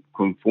people can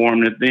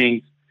conform to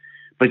things,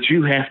 but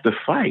you have to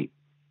fight.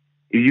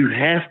 You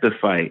have to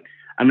fight.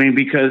 I mean,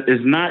 because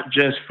it's not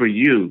just for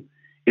you.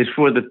 It's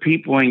for the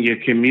people in your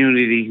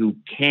community who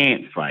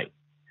can't fight.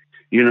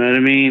 You know what I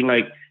mean?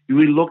 Like,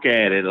 we look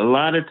at it. A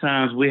lot of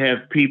times we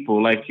have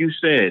people, like you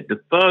said, the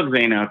thugs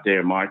ain't out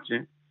there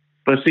marching.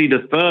 But see,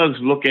 the thugs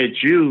look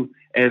at you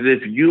as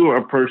if you are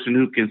a person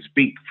who can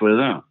speak for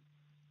them,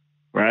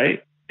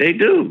 right? They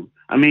do.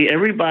 I mean,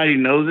 everybody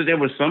knows that there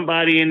was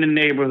somebody in the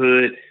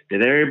neighborhood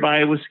that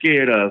everybody was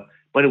scared of,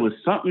 but it was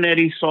something that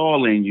he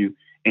saw in you,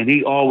 and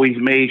he always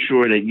made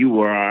sure that you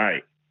were all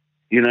right.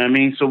 You know what I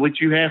mean? So what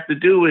you have to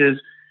do is,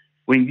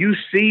 when you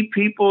see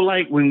people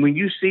like, when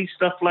you see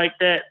stuff like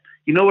that,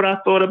 you know what I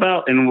thought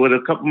about, and what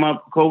a couple of my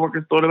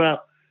coworkers thought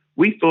about?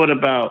 We thought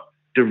about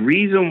the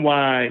reason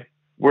why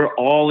we're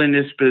all in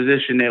this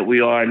position that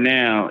we are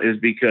now is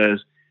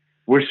because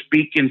we're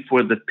speaking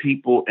for the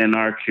people in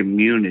our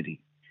community.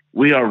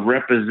 We are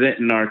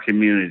representing our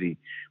community.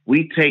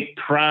 We take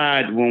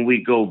pride when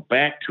we go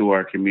back to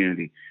our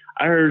community.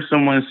 I heard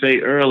someone say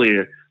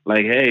earlier,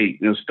 like, hey,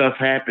 stuff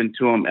happened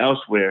to them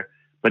elsewhere,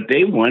 but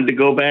they wanted to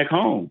go back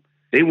home.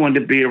 They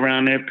wanted to be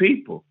around their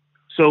people.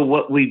 So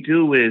what we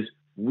do is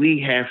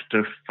we have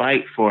to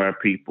fight for our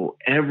people.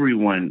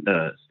 Everyone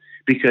does,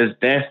 because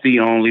that's the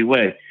only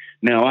way.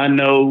 Now, I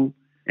know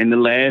in the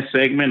last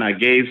segment, I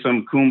gave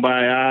some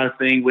kumbaya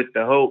thing with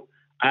the hope.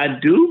 I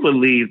do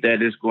believe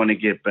that it's going to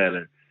get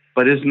better,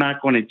 but it's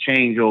not going to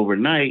change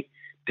overnight.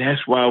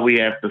 That's why we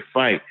have to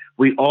fight.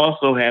 We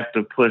also have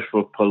to push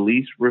for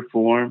police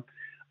reform,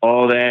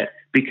 all that,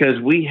 because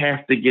we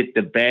have to get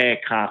the bad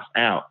cops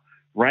out.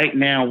 Right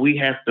now, we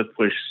have to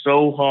push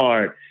so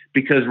hard,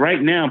 because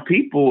right now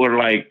people are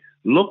like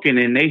looking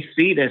and they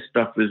see that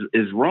stuff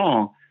is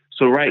wrong.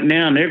 So right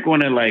now they're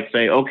going to like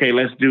say, okay,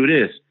 let's do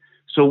this.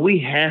 So we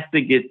have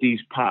to get these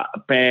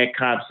bad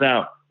cops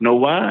out. Know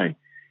why?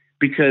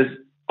 Because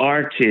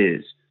our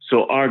kids,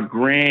 so our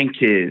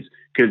grandkids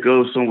could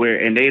go somewhere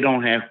and they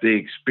don't have to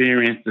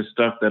experience the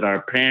stuff that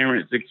our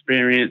parents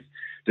experience,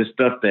 the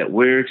stuff that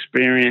we're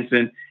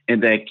experiencing,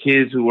 and that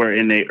kids who are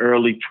in their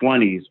early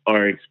 20s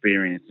are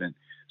experiencing.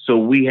 So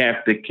we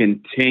have to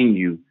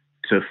continue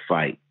to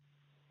fight.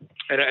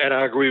 And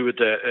I agree with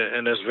that,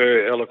 and that's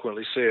very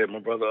eloquently said, my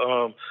brother.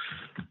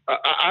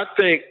 I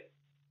think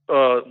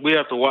we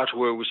have to watch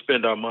where we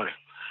spend our money.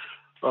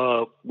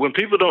 When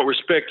people don't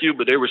respect you,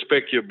 but they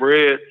respect your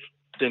bread,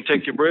 then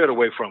take your bread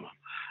away from them.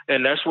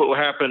 And that's what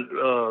happened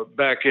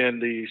back in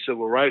the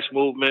civil rights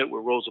movement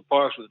with Rosa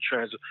Parks, with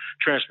the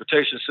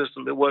transportation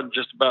system. It wasn't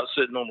just about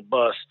sitting on the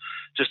bus,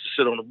 just to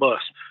sit on the bus.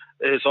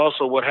 It's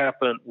also what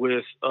happened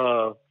with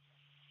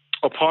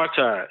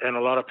apartheid and a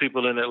lot of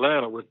people in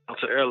Atlanta with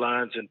Delta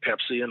Airlines and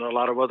Pepsi and a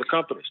lot of other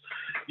companies.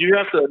 You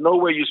have to know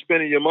where you're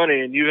spending your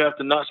money, and you have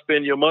to not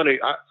spend your money.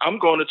 I'm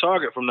going to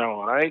Target from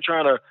now on. I ain't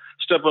trying to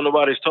step on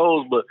nobody's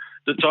toes, but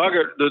the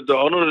Target, the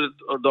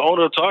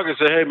owner of Target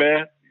said, hey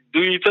man, do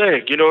your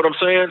thing. You know what I'm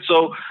saying?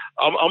 So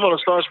I'm going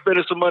to start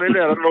spending some money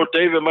there. I don't know if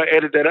David might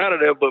edit that out of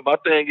there, but my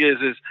thing is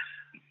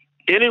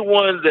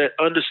anyone that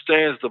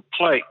understands the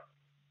plight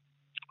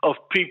of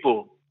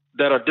people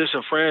that are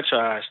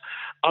disenfranchised,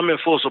 I'm in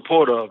full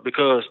support of,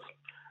 because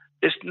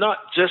it's not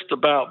just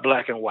about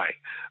black and white.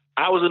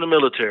 I was in the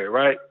military,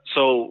 right?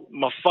 So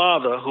my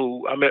father,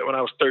 who I met when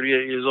I was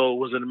 38 years old,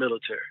 was in the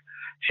military.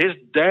 His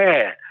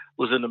dad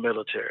was in the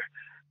military.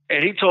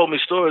 And he told me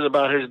stories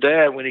about his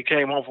dad when he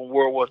came home from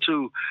World War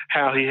II,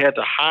 how he had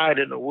to hide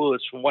in the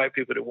woods from white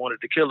people that wanted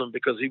to kill him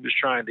because he was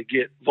trying to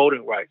get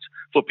voting rights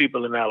for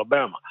people in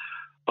Alabama.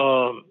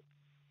 I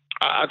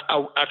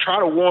try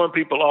to warn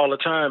people all the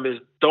time is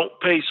don't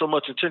pay so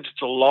much attention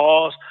to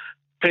laws.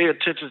 Pay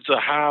attention to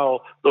how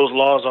those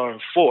laws are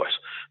enforced,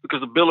 because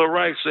the Bill of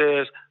Rights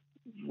says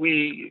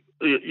we,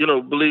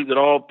 believe that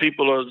all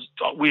people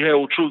we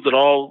hold truth that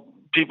all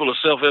people are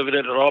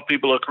self-evident and all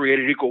people are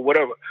created equal,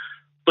 whatever.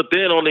 But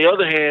then on the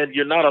other hand,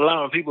 you're not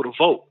allowing people to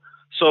vote.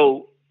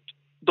 So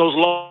those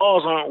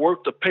laws aren't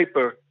worth the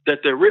paper that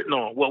they're written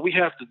on. What we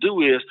have to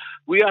do is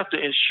we have to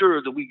ensure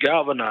that we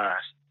galvanize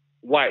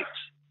whites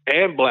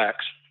and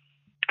blacks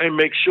and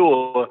make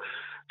sure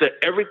that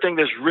everything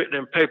that's written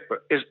in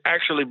paper is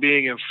actually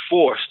being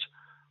enforced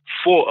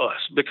for us.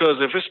 Because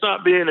if it's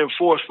not being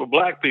enforced for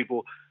black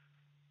people,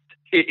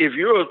 if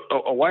you're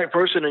a white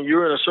person and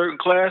you're in a certain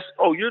class,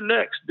 oh, you're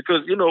next.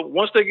 Because,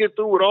 once they get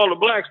through with all the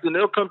blacks, then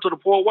they'll come to the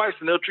poor whites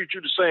and they'll treat you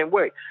the same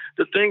way.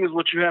 The thing is,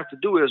 what you have to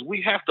do is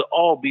we have to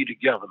all be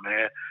together,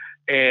 man.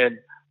 And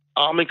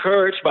I'm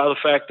encouraged by the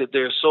fact that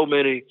there's so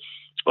many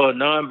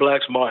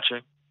non-blacks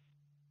marching.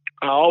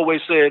 I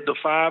always said the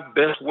 5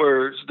 best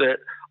words that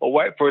a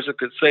white person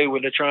could say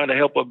when they're trying to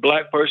help a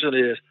black person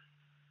is,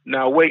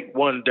 now wait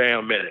one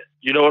damn minute.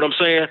 You know what I'm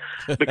saying?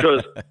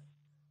 Because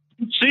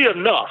see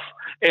enough.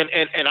 And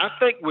I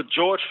think with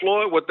George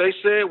Floyd, what they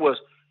said was,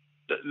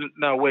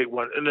 now wait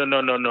one,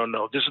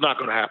 no. This is not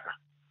going to happen.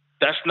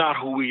 That's not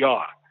who we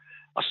are.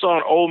 I saw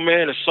an old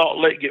man in Salt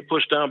Lake get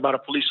pushed down by the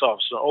police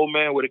officer, an old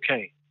man with a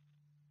cane.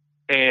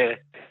 And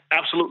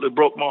absolutely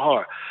broke my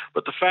heart.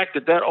 But the fact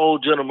that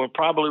old gentleman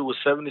probably was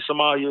 70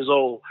 some odd years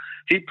old,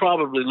 he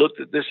probably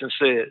looked at this and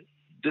said,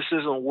 this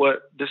isn't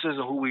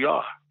who we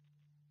are.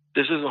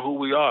 This isn't who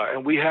we are.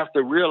 And we have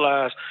to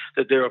realize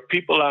that there are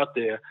people out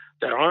there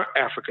that aren't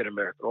African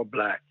American or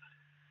black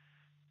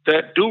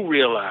that do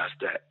realize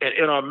that. And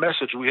in our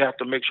message, we have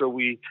to make sure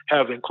we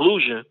have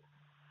inclusion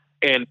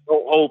and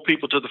don't hold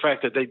people to the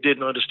fact that they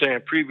didn't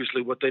understand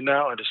previously what they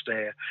now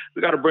understand.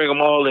 We got to bring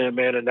them all in,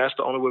 man, and that's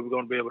the only way we're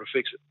going to be able to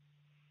fix it.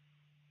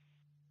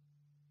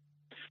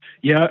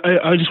 Yeah,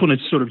 I just want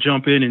to sort of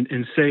jump in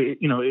and say,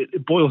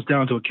 it boils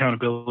down to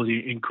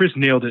accountability. And Chris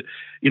nailed it.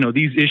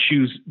 These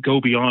issues go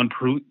beyond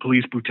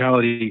police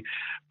brutality.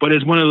 But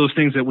it's one of those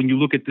things that when you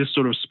look at this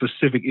sort of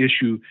specific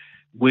issue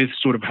with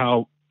sort of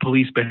how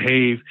police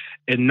behave,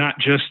 and not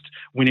just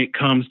when it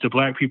comes to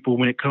Black people,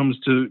 when it comes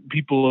to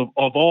people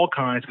of all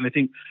kinds. And I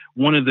think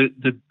one of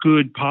the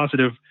good,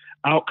 positive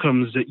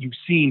outcomes that you've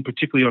seen,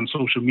 particularly on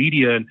social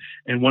media,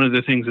 and one of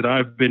the things that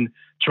I've been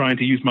trying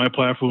to use my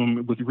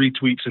platform with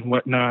retweets and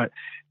whatnot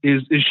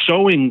is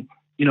showing,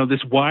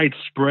 this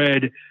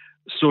widespread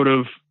sort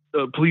of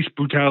police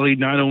brutality,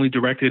 not only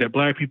directed at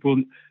Black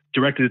people,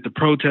 directed at the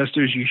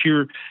protesters. You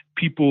hear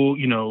people,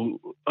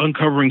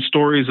 uncovering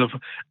stories of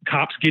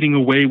cops getting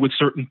away with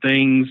certain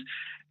things.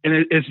 And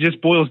it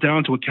just boils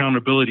down to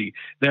accountability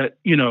that,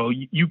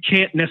 you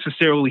can't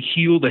necessarily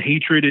heal the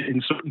hatred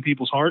in certain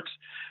people's hearts.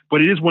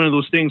 But it is one of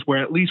those things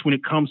where, at least when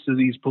it comes to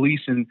these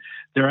police and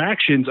their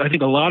actions, I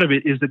think a lot of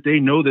it is that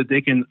they know that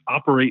they can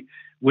operate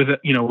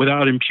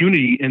without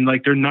impunity, and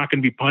like they're not going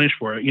to be punished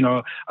for it.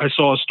 I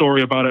saw a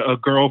story about a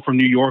girl from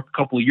New York a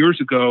couple of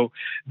years ago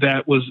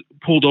that was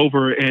pulled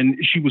over and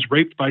she was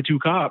raped by 2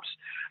 cops.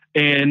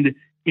 And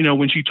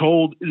when she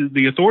told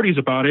the authorities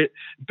about it,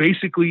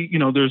 basically,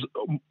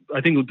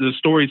 I think the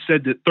story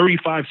said that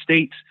 35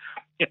 states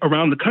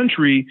around the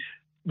country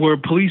where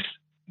police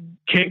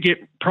can't get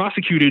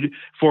prosecuted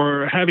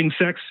for having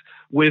sex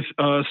with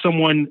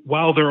someone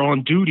while they're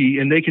on duty,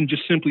 and they can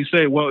just simply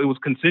say, well, it was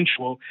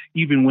consensual,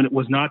 even when it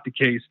was not the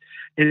case.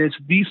 And it's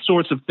these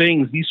sorts of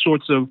things, these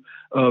sorts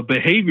of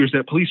behaviors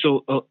that police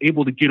are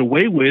able to get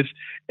away with,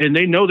 and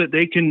they know that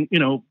they can,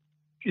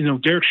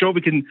 Derek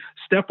Chauvin can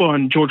step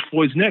on George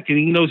Floyd's neck, and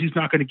he knows he's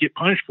not going to get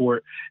punished for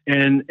it.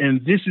 And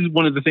this is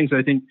one of the things that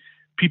I think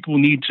people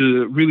need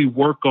to really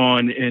work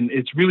on, and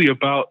it's really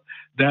about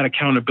that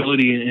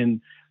accountability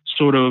and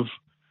sort of,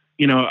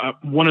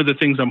 one of the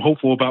things I'm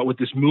hopeful about with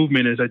this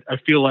movement is I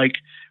feel like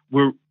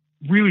we're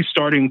really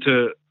starting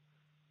to,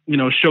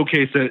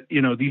 showcase that,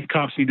 these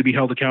cops need to be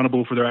held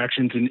accountable for their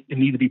actions and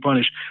need to be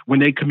punished. When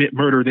they commit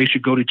murder, they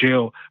should go to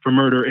jail for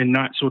murder and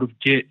not sort of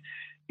get,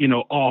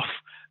 off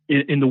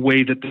in the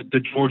way that the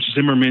George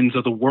Zimmermans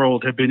of the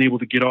world have been able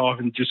to get off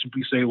and just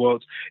simply say, well,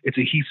 it's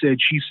a he said,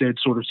 she said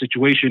sort of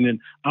situation, and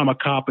I'm a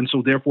cop, and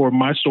so therefore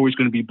my story is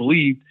going to be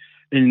believed.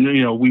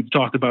 And, we've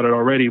talked about it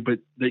already, but,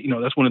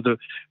 that's one of the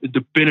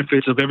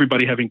benefits of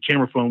everybody having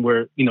camera phone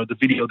where, the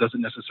video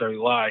doesn't necessarily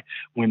lie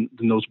when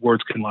those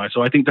words can lie.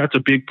 So I think that's a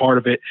big part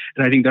of it.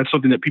 And I think that's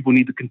something that people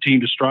need to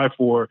continue to strive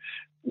for,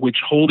 which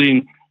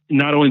holding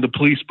not only the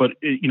police, but,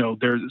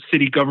 their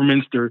city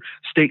governments, their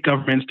state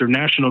governments, their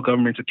national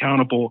governments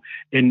accountable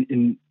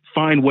and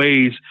find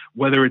ways,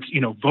 whether it's,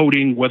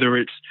 voting, whether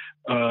it's,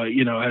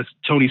 as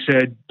Tony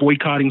said,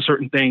 boycotting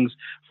certain things,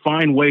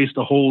 find ways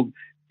to hold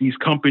these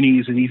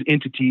companies and these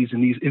entities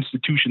and these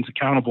institutions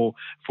accountable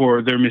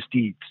for their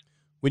misdeeds.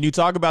 When you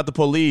talk about the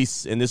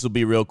police, and this will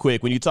be real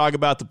quick, when you talk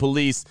about the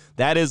police,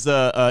 that is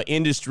a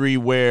industry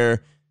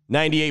where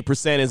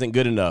 98% isn't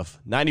good enough.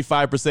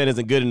 95%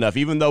 isn't good enough.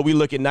 Even though we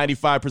look at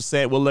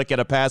 95%, we'll look at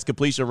a pass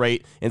completion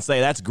rate and say,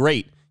 that's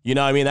great.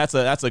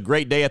 That's a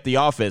great day at the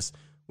office.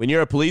 When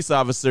you're a police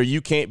officer,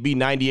 you can't be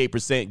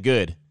 98%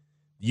 good.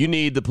 You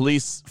need the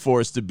police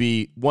force to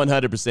be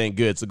 100%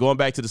 good. So going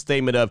back to the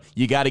statement of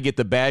you got to get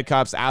the bad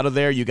cops out of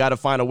there, you got to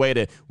find a way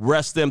to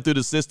wrest them through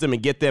the system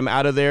and get them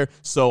out of there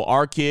so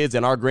our kids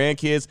and our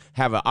grandkids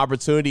have an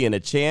opportunity and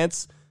a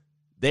chance.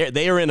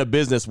 They are in a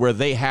business where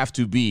they have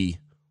to be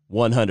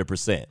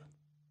 100%.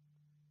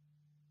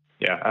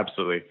 Yeah,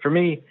 absolutely. For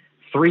me,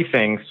 3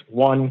 things.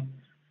 1,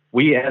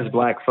 we as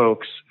Black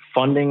folks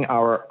funding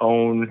our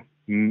own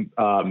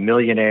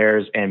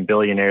millionaires and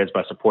billionaires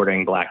by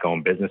supporting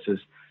Black-owned businesses,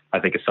 I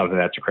think is something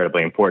that's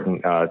incredibly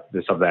important.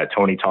 There's something that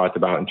Tony talked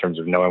about in terms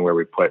of knowing where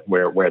we put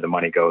where the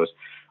money goes.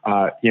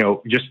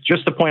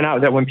 Just to point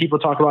out that when people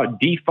talk about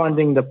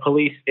defunding the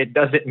police, it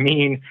doesn't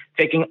mean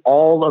taking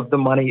all of the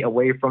money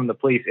away from the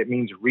police. It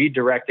means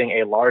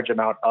redirecting a large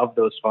amount of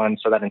those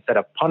funds so that instead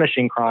of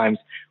punishing crimes,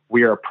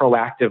 we are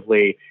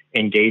proactively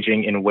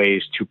engaging in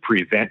ways to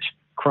prevent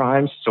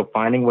crimes. So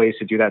finding ways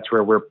to do that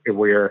to where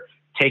we're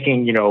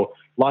taking,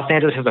 Los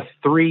Angeles has a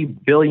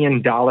 $3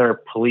 billion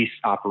police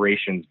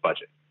operations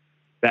budget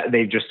that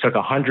they just took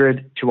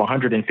 $100 to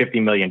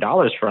 $150 million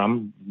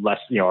from, less,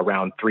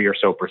 around 3% or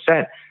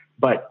so,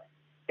 but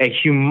a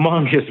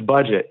humongous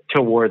budget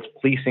towards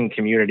policing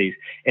communities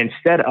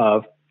instead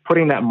of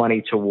putting that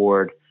money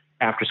toward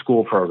after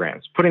school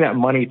programs, putting that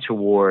money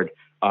toward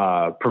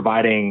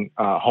providing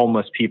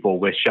homeless people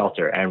with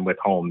shelter and with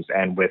homes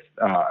and with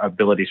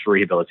abilities for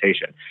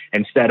rehabilitation,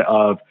 instead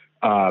of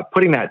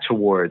putting that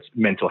towards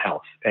mental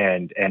health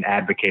and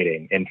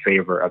advocating in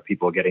favor of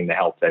people getting the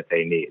help that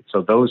they need.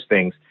 So those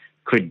things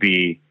could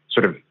be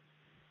sort of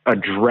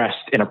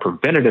addressed in a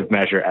preventative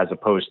measure as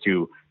opposed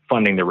to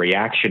funding the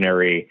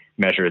reactionary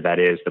measure that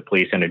is the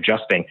police and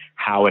adjusting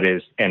how it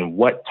is and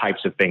what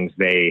types of things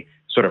they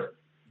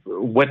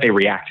what they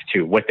react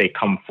to, what they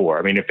come for.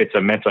 I mean, if it's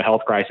a mental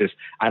health crisis,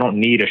 I don't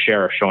need a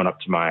sheriff showing up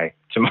to my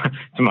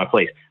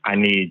place. I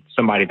need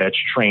somebody that's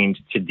trained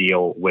to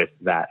deal with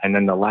that. And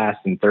then the last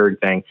and third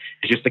thing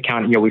is just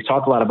we've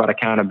talked a lot about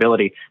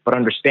accountability, but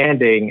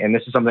understanding, and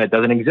this is something that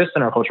doesn't exist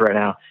in our culture right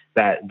now,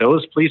 that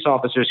those police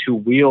officers who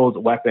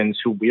wield weapons,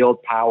 who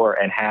wield power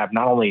and have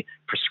not only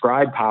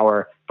prescribed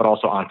power, but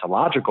also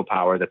ontological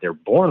power that they're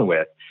born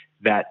with,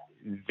 that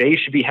they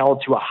should be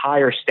held to a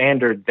higher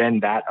standard than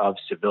that of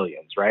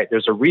civilians, right?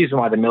 There's a reason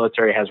why the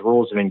military has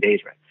rules of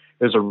engagement.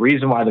 There's a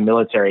reason why the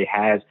military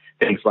has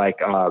things like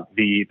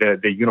the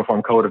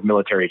Uniform Code of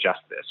Military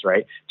Justice,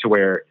 right? To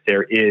where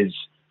there is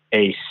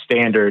a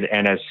standard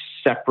and a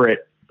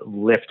separate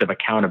lift of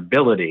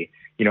accountability.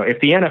 You know, if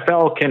the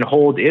NFL can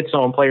hold its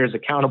own players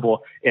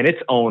accountable in its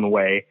own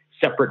way,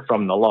 separate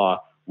from the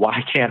law,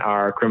 why can't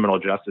our criminal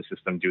justice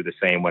system do the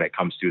same when it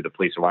comes to the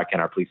police? Or why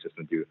can't our police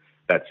system do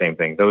that same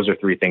thing? Those are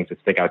three things that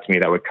stick out to me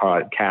that would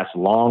cast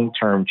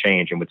long-term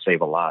change and would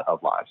save a lot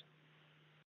of lives.